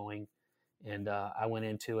track going. And I went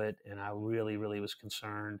into it, and I really, really was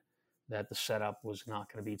concerned that the setup was not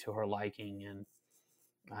going to be to her liking. And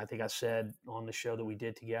I think I said on the show that we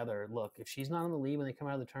did together, look, if she's not on the lead when they come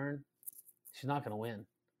out of the turn, she's not going to win.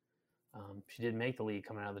 She didn't make the lead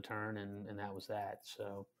coming out of the turn, and that was that.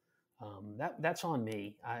 So that's on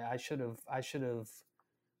me. I should have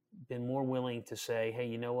been more willing to say, hey,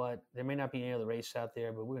 you know what? There may not be any other race out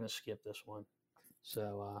there, but we're going to skip this one.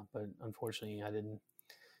 So, but unfortunately, I didn't.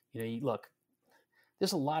 You know, look,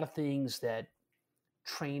 there's a lot of things that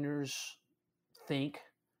trainers think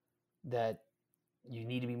that you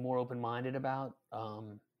need to be more open-minded about.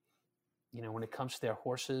 You know, when it comes to their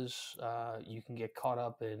horses, you can get caught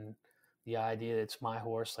up in the idea that it's my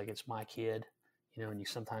horse, like it's my kid, you know, and you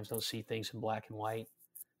sometimes don't see things in black and white.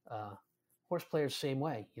 Horse players, same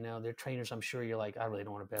way. You know, they're trainers. I'm sure you're like, I really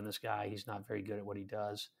don't want to bend this guy. He's not very good at what he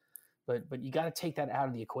does. But you got to take that out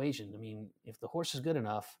of the equation. I mean, if the horse is good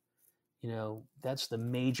enough, you know, that's the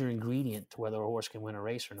major ingredient to whether a horse can win a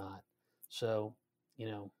race or not. So,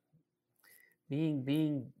 you know,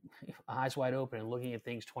 being eyes wide open and looking at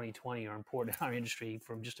things 2020 are important in our industry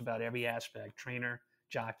from just about every aspect: trainer,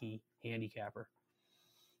 jockey, handicapper.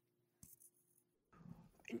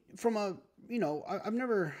 From a, you know, I've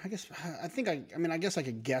never, I guess, I guess I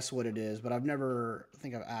could guess what it is, but I've never, I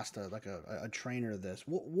think I've asked a trainer this.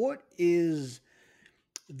 What is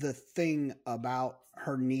the thing about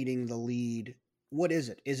her needing the lead? What is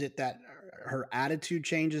it? Is it that her attitude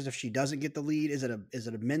changes if she doesn't get the lead? Is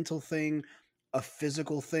it a mental thing, a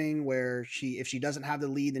physical thing where if she doesn't have the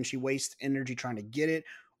lead, then she wastes energy trying to get it?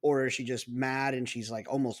 Or is she just mad and she's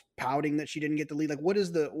like almost pouting that she didn't get the lead? Like, what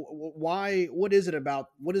is what is it about?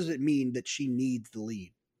 What does it mean that she needs the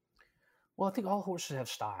lead? Well, I think all horses have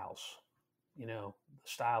styles, you know, the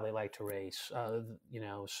style they like to race, you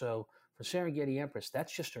know, so for Serengeti Empress,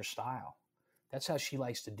 that's just her style. That's how she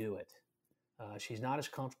likes to do it. She's not as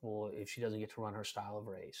comfortable if she doesn't get to run her style of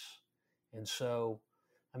race. And so,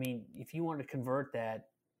 I mean, if you want to convert that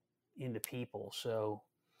into people, so,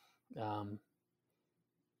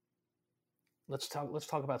 let's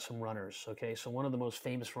talk about some runners. Okay. So one of the most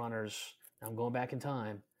famous runners, I'm going back in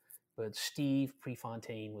time, but Steve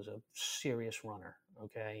Prefontaine was a serious runner.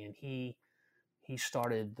 Okay. And he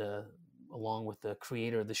started along with the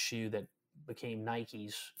creator of the shoe that became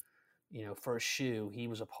Nike's first shoe, he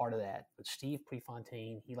was a part of that. But Steve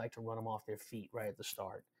Prefontaine, he liked to run them off their feet right at the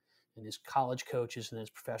start. And his college coaches and his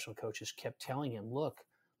professional coaches kept telling him, look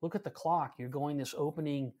at the clock. You're going this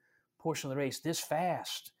opening portion of the race this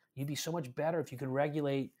fast. You'd be so much better if you could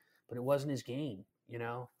regulate, but it wasn't his game,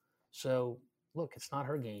 So look, it's not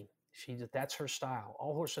her game. That's her style.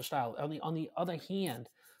 All horses have style. On the other hand,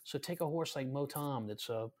 so take a horse like Mo Tom that's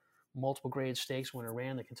a multiple grade stakes winner,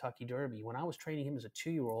 ran the Kentucky Derby. When I was training him as a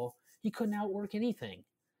 2-year-old, he couldn't outwork anything.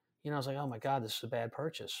 I was like, oh my God, this is a bad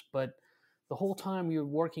purchase. But the whole time you're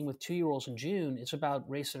working with 2-year-olds in June, it's about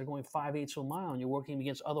races that are going 5/8 of a mile, and you're working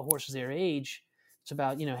against other horses their age. It's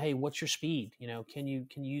about, hey, what's your speed? Can you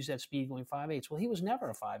use that speed going 5/8? Well, he was never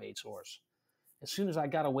a 5/8 horse. As soon as I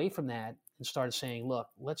got away from that and started saying, look,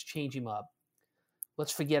 let's change him up.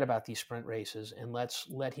 Let's forget about these sprint races and let's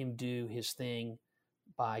let him do his thing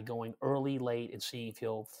by going early, late, and seeing if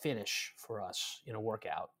he'll finish for us in a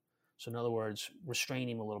workout. So in other words, restrain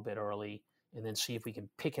him a little bit early and then see if we can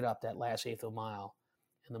pick it up that last eighth of a mile.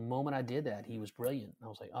 And the moment I did that, he was brilliant. And I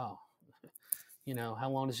was like, oh, how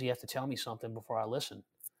long does he have to tell me something before I listen?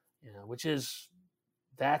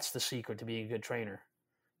 That's the secret to being a good trainer.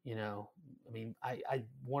 I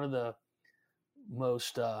one of the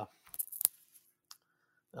most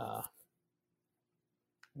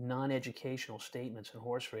non-educational statements in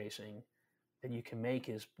horse racing that you can make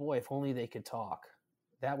is, boy, if only they could talk.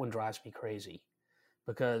 That one drives me crazy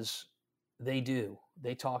because they do.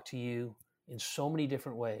 They talk to you in so many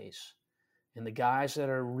different ways. And the guys that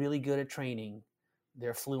are really good at training,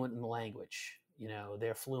 they're fluent in the language.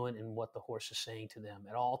 They're fluent in what the horse is saying to them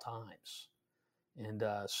at all times. And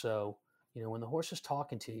so, when the horse is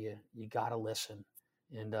talking to you, you got to listen.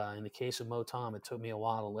 And in the case of Mo Tom, it took me a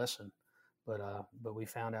while to listen, but we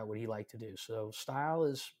found out what he liked to do. So style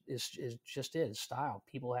is just style.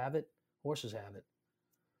 People have it, horses have it.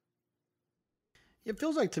 It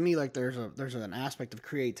feels like to me like there's an aspect of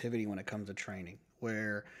creativity when it comes to training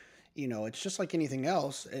where, it's just like anything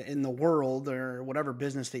else in the world or whatever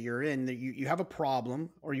business that you're in, that you have a problem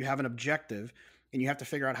or you have an objective and you have to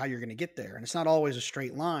figure out how you're going to get there. And it's not always a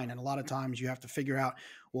straight line. And a lot of times you have to figure out,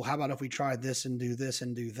 well, how about if we try this and do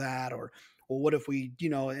that? Or, well, what if we,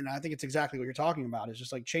 and I think it's exactly what you're talking about. It's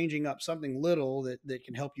just like changing up something little that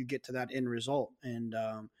can help you get to that end result. And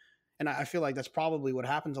I feel like that's probably what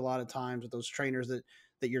happens a lot of times with those trainers that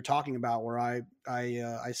you're talking about, where I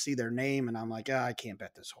see their name and I'm like, I can't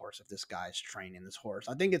bet this horse if this guy's training this horse.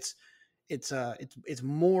 I think it's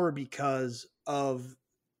more because of,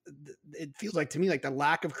 it feels like to me like the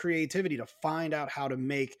lack of creativity to find out how to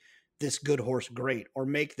make this good horse great or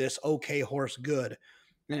make this okay horse good.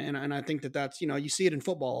 And I think that's, you see it in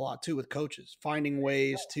football a lot too with coaches finding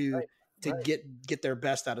ways to get their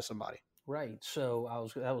best out of somebody. Right. So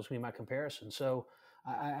that was me, my comparison. So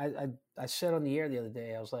I said on the air the other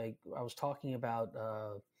day, I was talking about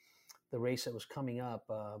the race that was coming up.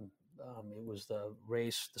 It was the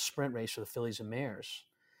sprint race for the fillies and mares.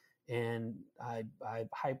 And I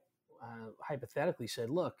hypothetically said,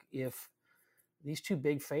 look, if these two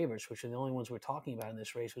big favorites, which are the only ones we're talking about in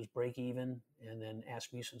this race, was Break Even and then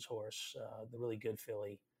Asmussen's horse, the really good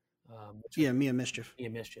filly. Mia Mischief. Mia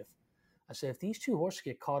Mischief. I said, if these two horses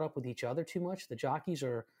get caught up with each other too much, the jockeys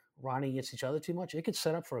are riding against each other too much, it could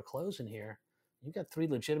set up for a close in here. You've got 3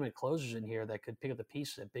 legitimate closers in here that could pick up the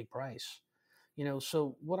pieces at big price.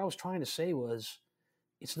 So what I was trying to say was,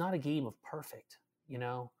 it's not a game of perfect,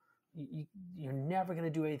 You're never going to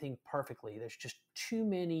do anything perfectly. There's just too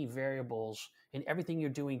many variables in everything you're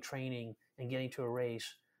doing, training and getting to a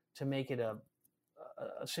race, to make it a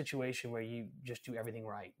situation where you just do everything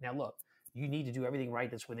right. Now, look, you need to do everything right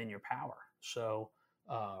that's within your power. So,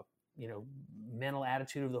 mental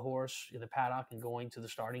attitude of the horse in the paddock and going to the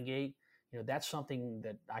starting gate, that's something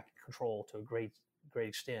that I can control to a great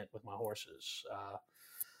extent with my horses.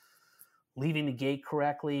 Leaving the gate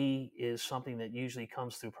correctly is something that usually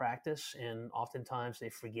comes through practice, and oftentimes they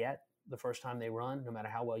forget the first time they run, no matter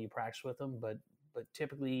how well you practice with them. But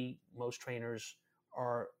typically, most trainers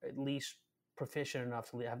are at least proficient enough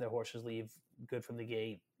to have their horses leave good from the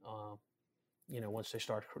gate, once they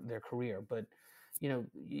start their career. But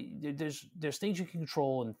there's things you can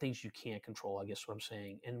control and things you can't control, I guess what I'm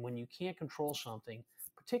saying. And when you can't control something,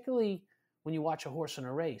 particularly when you watch a horse in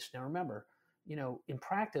a race, now remember, in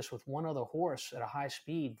practice with one other horse at a high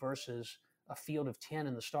speed versus a field of 10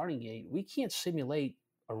 in the starting gate, we can't simulate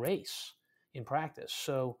a race in practice.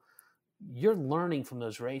 So you're learning from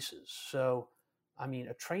those races. So,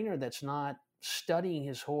 a trainer that's not studying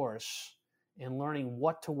his horse and learning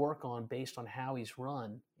what to work on based on how he's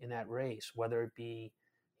run in that race, whether it be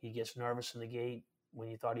he gets nervous in the gate when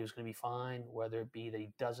you thought he was going to be fine, whether it be that he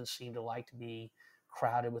doesn't seem to like to be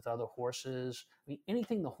crowded with other horses. I mean,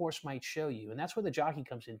 anything the horse might show you. And that's where the jockey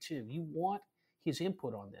comes in too. You want his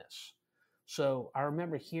input on this. So I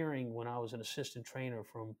remember hearing when I was an assistant trainer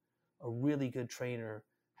from a really good trainer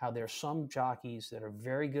how there are some jockeys that are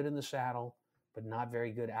very good in the saddle, but not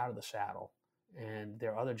very good out of the saddle. And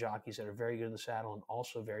there are other jockeys that are very good in the saddle and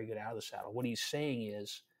also very good out of the saddle. What he's saying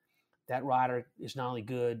is that rider is not only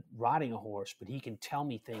good riding a horse, but he can tell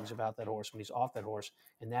me things about that horse when he's off that horse.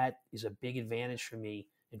 And that is a big advantage for me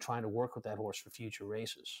in trying to work with that horse for future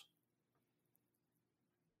races.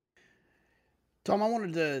 Tom, I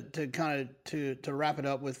wanted to kind of to wrap it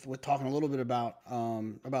up with talking a little bit about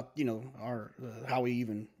our how we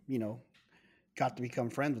even got to become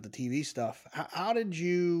friends with the TV stuff. How did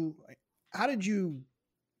you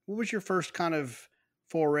what was your first kind of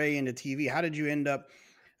foray into TV? How did you end up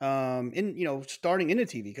starting into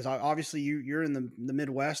TV? Because obviously you're in the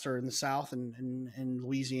Midwest or in the South and in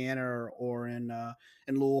Louisiana or in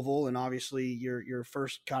Louisville, and obviously your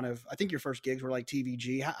first I think your first gigs were like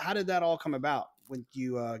TVG. How did that all come about with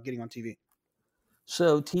you getting on TV?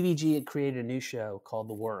 So TVG had created a new show called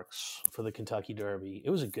The Works for the Kentucky Derby. It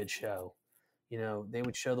was a good show. They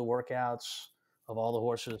would show the workouts of all the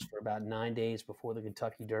horses for about 9 days before the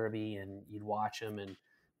Kentucky Derby, and you'd watch them and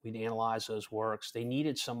we'd analyze those works. They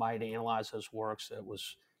needed somebody to analyze those works that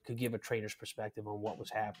could give a trainer's perspective on what was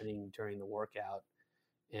happening during the workout,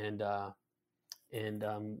 and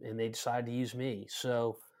they decided to use me.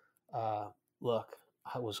 So, look,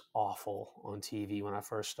 I was awful on TV when I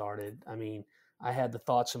first started. I mean, I had the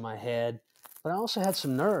thoughts in my head, but I also had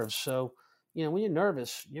some nerves. So, when you're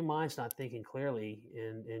nervous, your mind's not thinking clearly,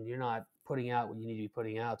 and you're not putting out what you need to be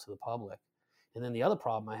putting out to the public. And then the other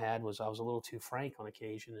problem I had was I was a little too frank on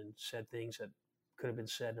occasion and said things that could have been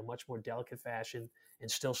said in a much more delicate fashion and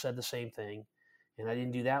still said the same thing. And I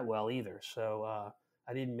didn't do that well either. So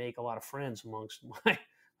I didn't make a lot of friends amongst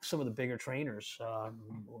some of the bigger trainers.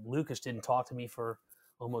 Lucas didn't talk to me for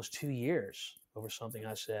almost 2 years over something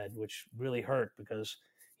I said, which really hurt because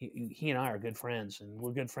he and I are good friends, and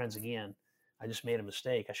we're good friends again. I just made a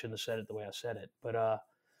mistake. I shouldn't have said it the way I said it.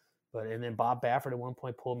 And then Bob Baffert at one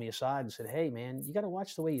point pulled me aside and said, "Hey, man, you got to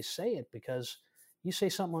watch the way you say it, because you say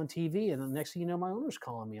something on TV and the next thing you know, my owner's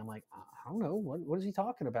calling me." I'm like, I don't know. What is he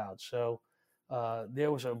talking about? So there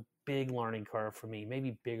was a big learning curve for me,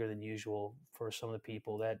 maybe bigger than usual for some of the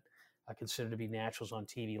people that I consider to be naturals on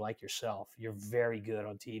TV, like yourself. You're very good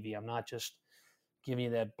on TV. I'm not just giving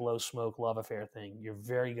you that blow smoke love affair thing. You're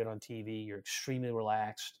very good on TV. You're extremely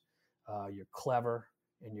relaxed. You're clever,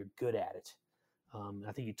 and you're good at it.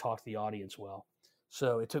 I think you talk to the audience well.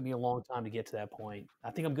 So it took me a long time to get to that point.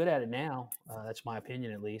 I think I'm good at it now. That's my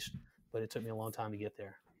opinion, at least. But it took me a long time to get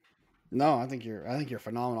there. No, I think you're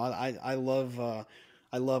phenomenal. I love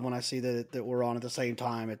when I see that we're on at the same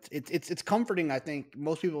time. It's comforting. I think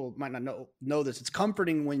most people might not know this. It's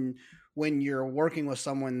comforting when you're working with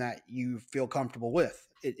someone that you feel comfortable with.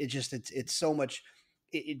 It's so much.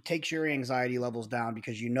 It takes your anxiety levels down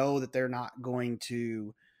because you know that they're not going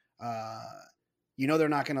to. They're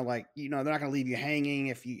not going to they're not going to leave you hanging.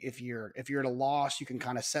 If you're at a loss, you can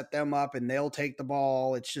kind of set them up and they'll take the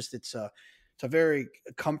ball. It's a very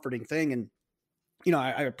comforting thing. And,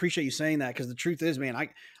 I appreciate you saying that, because the truth is, man,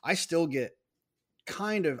 I still get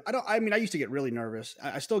I used to get really nervous.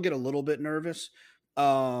 I still get a little bit nervous.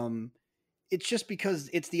 It's just because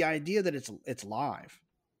it's the idea that it's live,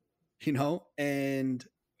 and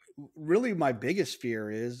really my biggest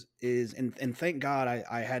fear is and thank God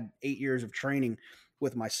I had 8 years of training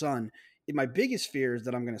with my son. My biggest fear is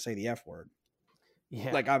that I'm going to say the F word.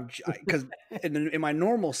 Yeah. Like because in my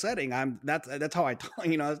normal setting, that's how I talk,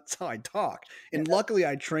 that's how I talk. And luckily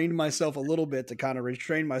I trained myself a little bit to kind of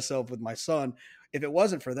restrain myself with my son. If it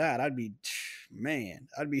wasn't for that, I would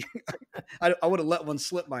have let one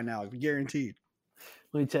slip by now, guaranteed.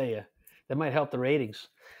 Let me tell you, that might help the ratings,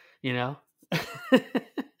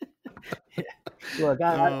 Look,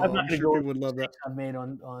 I'm not going to go people would love that. I've made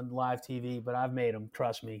on live TV, but I've made them,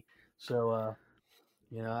 trust me. So,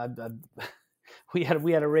 we had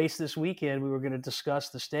a race this weekend. We were going to discuss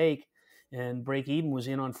the stake, and Break Even was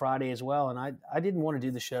in on Friday as well. And I didn't want to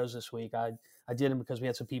do the shows this week. I did them because we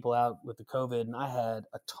had some people out with the COVID, and I had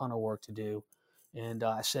a ton of work to do. And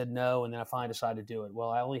I said no, and then I finally decided to do it. Well,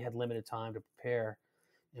 I only had limited time to prepare,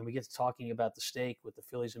 and we get to talking about the stake with the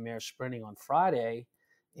fillies and mares sprinting on Friday,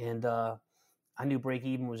 and I knew Break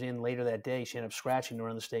Even was in later that day. She ended up scratching to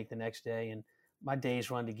run the stake the next day, and my days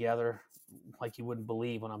run together like you wouldn't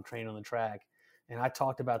believe when I'm training on the track. And I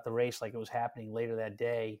talked about the race like it was happening later that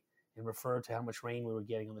day and referred to how much rain we were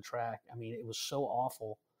getting on the track. I mean, it was so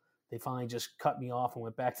awful they finally just cut me off and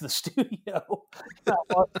went back to the studio. I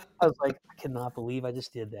was like, I cannot believe I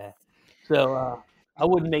just did that. So I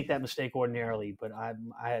wouldn't make that mistake ordinarily, but I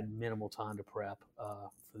had minimal time to prep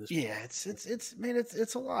for this. Yeah, it's man,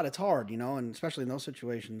 it's a lot. It's hard, and especially in those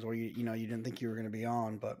situations where you didn't think you were going to be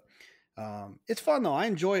on, but it's fun though. I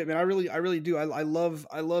enjoy it, man. I really do. I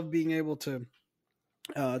love being able to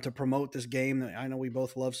promote this game that I know we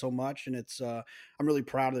both love so much, and it's I'm really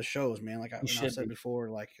proud of the shows, man. Like I said before,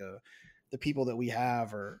 like the people that we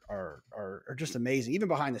have are just amazing, even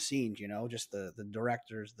behind the scenes. Just the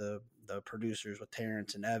directors, the producers with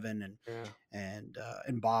Terrence and Evan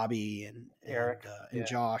and Bobby and Eric and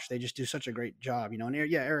Josh. They just do such a great job, and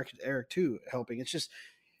Eric too helping. It's just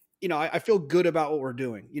I feel good about what we're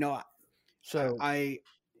doing. So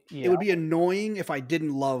it would be annoying if I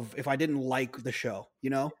didn't like the show.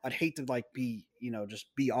 I'd hate to like be just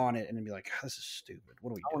be on it and then be like, oh, this is stupid.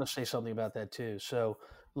 What do we do? I want to say something about that too. So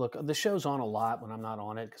look, the show's on a lot when I'm not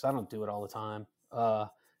on it because I don't do it all the time,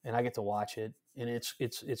 and I get to watch it, and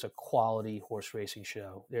it's a quality horse racing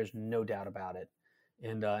show. There's no doubt about it,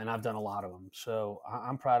 and I've done a lot of them, so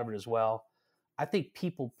I'm proud of it as well. I think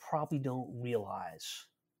people probably don't realize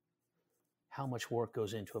how much work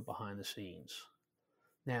goes into it behind the scenes.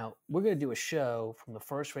 Now, we're going to do a show from the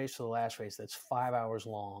first race to the last race that's 5 hours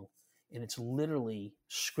long, and it's literally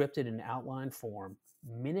scripted in outline form,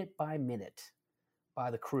 minute by minute,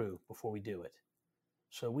 by the crew before we do it.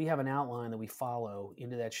 So we have an outline that we follow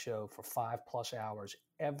into that show for 5+ hours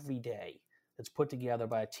every day that's put together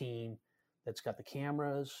by a team that's got the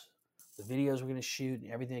cameras, the videos we're going to shoot,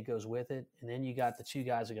 and everything that goes with it. And then you got the two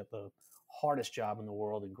guys that got the hardest job in the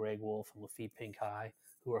world, and Greg Wolf and Lafitte Pinkai,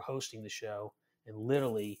 who are hosting the show and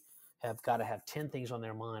literally have got to have 10 things on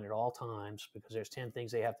their mind at all times because there's 10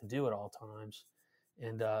 things they have to do at all times.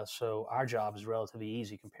 And so our job is relatively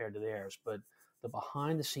easy compared to theirs. But the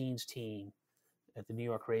behind-the-scenes team at the New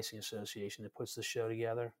York Racing Association that puts the show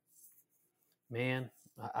together, man,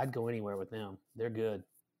 I'd go anywhere with them. They're good.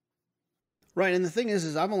 Right, and the thing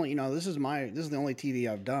is I've only, this is the only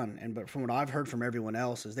TV I've done, but from what I've heard from everyone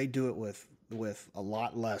else is they do it with a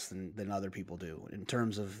lot less than other people do in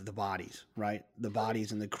terms of the bodies, right? The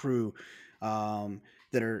bodies and the crew that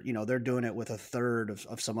are, they're doing it with a third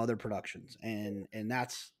of some other productions, and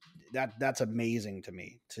that's amazing to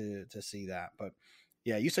me to see that. But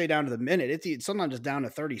yeah, you say down to the minute, it's sometimes just down to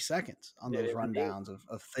 30 seconds on those rundowns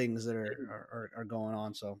of things that are going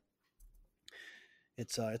on. So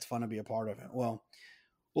it's fun to be a part of it. Well,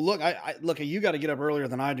 look, look, you got to get up earlier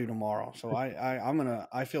than I do tomorrow. So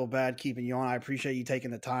I feel bad keeping you on. I appreciate you taking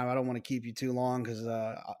the time. I don't want to keep you too long because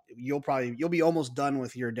you'll be almost done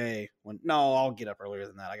with your day I'll get up earlier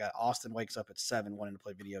than that. I got Austin wakes up at 7 wanting to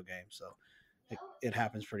play video games. So it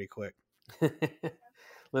happens pretty quick.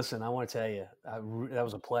 Listen, I want to tell you, that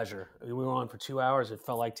was a pleasure. We were on for 2 hours. It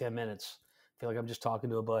felt like 10 minutes. I feel like I'm just talking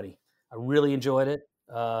to a buddy. I really enjoyed it.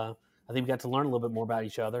 I think we got to learn a little bit more about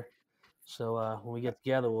each other. So when we get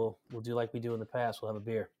together, we'll do like we do in the past. We'll have a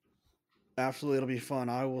beer. Absolutely, it'll be fun.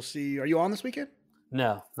 I will see you. Are you on this weekend?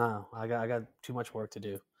 No. I got too much work to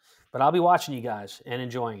do, but I'll be watching you guys and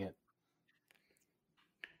enjoying it.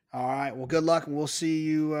 All right. Well, good luck, and we'll see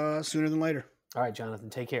you sooner than later. All right, Jonathan.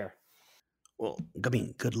 Take care. Well, I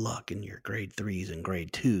mean, good luck in your grade 3s and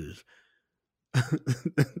grade 2s.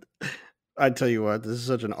 I tell you what, this is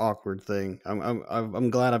such an awkward thing.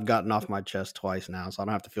 I'm glad I've gotten off my chest twice now, so I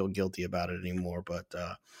don't have to feel guilty about it anymore. But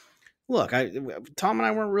look, Tom and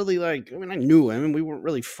I weren't really I knew him, and we weren't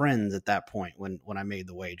really friends at that point when I made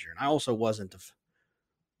the wager. And I also wasn't of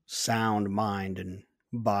sound mind and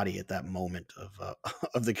body at that moment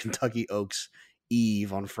of the Kentucky Oaks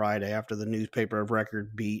Eve on Friday after the newspaper of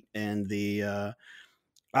record beat and the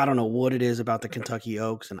I don't know what it is about the Kentucky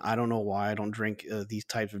Oaks, and I don't know why I don't drink these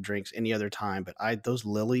types of drinks any other time. But those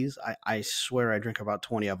Lilies, I swear I drink about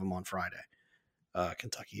 20 of them on Friday.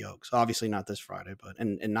 Kentucky Oaks, obviously not this Friday, but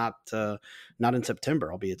and not in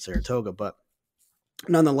September. I'll be at Saratoga, but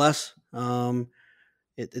nonetheless,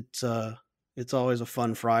 it's always a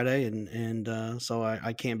fun Friday, and so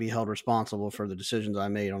I can't be held responsible for the decisions I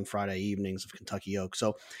made on Friday evenings of Kentucky Oaks.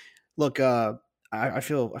 So, look. I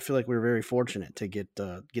feel like we're very fortunate to get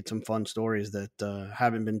some fun stories that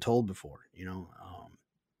haven't been told before.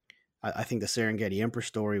 I think the Serengeti Empress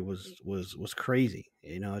story was crazy.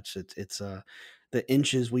 It's the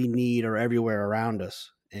inches we need are everywhere around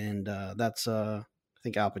us, and that's I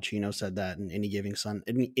think Al Pacino said that in Any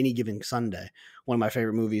Given Sunday, one of my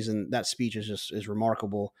favorite movies, and that speech is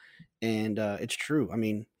remarkable, and it's true. I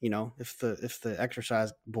mean, if the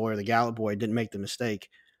exercise boy or the Gallup boy didn't make the mistake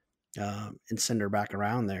and send her back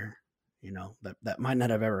around there, you know, that might not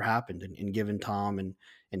have ever happened, and given Tom and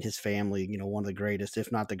his family, you know, one of the greatest,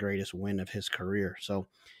 if not the greatest win of his career. So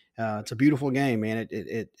it's a beautiful game, man.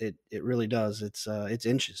 It really does. It's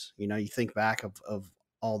inches. You know, you think back of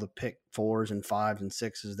all the pick 4s and 5s and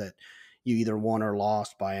 6s that you either won or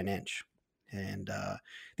lost by an inch. And I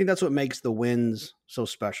think that's what makes the wins so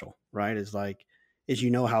special, right? Is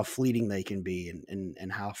you know how fleeting they can be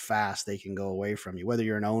and how fast they can go away from you. Whether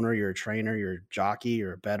you're an owner, you're a trainer, you're a jockey,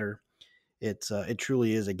 you're a bettor, it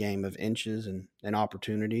truly is a game of inches and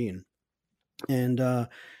opportunity. And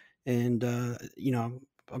you know,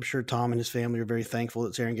 I'm sure Tom and his family are very thankful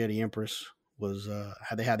that Serengeti Empress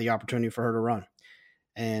they had the opportunity for her to run.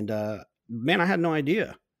 And man, I had no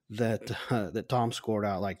idea that Tom scored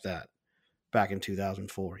out like that back in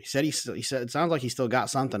 2004. He said it sounds like he still got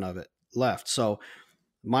something of it left. So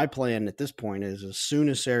my plan at this point is, as soon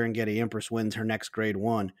as Serengeti Empress wins her next grade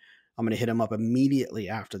 1, I'm going to hit him up immediately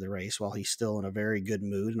after the race while he's still in a very good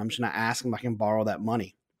mood, and I'm just going to ask him if I can borrow that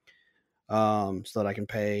money, so that I can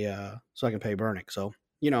pay Bernick. So,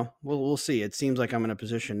 you know, we'll see. It seems like I'm in a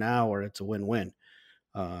position now where it's a win-win.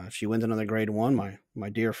 If she wins another grade 1, my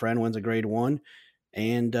dear friend wins a grade 1,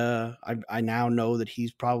 and I now know that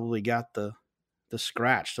he's probably got the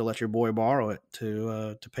scratch to let your boy borrow it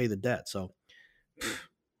to pay the debt. So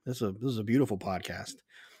this is a beautiful podcast.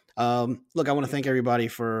 Look, I want to thank everybody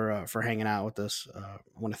for hanging out with us. I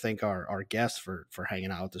want to thank our guests for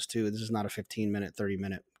hanging out with us too. This is not a 15-minute,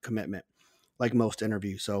 30-minute commitment like most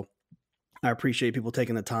interviews. So I appreciate people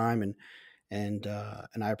taking the time, and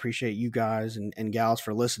I appreciate you guys and gals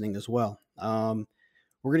for listening as well.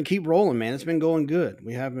 We're going to keep rolling, man. It's been going good.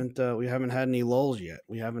 We haven't had any lulls yet.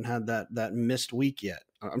 We haven't had that missed week yet.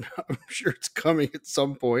 I'm sure it's coming at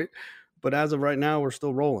some point, but as of right now, we're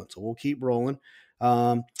still rolling. So we'll keep rolling.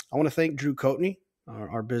 I want to thank Drew Coatney,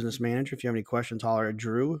 our business manager. If you have any questions, holler at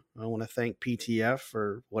Drew. I want to thank PTF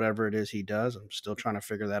for whatever it is he does. I'm still trying to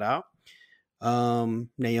figure that out.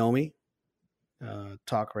 Naomi,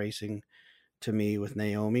 Talk Racing to Me with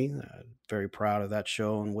Naomi. Very proud of that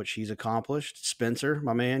show and what she's accomplished. Spencer,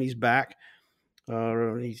 my man, he's back.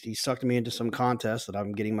 He sucked me into some contest that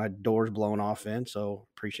I'm getting my doors blown off in. So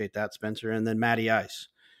appreciate that, Spencer. And then Matty Ice,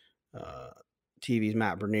 TV's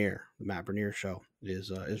Matt Bernier. The Matt Bernier show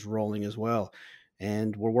is rolling as well.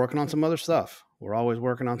 And we're working on some other stuff. We're always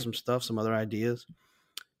working on some stuff, some other ideas.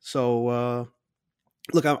 So,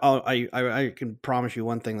 look, I can promise you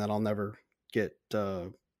one thing, that I'll never get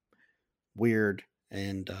weird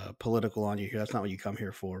and political on you here. That's not what you come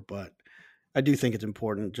here for. But I do think it's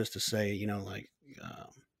important just to say, you know, like,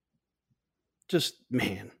 just,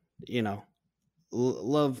 man, you know,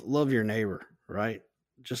 love your neighbor, right?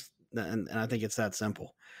 Just, and I think it's that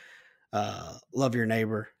simple. Love your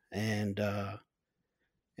neighbor and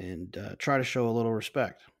try to show a little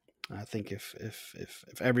respect. I think if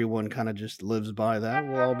everyone kind of just lives by that,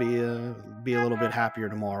 we'll all be a little bit happier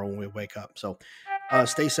tomorrow when we wake up. So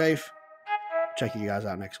stay safe. Check you guys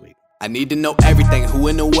out next week. I need to know everything, who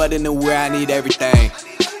and the what and the where, I need everything.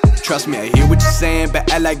 Trust me, I hear what you're saying, but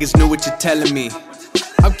act like it's new what you're telling me.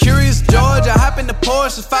 I'm curious, George, I hop in the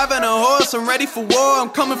Porsche, it's 5 and a horse, I'm ready for war, I'm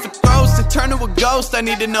coming for throats, to turn to a ghost, I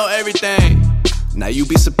need to know everything. Now you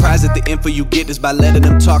be surprised at the info you get is by letting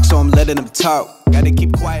them talk, so I'm letting them talk. Gotta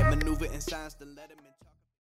keep quiet, maneuver.